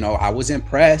I was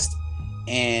impressed.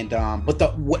 And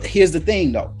here's the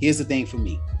thing though. Here's the thing for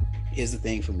me.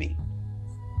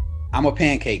 I'm a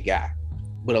pancake guy,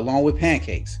 but along with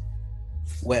pancakes,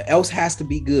 what else has to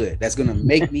be good that's gonna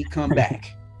make me come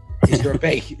back is your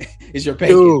bacon. Is your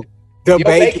bacon. Dude, the your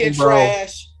bacon, bro.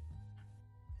 trash.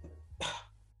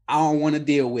 I don't want to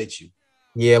deal with you.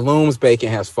 Yeah, Loom's bacon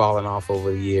has fallen off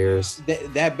over the years.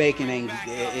 That bacon ain't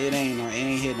hitting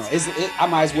no. I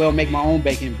might as well make my own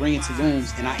bacon, bring it to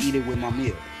Loom's, and I eat it with my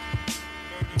meal.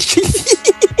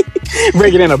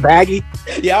 Bring it in a baggie.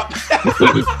 Yep.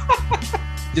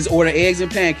 Just order eggs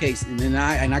and pancakes, and then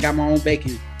I got my own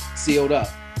bacon sealed up,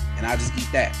 and I just eat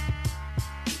that.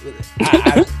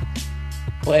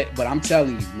 But I'm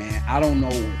telling you, man, I don't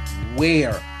know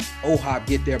where OHOP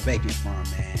get their bacon from,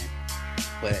 man.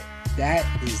 But that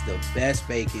is the best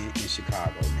bacon in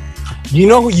Chicago, man. You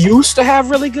know who used to have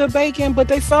really good bacon, but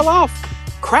they fell off?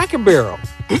 Cracker Barrel.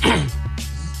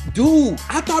 Dude,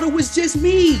 I thought it was just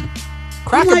me.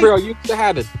 Cracker Barrel used to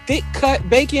have a thick cut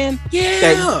bacon. Yeah.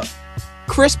 That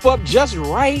crisp up just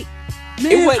right.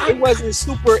 Man,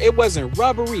 It wasn't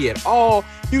rubbery at all.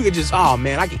 You could just, oh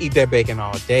man, I could eat that bacon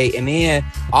all day. And then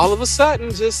all of a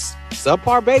sudden, just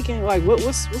subpar bacon. Like,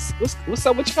 what's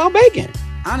up with y'all bacon?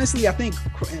 Honestly, I think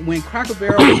when Cracker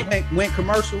Barrel went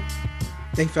commercial,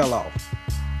 they fell off.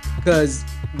 Because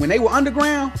when they were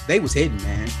underground, they was hidden,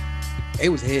 man. They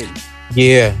was hidden.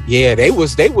 Yeah, they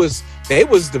was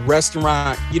the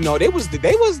restaurant. You know, they was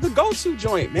the go-to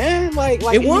joint, man. Like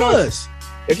it was.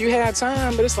 If you had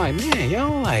time, but it's like,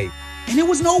 man, like, and there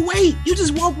was no wait. You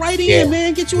just walk right in,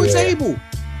 man. Get you a table.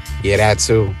 Yeah, that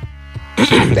too.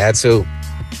 That too.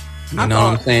 You know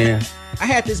what I'm saying? I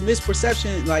had this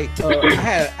misperception, like I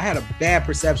had a bad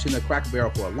perception of Cracker Barrel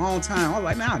for a long time. I was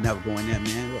like, man, I'll never go in there,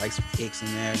 man. Like some cakes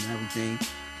in there and everything.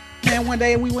 Man, one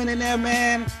day we went in there,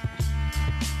 man.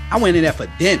 I went in there for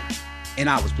dinner, and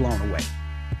I was blown away.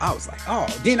 I was like, oh.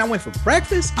 Then I went for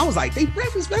breakfast. I was like, they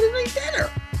breakfast better than dinner.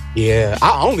 Yeah,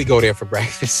 I only go there for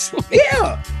breakfast.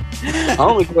 Yeah. I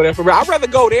only go there for breakfast. I'd rather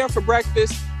go there for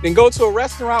breakfast than go to a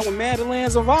restaurant with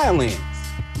mandolins or violins.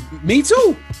 Me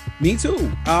too.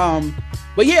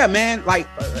 But yeah, man, like,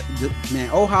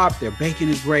 OHOP, their bacon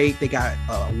is great. They got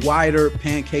a wider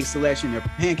pancake selection. Their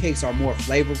pancakes are more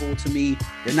flavorful to me.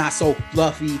 They're not so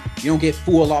fluffy. You don't get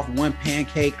full off one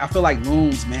pancake. I feel like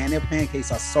Loom's, man, their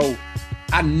pancakes are so...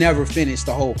 I never finished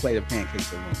the whole plate of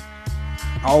pancakes at Loom's.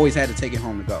 I always had to take it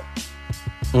home to go.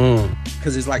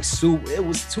 Because it's like soup. It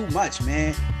was too much,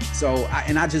 man. So,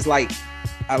 I just like...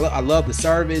 I love the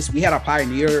service. We had our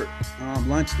Pioneer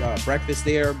breakfast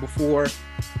there before,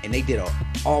 and they did an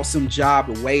awesome job.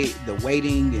 The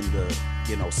waiting and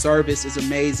the service is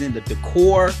amazing. The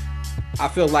decor, I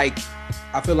feel like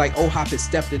OHOP has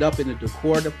stepped it up in the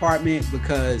decor department,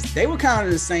 because they were kind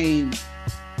of the same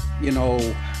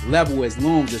level as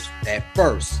Loom's at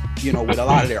first, with a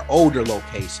lot of their older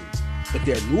locations. But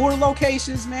their newer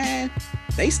locations, man,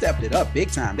 they stepped it up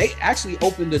big time. They actually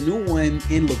opened a new one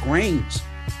in LaGrange.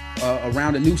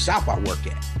 Around a new shop I work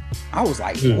at. I was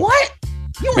like, what?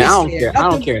 Man, I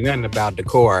don't care nothing about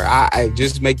decor. I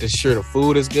just make sure the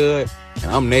food is good, and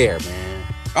I'm there, man.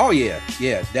 Oh yeah,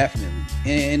 definitely.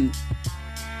 And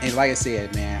like I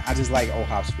said, man, I just like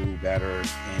OHOP's food better.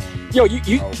 And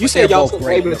you said y'all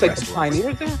were able to take the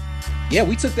Pioneers there? Yeah,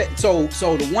 we took that. So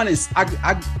the one is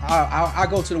I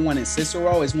go to the one in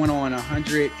Cicero. It's one on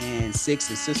 106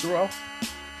 in Cicero,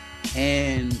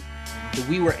 and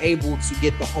we were able to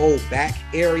get the whole back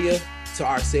area to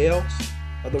ourselves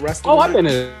of the restaurant. Oh, I've been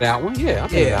to that one. Yeah,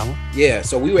 I've been to that one. Yeah,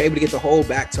 so we were able to get the whole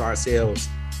back to ourselves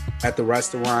at the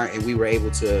restaurant, and we were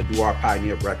able to do our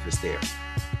Pioneer breakfast there.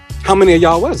 How many of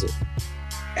y'all was it?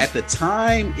 At the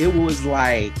time, it was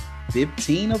like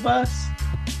 15 of us.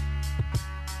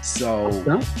 So,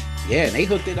 yeah, and they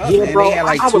hooked it up. Yeah, man. bro, they had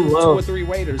like two or three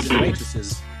waiters and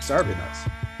waitresses serving us.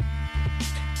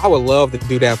 I would love to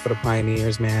do that for the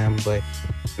Pioneers, man. But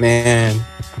man,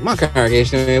 my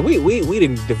congregation, man, we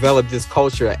didn't develop this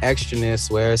culture of extraness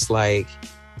where it's like,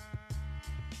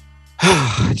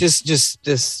 just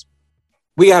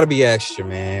we got to be extra,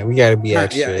 man. We got to be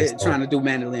extra. Yeah, trying to do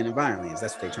mandolin and violins.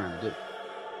 That's what they're trying to do.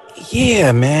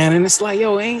 Yeah, man. And it's like,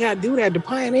 yo, ain't got to do that. The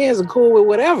Pioneers are cool with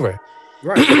whatever.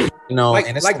 Right. Like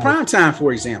Primetime,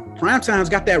 for example. Primetime's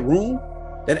got that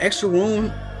extra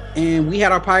room, and we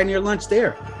had our Pioneer lunch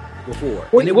there before,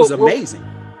 and it was amazing.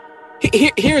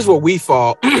 Here's where we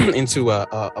fall into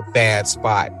a bad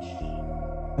spot.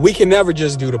 We can never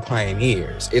just do the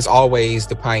Pioneers. It's always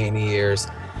the Pioneers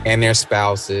and their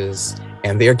spouses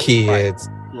and their kids,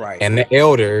 right. And the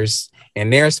elders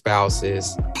and their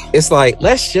spouses. It's like,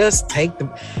 let's just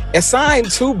assign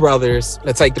two brothers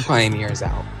to take the Pioneers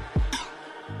out.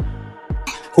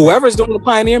 Whoever's doing the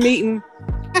Pioneer meeting,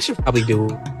 I should probably do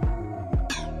it.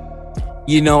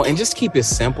 And just keep it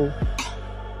simple.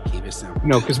 it simple. You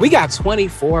know, because we got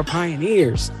 24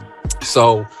 pioneers.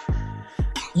 So,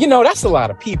 you know, that's a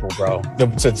lot of people, bro,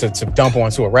 to dump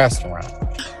onto a restaurant.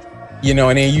 You know,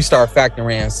 and then you start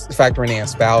factoring in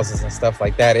spouses and stuff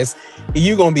like that.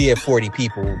 You're gonna be at 40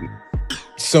 people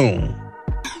soon.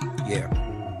 Yeah.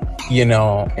 You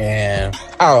know, and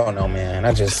I don't know, man.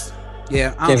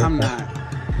 I'm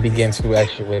not begin too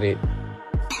extra with it.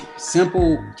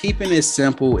 Simple, keeping it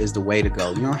simple is the way to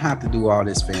go. You don't have to do all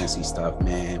this fancy stuff,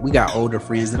 man. We got older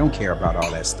friends that don't care about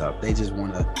all that stuff. They just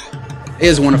want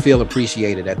to feel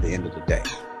appreciated at the end of the day.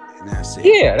 And that's it.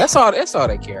 Yeah, that's all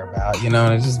they care about, you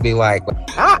know. And just be like,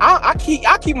 I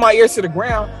keep my ears to the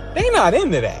ground. They not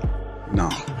into that. No.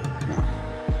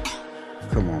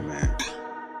 Come on, man.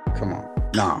 Come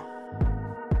on. No.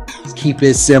 Just keep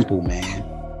it simple, man.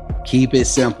 Keep it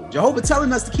simple. Jehovah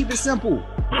telling us to keep it simple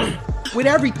with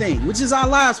everything, which is our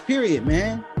lives, period,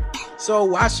 man. So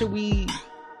why should we,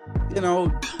 you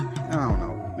know, I don't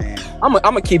know, man. I'm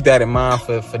gonna keep that in mind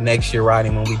for next year, Rodney,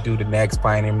 when we do the next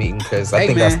Pioneer meeting, because I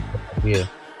think that's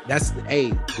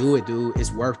do it, dude.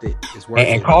 It's worth it. It's worth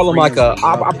and it. Call them like I'm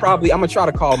gonna try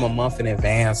to call them a month in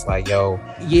advance, like, yo,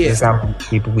 this is how many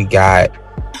people we got.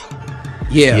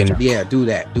 Yeah, you know? Yeah, do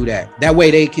that. That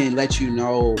way they can let you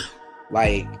know,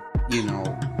 like, you know,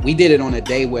 we did it on a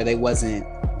day where they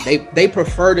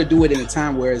prefer to do it in a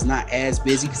time where it's not as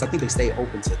busy, because I think they stay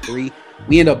open to 3.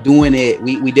 We end up doing it.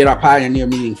 We did our Pioneer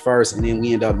meeting first, and then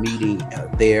we end up meeting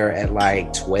there at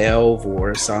like 12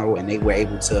 or so, and they were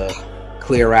able to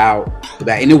clear out the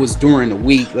back. And it was during the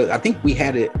week. I think we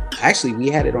had it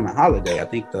on a holiday. I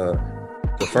think the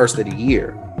first of the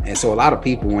year. And so a lot of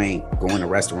people ain't going to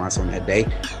restaurants on that day.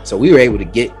 So we were able to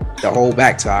get the whole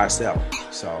back to ourselves.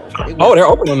 So they're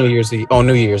open on New Year's Day,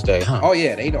 huh? Oh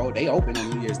yeah, they open on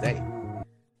New Year's Day.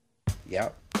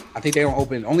 Yep. I think they don't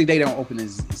open. Only day they don't open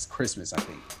is Christmas, I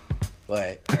think.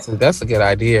 But that's a good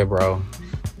idea, bro.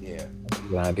 Yeah, that's a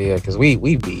good idea, because we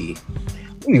be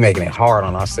making it hard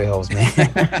on ourselves, man.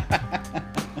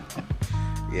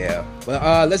 Yeah,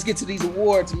 but let's get to these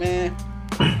awards, man.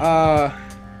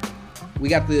 We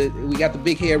got the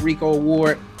Big Head Rico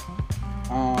Award.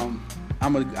 I'm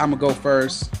gonna go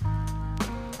first.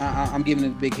 I'm giving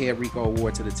the Big Head Rico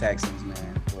Award to the Texans,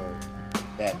 man, for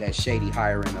that shady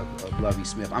hiring of Lovie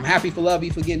Smith. I'm happy for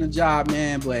Lovie for getting a job,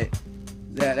 man, but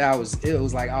it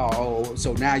was like,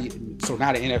 so now the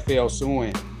NFL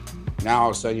suing. Now all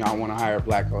of a sudden y'all want to hire a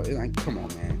black coach. Like, come on,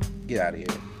 man, get out of here.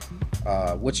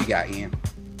 What you got, Ian?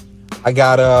 I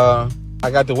got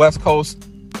the West Coast,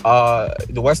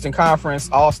 the Western Conference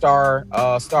All-Star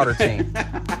starter team.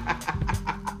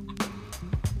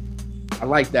 I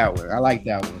like that one.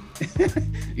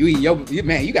 You eat your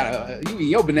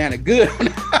banana good.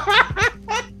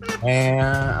 Man,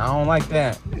 I don't like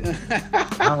that.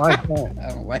 I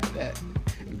don't like that.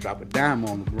 Drop a dime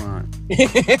on LeBron.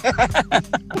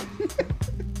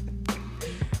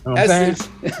 I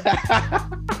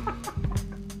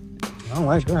don't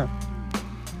like that.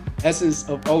 Essence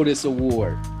of Otis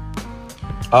Award.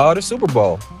 The Super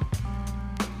Bowl.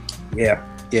 Yeah.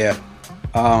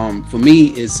 For me,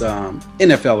 it's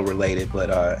NFL related, but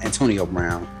Antonio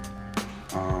Brown.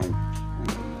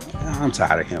 I'm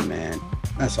tired of him, man.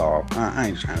 That's all. I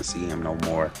ain't trying to see him no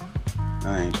more.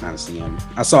 I ain't trying to see him.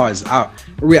 I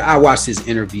watched his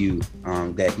interview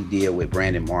that he did with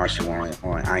Brandon Marshall on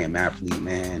I Am Athlete,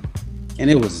 man, and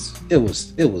it was a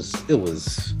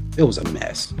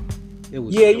mess.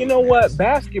 You know what?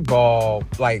 Basketball,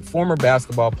 like former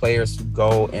basketball players who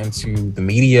go into the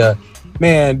media,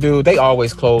 man, dude, they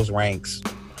always close ranks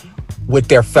with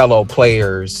their fellow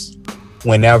players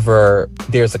whenever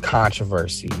there's a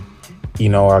controversy, you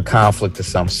know, or a conflict of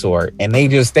some sort. And they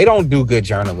don't do good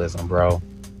journalism, bro.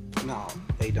 No,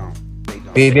 they don't.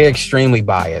 They're extremely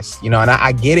biased, you know, and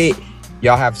I get it.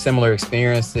 Y'all have similar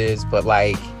experiences, but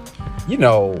like, you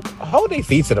know, hold their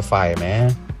feet to the fire,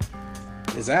 man.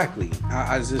 Exactly.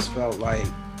 I just felt like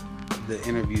the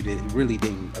interview really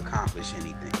didn't accomplish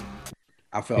anything.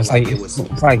 I felt like it was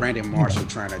Brandon Marshall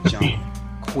trying to jump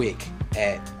quick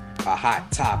at a hot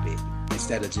topic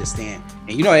instead of just staying.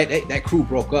 And you know, that crew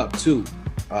broke up too.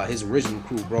 His original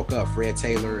crew broke up. Fred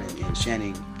Taylor and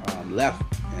Channing left,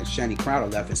 and Channing Crowder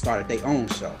left and started their own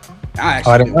show. I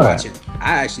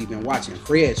actually been watching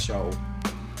Fred's show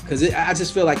because I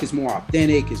just feel like it's more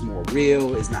authentic, it's more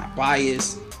real, it's not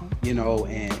biased. You know,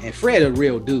 and Fred a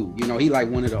real dude, you know, he like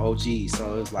one of the OGs.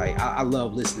 So it's like, I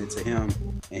love listening to him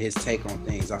and his take on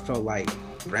things. I felt like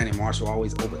Brandon Marshall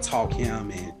always overtalk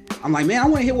him. And I'm like, man, I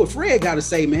want to hear what Fred got to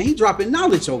say, man. He dropping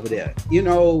knowledge over there. You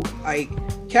know, like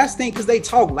cats think because they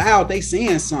talk loud, they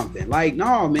saying something. Like,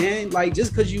 no, man, like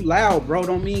just because you loud, bro,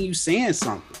 don't mean you saying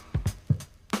something.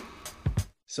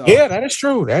 So yeah, that is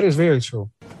true. That is very true.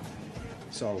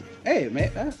 So hey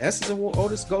man, that's the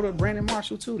oldest. Go to Brandon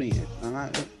Marshall too.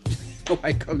 Then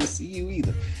nobody come to see you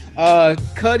either.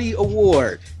 Cuddy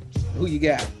Award. Who you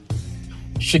got?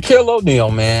 Shaquille O'Neal,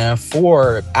 man,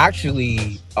 for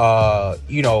actually,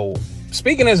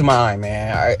 speaking his mind,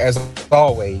 man, as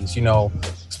always,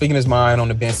 speaking his mind on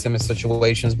the Ben Simmons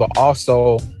situations, but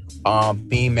also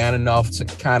being man enough to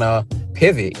kind of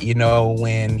pivot,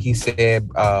 when he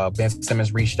said Ben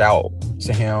Simmons reached out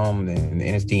to him and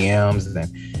in his DMs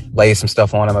and laid some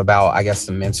stuff on him about, I guess,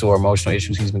 some mental or emotional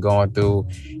issues he's been going through.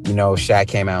 Shaq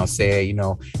came out and said,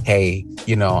 hey,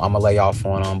 I'm gonna lay off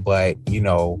on him, but,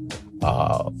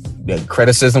 the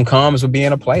criticism comes with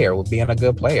being a player, with being a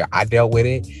good player. I dealt with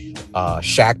it.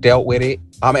 Shaq dealt with it.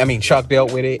 Chuck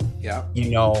dealt with it. Yeah.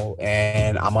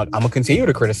 And I'm gonna continue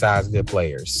to criticize good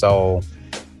players. So,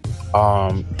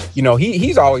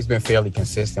 he's always been fairly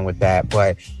consistent with that.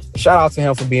 But shout out to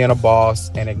him for being a boss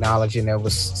and acknowledging there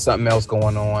was something else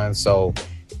going on. So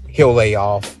he'll lay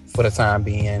off for the time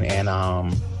being, and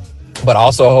but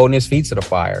also holding his feet to the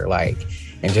fire,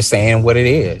 and just saying what it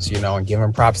is, and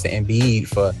giving props to Embiid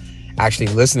for actually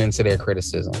listening to their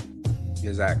criticism.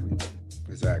 Exactly.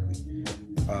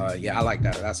 Yeah, I like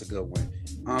that. That's a good one.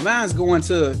 Mine's going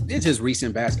to it's just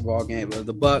recent basketball game.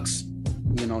 The Bucks,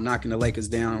 knocking the Lakers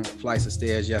down flights of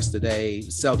stairs yesterday.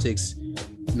 Celtics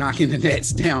knocking the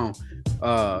Nets down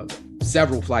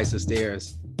several flights of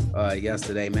stairs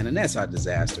yesterday. Man, the Nets are a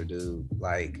disaster, dude.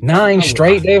 9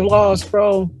 straight they've lost,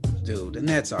 bro. Dude, the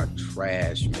Nets are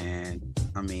trash, man.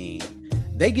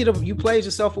 They get you played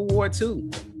yourself award too.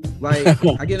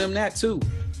 I get them that too.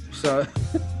 So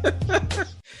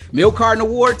Milk Carton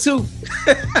Award too.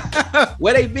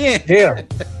 Where they been?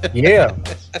 Yeah.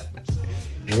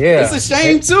 It's a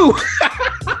shame too.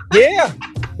 Yeah.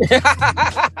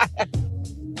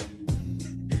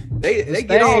 they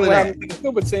get all of that.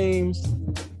 Super teams.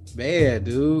 Man,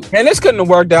 dude. Man, this couldn't have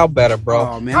worked out better, bro.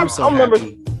 Oh man, I'm so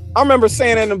happy. I remember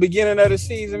saying in the beginning of the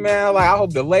season, man, I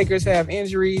hope the Lakers have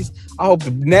injuries. I hope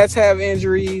the Nets have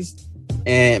injuries.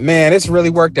 And man, it's really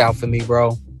worked out for me,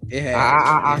 bro. It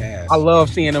has. I love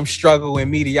seeing them struggle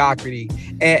in mediocrity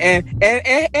and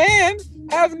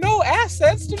have no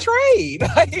assets to trade.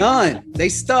 None. They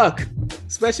stuck.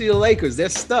 Especially the Lakers. They're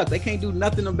stuck. They can't do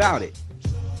nothing about it.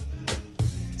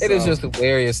 It is just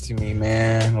hilarious to me,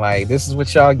 man. This is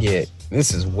what y'all get.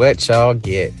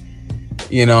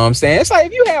 You know what I'm saying? It's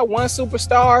if you had one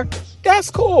superstar, that's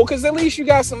cool, because at least you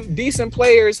got some decent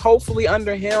players, hopefully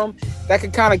under him, that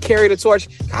could kind of carry the torch,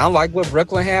 kind of like what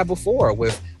Brooklyn had before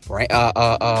with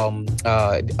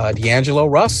D'Angelo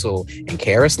Russell and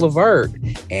Karis LeVert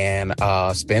and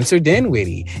Spencer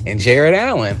Dinwiddie and Jared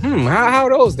Allen. How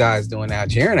are those guys doing now?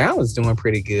 Jared Allen's doing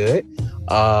pretty good.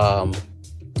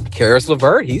 Karis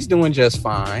LeVert, he's doing just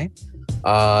fine.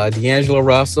 D'Angelo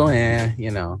Russell, and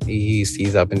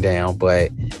he's up and down,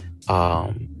 but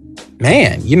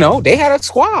man, they had a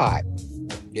squad.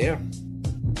 Yeah.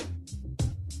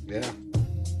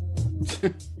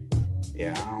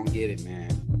 Yeah, I don't get it, man.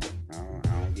 I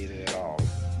don't get it at all.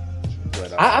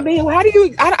 But how do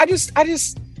you? I just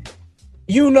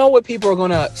what people are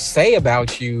gonna say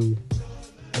about you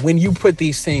when you put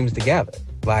these teams together,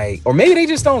 or maybe they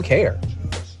just don't care.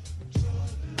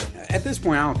 At this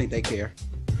point, I don't think they care.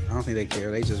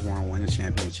 They just want to win a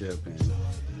championship and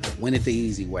win it the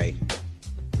easy way,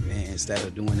 instead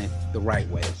of doing it the right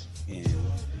way. And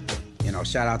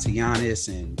shout out to Giannis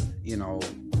and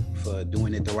for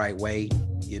doing it the right way.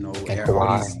 Look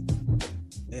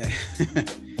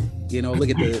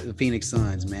at the Phoenix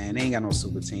Suns, man. They ain't got no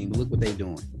super team, but look what they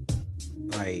doing.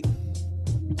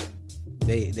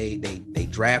 They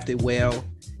drafted well.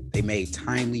 They made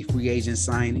timely free agent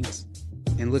signings.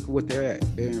 And look at what they're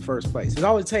at. They're in first place. That's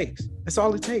all it takes. That's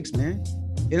all it takes, man.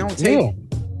 It don't take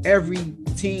every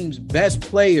team's best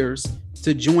players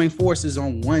to join forces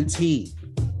on one team.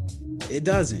 It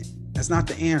doesn't. That's not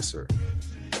the answer.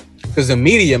 Because the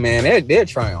media, man, they're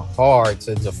trying hard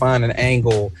to find an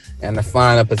angle and to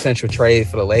find a potential trade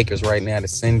for the Lakers right now, to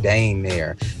send Dame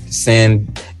there, to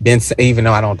send Ben, even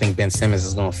though I don't think Ben Simmons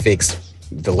is going to fix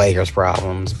the Lakers'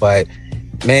 problems. But,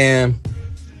 man,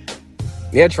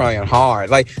 they're trying hard.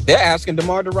 They're asking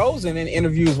DeMar DeRozan in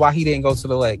interviews why he didn't go to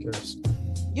the Lakers.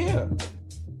 Yeah.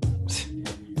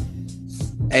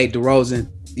 Hey, DeRozan,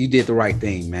 you did the right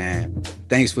thing, man.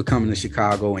 Thanks for coming to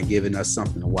Chicago and giving us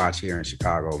something to watch here in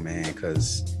Chicago, man.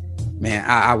 Because, man,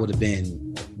 I would have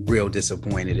been real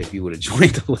disappointed if you would have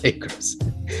joined the Lakers.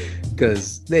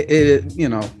 Because,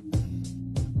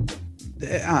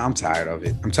 I'm tired of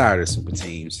it. I'm tired of super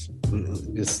teams.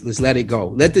 Let's let it go.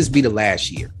 Let this be the last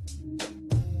year.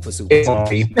 for super It won't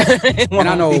teams. be. And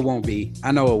I know it won't be.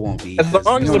 I know it won't be. As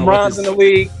long as LeBron's in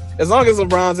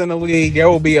the league, there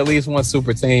will be at least one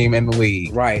super team in the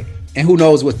league. Right. And who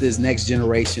knows what this next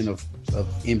generation of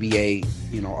NBA,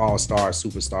 all-stars,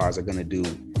 superstars are gonna do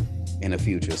in the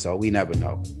future. So we never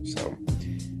know. So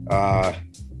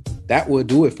that will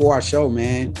do it for our show,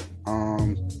 man.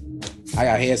 I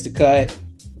got heads to cut,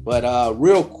 but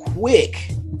real quick,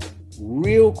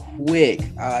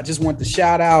 I just want to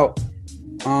shout out.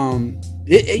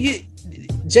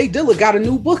 Jay Dilla got a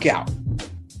new book out.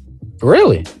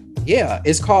 Really? Yeah,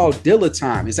 it's called Dilla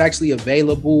Time. It's actually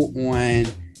available on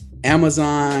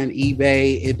Amazon,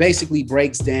 eBay. It basically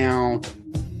breaks down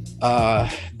the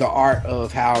art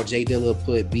of how Jay Dilla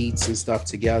put beats and stuff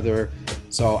together.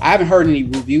 So I haven't heard any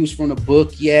reviews from the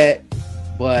book yet,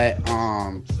 but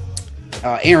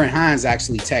Aaron Hines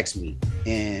actually texted me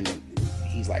and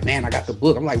he's like, "Man, I got the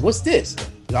book." I'm like, "What's this?"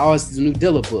 "Oh, it's the new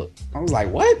Dilla book." I was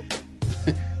like, "What?"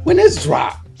 When this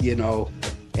dropped, and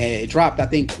it dropped, I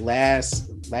think last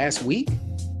week.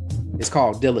 It's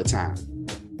called Dilla Time.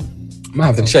 I'm gonna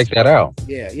have to check that out.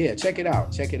 Yeah, check it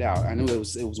out. I knew it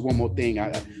was one more thing.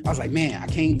 I was like, man, I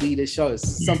can't leave this show.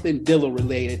 It's something Dilla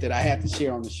related that I had to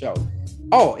share on the show.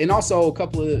 Oh, and also a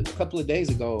couple of days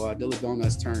ago, Dilla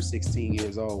Donuts turned 16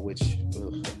 years old, which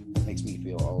makes me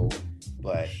feel old.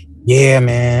 But yeah,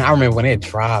 man, I remember when it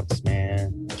dropped,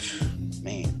 man.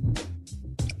 I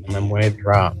remember when it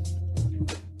dropped,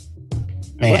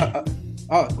 man.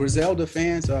 Griselda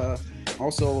fans,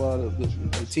 also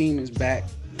the team is back.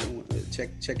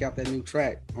 Check out that new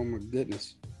track. Oh my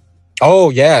goodness. Oh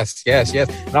yes. And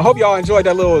I hope y'all enjoyed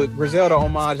that little Griselda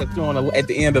homage I threw on at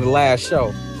the end of the last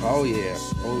show. Oh yeah.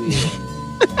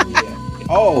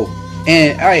 Oh,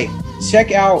 and all right,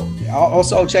 check out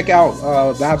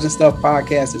Vibes and Stuff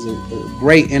podcast. Is a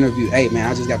great interview. Hey man,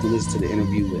 I just got to listen to the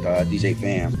interview with DJ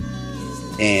Fam,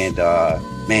 and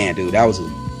man, dude, that was a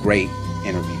great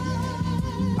interview.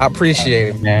 I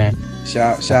appreciate it, man.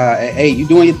 Shout! Hey, you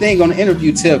doing your thing on the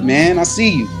interview tip, man. I see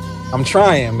you. I'm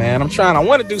trying, man. I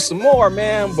want to do some more,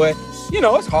 man, but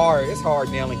it's hard. It's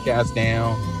hard nailing cats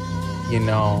down,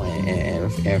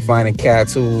 and finding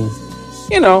cats who,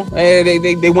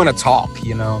 they want to talk,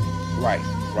 Right.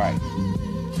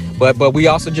 But we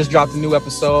also just dropped a new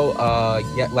episode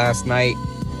last night.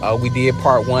 We did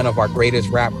part 1 of our greatest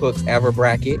rap hooks ever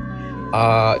bracket.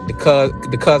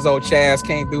 Because old Chaz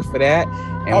came through for that.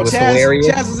 And it was hilarious.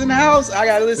 Chaz was in the house. I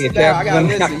gotta listen now. I gotta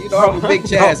listen. I'm a big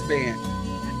Chaz fan.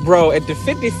 Bro, at the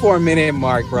 54-minute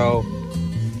mark, bro,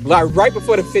 like right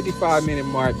before the 55-minute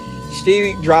mark,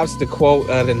 she drops the quote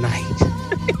of the night.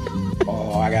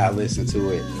 Oh, I gotta listen to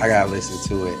it.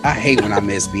 I hate when I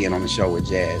miss being on the show with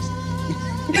Jazz.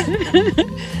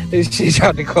 She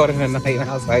dropped the quote of the night, and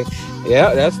I was like,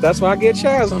 yeah, that's why I get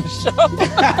Chaz on the show.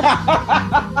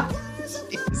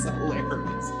 It's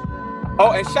hilarious.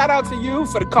 Oh, and shout out to you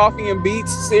for the Coffee and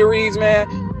Beats series, man.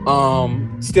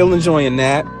 Still enjoying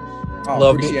that.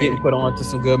 Love getting put on to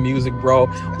some good music, bro.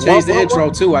 I changed the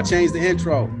intro too.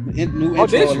 New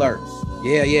intro alert.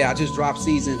 Yeah. I just dropped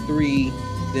season 3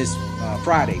 this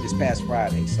past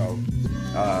Friday. So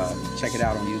check it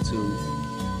out on YouTube.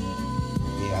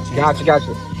 Yeah, I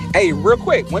Gotcha. Hey, real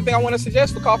quick, one thing I want to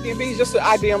suggest for Coffee and Beans, just an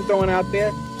idea I'm throwing out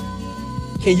there.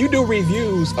 Can you do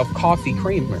reviews of coffee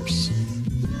creamers?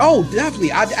 Oh,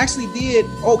 definitely. I actually did.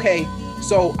 Okay,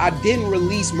 so I didn't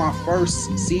release my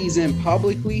first season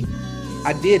publicly.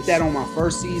 I did that on my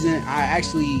first season. I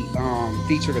actually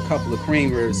featured a couple of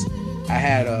creamers. I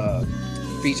had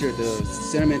featured the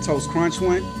Cinnamon Toast Crunch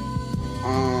one,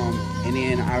 and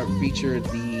then I featured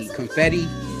the confetti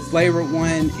flavored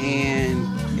one, and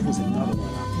it was another one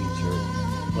I featured.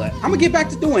 But I'm gonna get back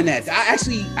to doing that. I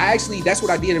actually that's what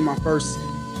I did in my first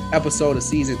episode of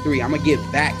season 3. I'm gonna get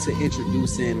back to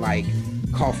introducing like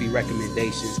coffee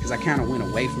recommendations, because I kind of went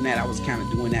away from that. I was kind of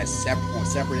doing that on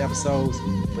separate episodes,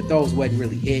 but those wasn't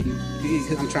really hitting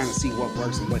because I'm trying to see what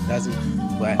works and what doesn't.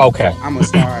 But okay, I'm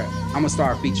gonna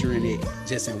start featuring it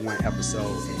just in one episode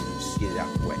and just get it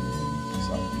out the way.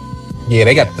 So yeah,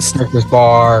 they got the Snickers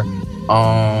bar.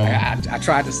 I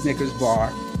tried the Snickers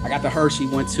bar. I got the Hershey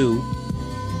one too.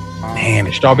 Man,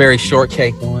 the strawberry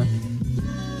shortcake one.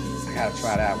 I gotta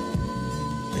try that one.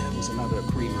 There was another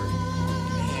creamer. Man.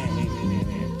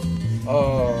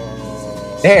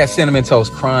 Oh. They had Cinnamon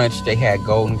Toast Crunch. They had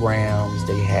Golden Grams.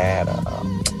 They had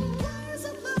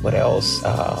what else?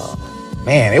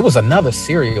 Man, it was another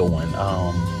cereal one.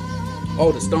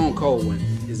 Oh, the Stone Cold one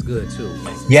is good too.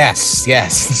 Yes, the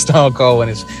Stone Cold one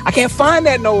is. I can't find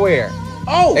that nowhere.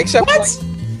 Oh, except what?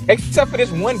 Except for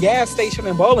this one gas station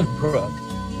in Bolingbrook.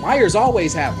 Myers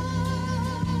always have them.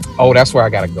 Oh, that's where I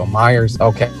gotta go. Myers.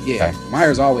 Okay. Yeah,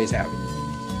 Myers always have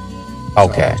it.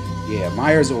 Okay. So, yeah,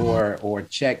 Myers or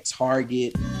check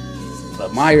Target,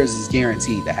 but Myers is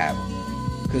guaranteed to have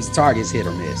them because Target's hit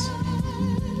or miss.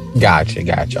 Gotcha.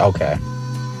 Okay.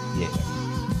 Yeah.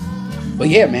 But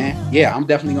yeah, man. Yeah, I'm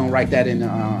definitely gonna write that in.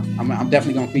 I'm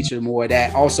definitely gonna feature more of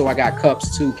that. Also, I got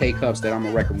cups too, K cups that I'm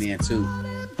gonna recommend too.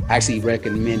 I actually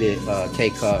recommended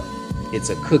K cup. It's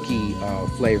a cookie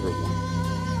flavored one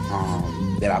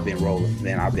that I've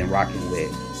been rocking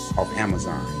with off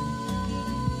Amazon.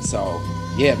 So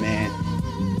yeah, man.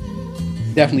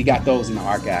 Definitely got those in the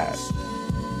archives.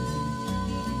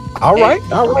 All right.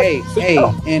 Hey,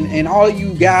 and all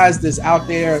you guys that's out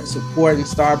there supporting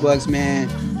Starbucks, man,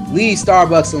 leave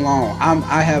Starbucks alone.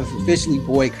 I have officially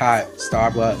boycotted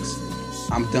Starbucks.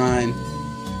 I'm done.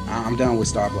 I'm done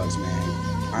with Starbucks, man.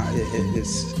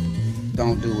 It's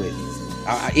don't do it.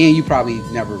 And you probably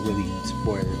never really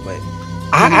supported it, but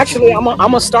I'm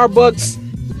a Starbucks.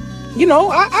 You know,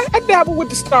 I dabble with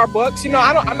the Starbucks. You know,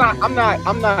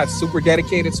 I'm not super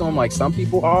dedicated to them like some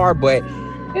people are, but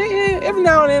every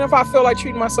now and then, if I feel like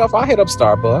treating myself, I'll hit up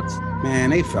Starbucks. Man,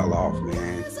 they fell off,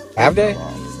 man. Have they?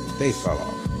 They fell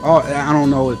off. Oh, I don't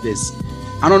know if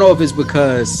it's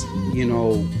because, you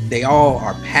know, they all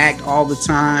are packed all the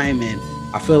time, and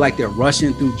I feel like they're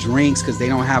rushing through drinks because they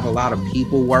don't have a lot of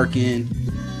people working,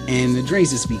 and the drinks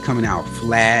just be coming out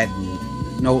flat and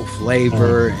no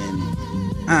flavor, and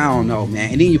I don't know,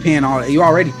 man. And then you're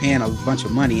already paying a bunch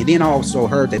of money, and then I also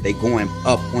heard that they going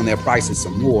up on their prices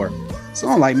some more. So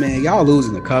I'm like, man, y'all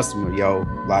losing the customer, yo.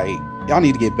 Like, y'all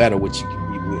need to get better with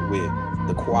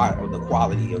the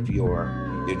quality of your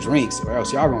drinks, or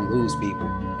else y'all gonna lose people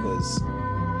because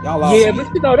y'all lost. Yeah,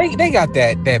 but you know they got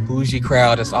that bougie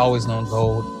crowd that's always gonna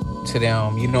go to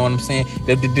them. You know what I'm saying?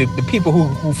 The people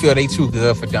who feel they too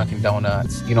good for Dunkin'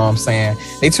 Donuts. You know what I'm saying?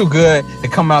 They too good to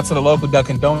come out to the local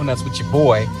Dunkin' Donuts with your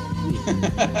boy.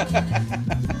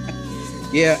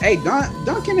 Yeah, hey,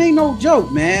 Dunkin' ain't no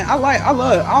joke, man.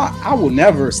 I will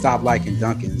never stop liking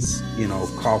Dunkin's, you know,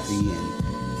 coffee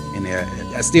and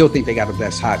I still think they got the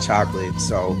best hot chocolate.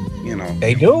 So, you know,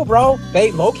 they do, bro.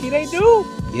 They low-key, they do.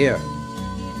 Yeah.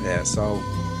 So,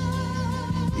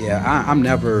 yeah, I'm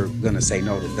never gonna say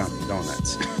no to Dunkin'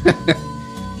 Donuts.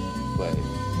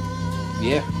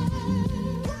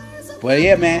 But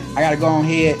yeah, man, I gotta go on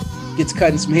ahead, get to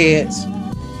cutting some heads.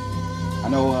 I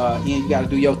know, Ian, you gotta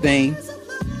do your thing.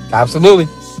 Absolutely.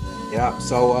 Yeah.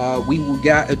 So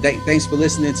thanks for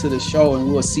listening to the show,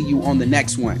 and we'll see you on the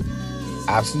next one.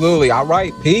 Absolutely. All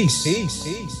right. Peace.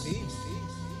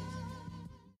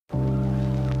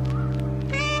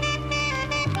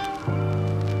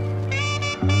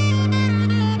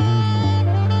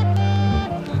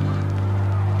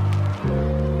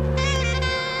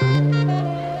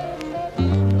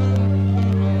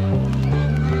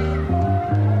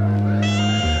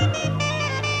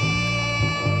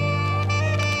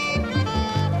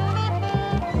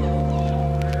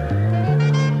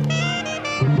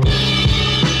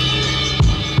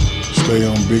 Stay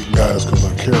on big guys because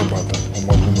I care about them. I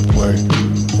want them to play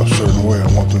a certain way. I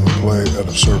want them to play at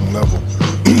a certain level.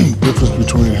 Difference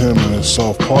between him and his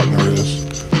soft partner is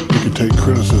he can take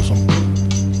criticism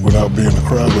without being a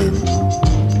crybaby,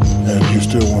 and he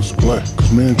still wants to play.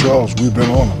 Because me and Charles, we've been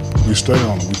on him. We stay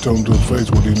on him. We tell him to his face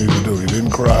what he needs to do. He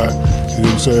didn't cry. He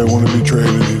didn't say I want to be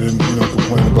traded. He didn't,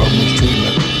 complain about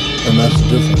mistreatment. And that's the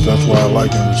difference. That's why I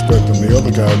like and respect him. The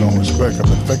other guy I don't respect.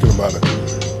 I've been thinking about it.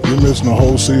 You're missing the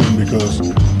whole season because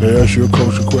they asked your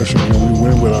coach a question, can we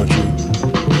win without you?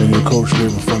 And your coach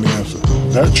gave a funny answer.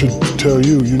 That should tell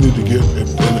you need to get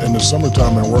in the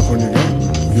summertime and work on your game.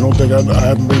 You don't think I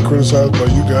haven't been criticized by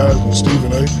you guys and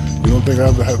Stephen A? You don't think I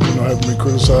haven't been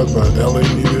criticized by LA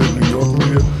media, New York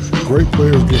media? Great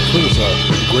players get criticized.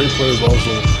 Great players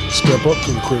also step up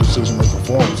to the criticism and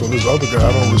perform. So this other guy,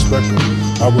 I don't respect him.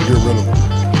 I would get rid of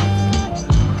him.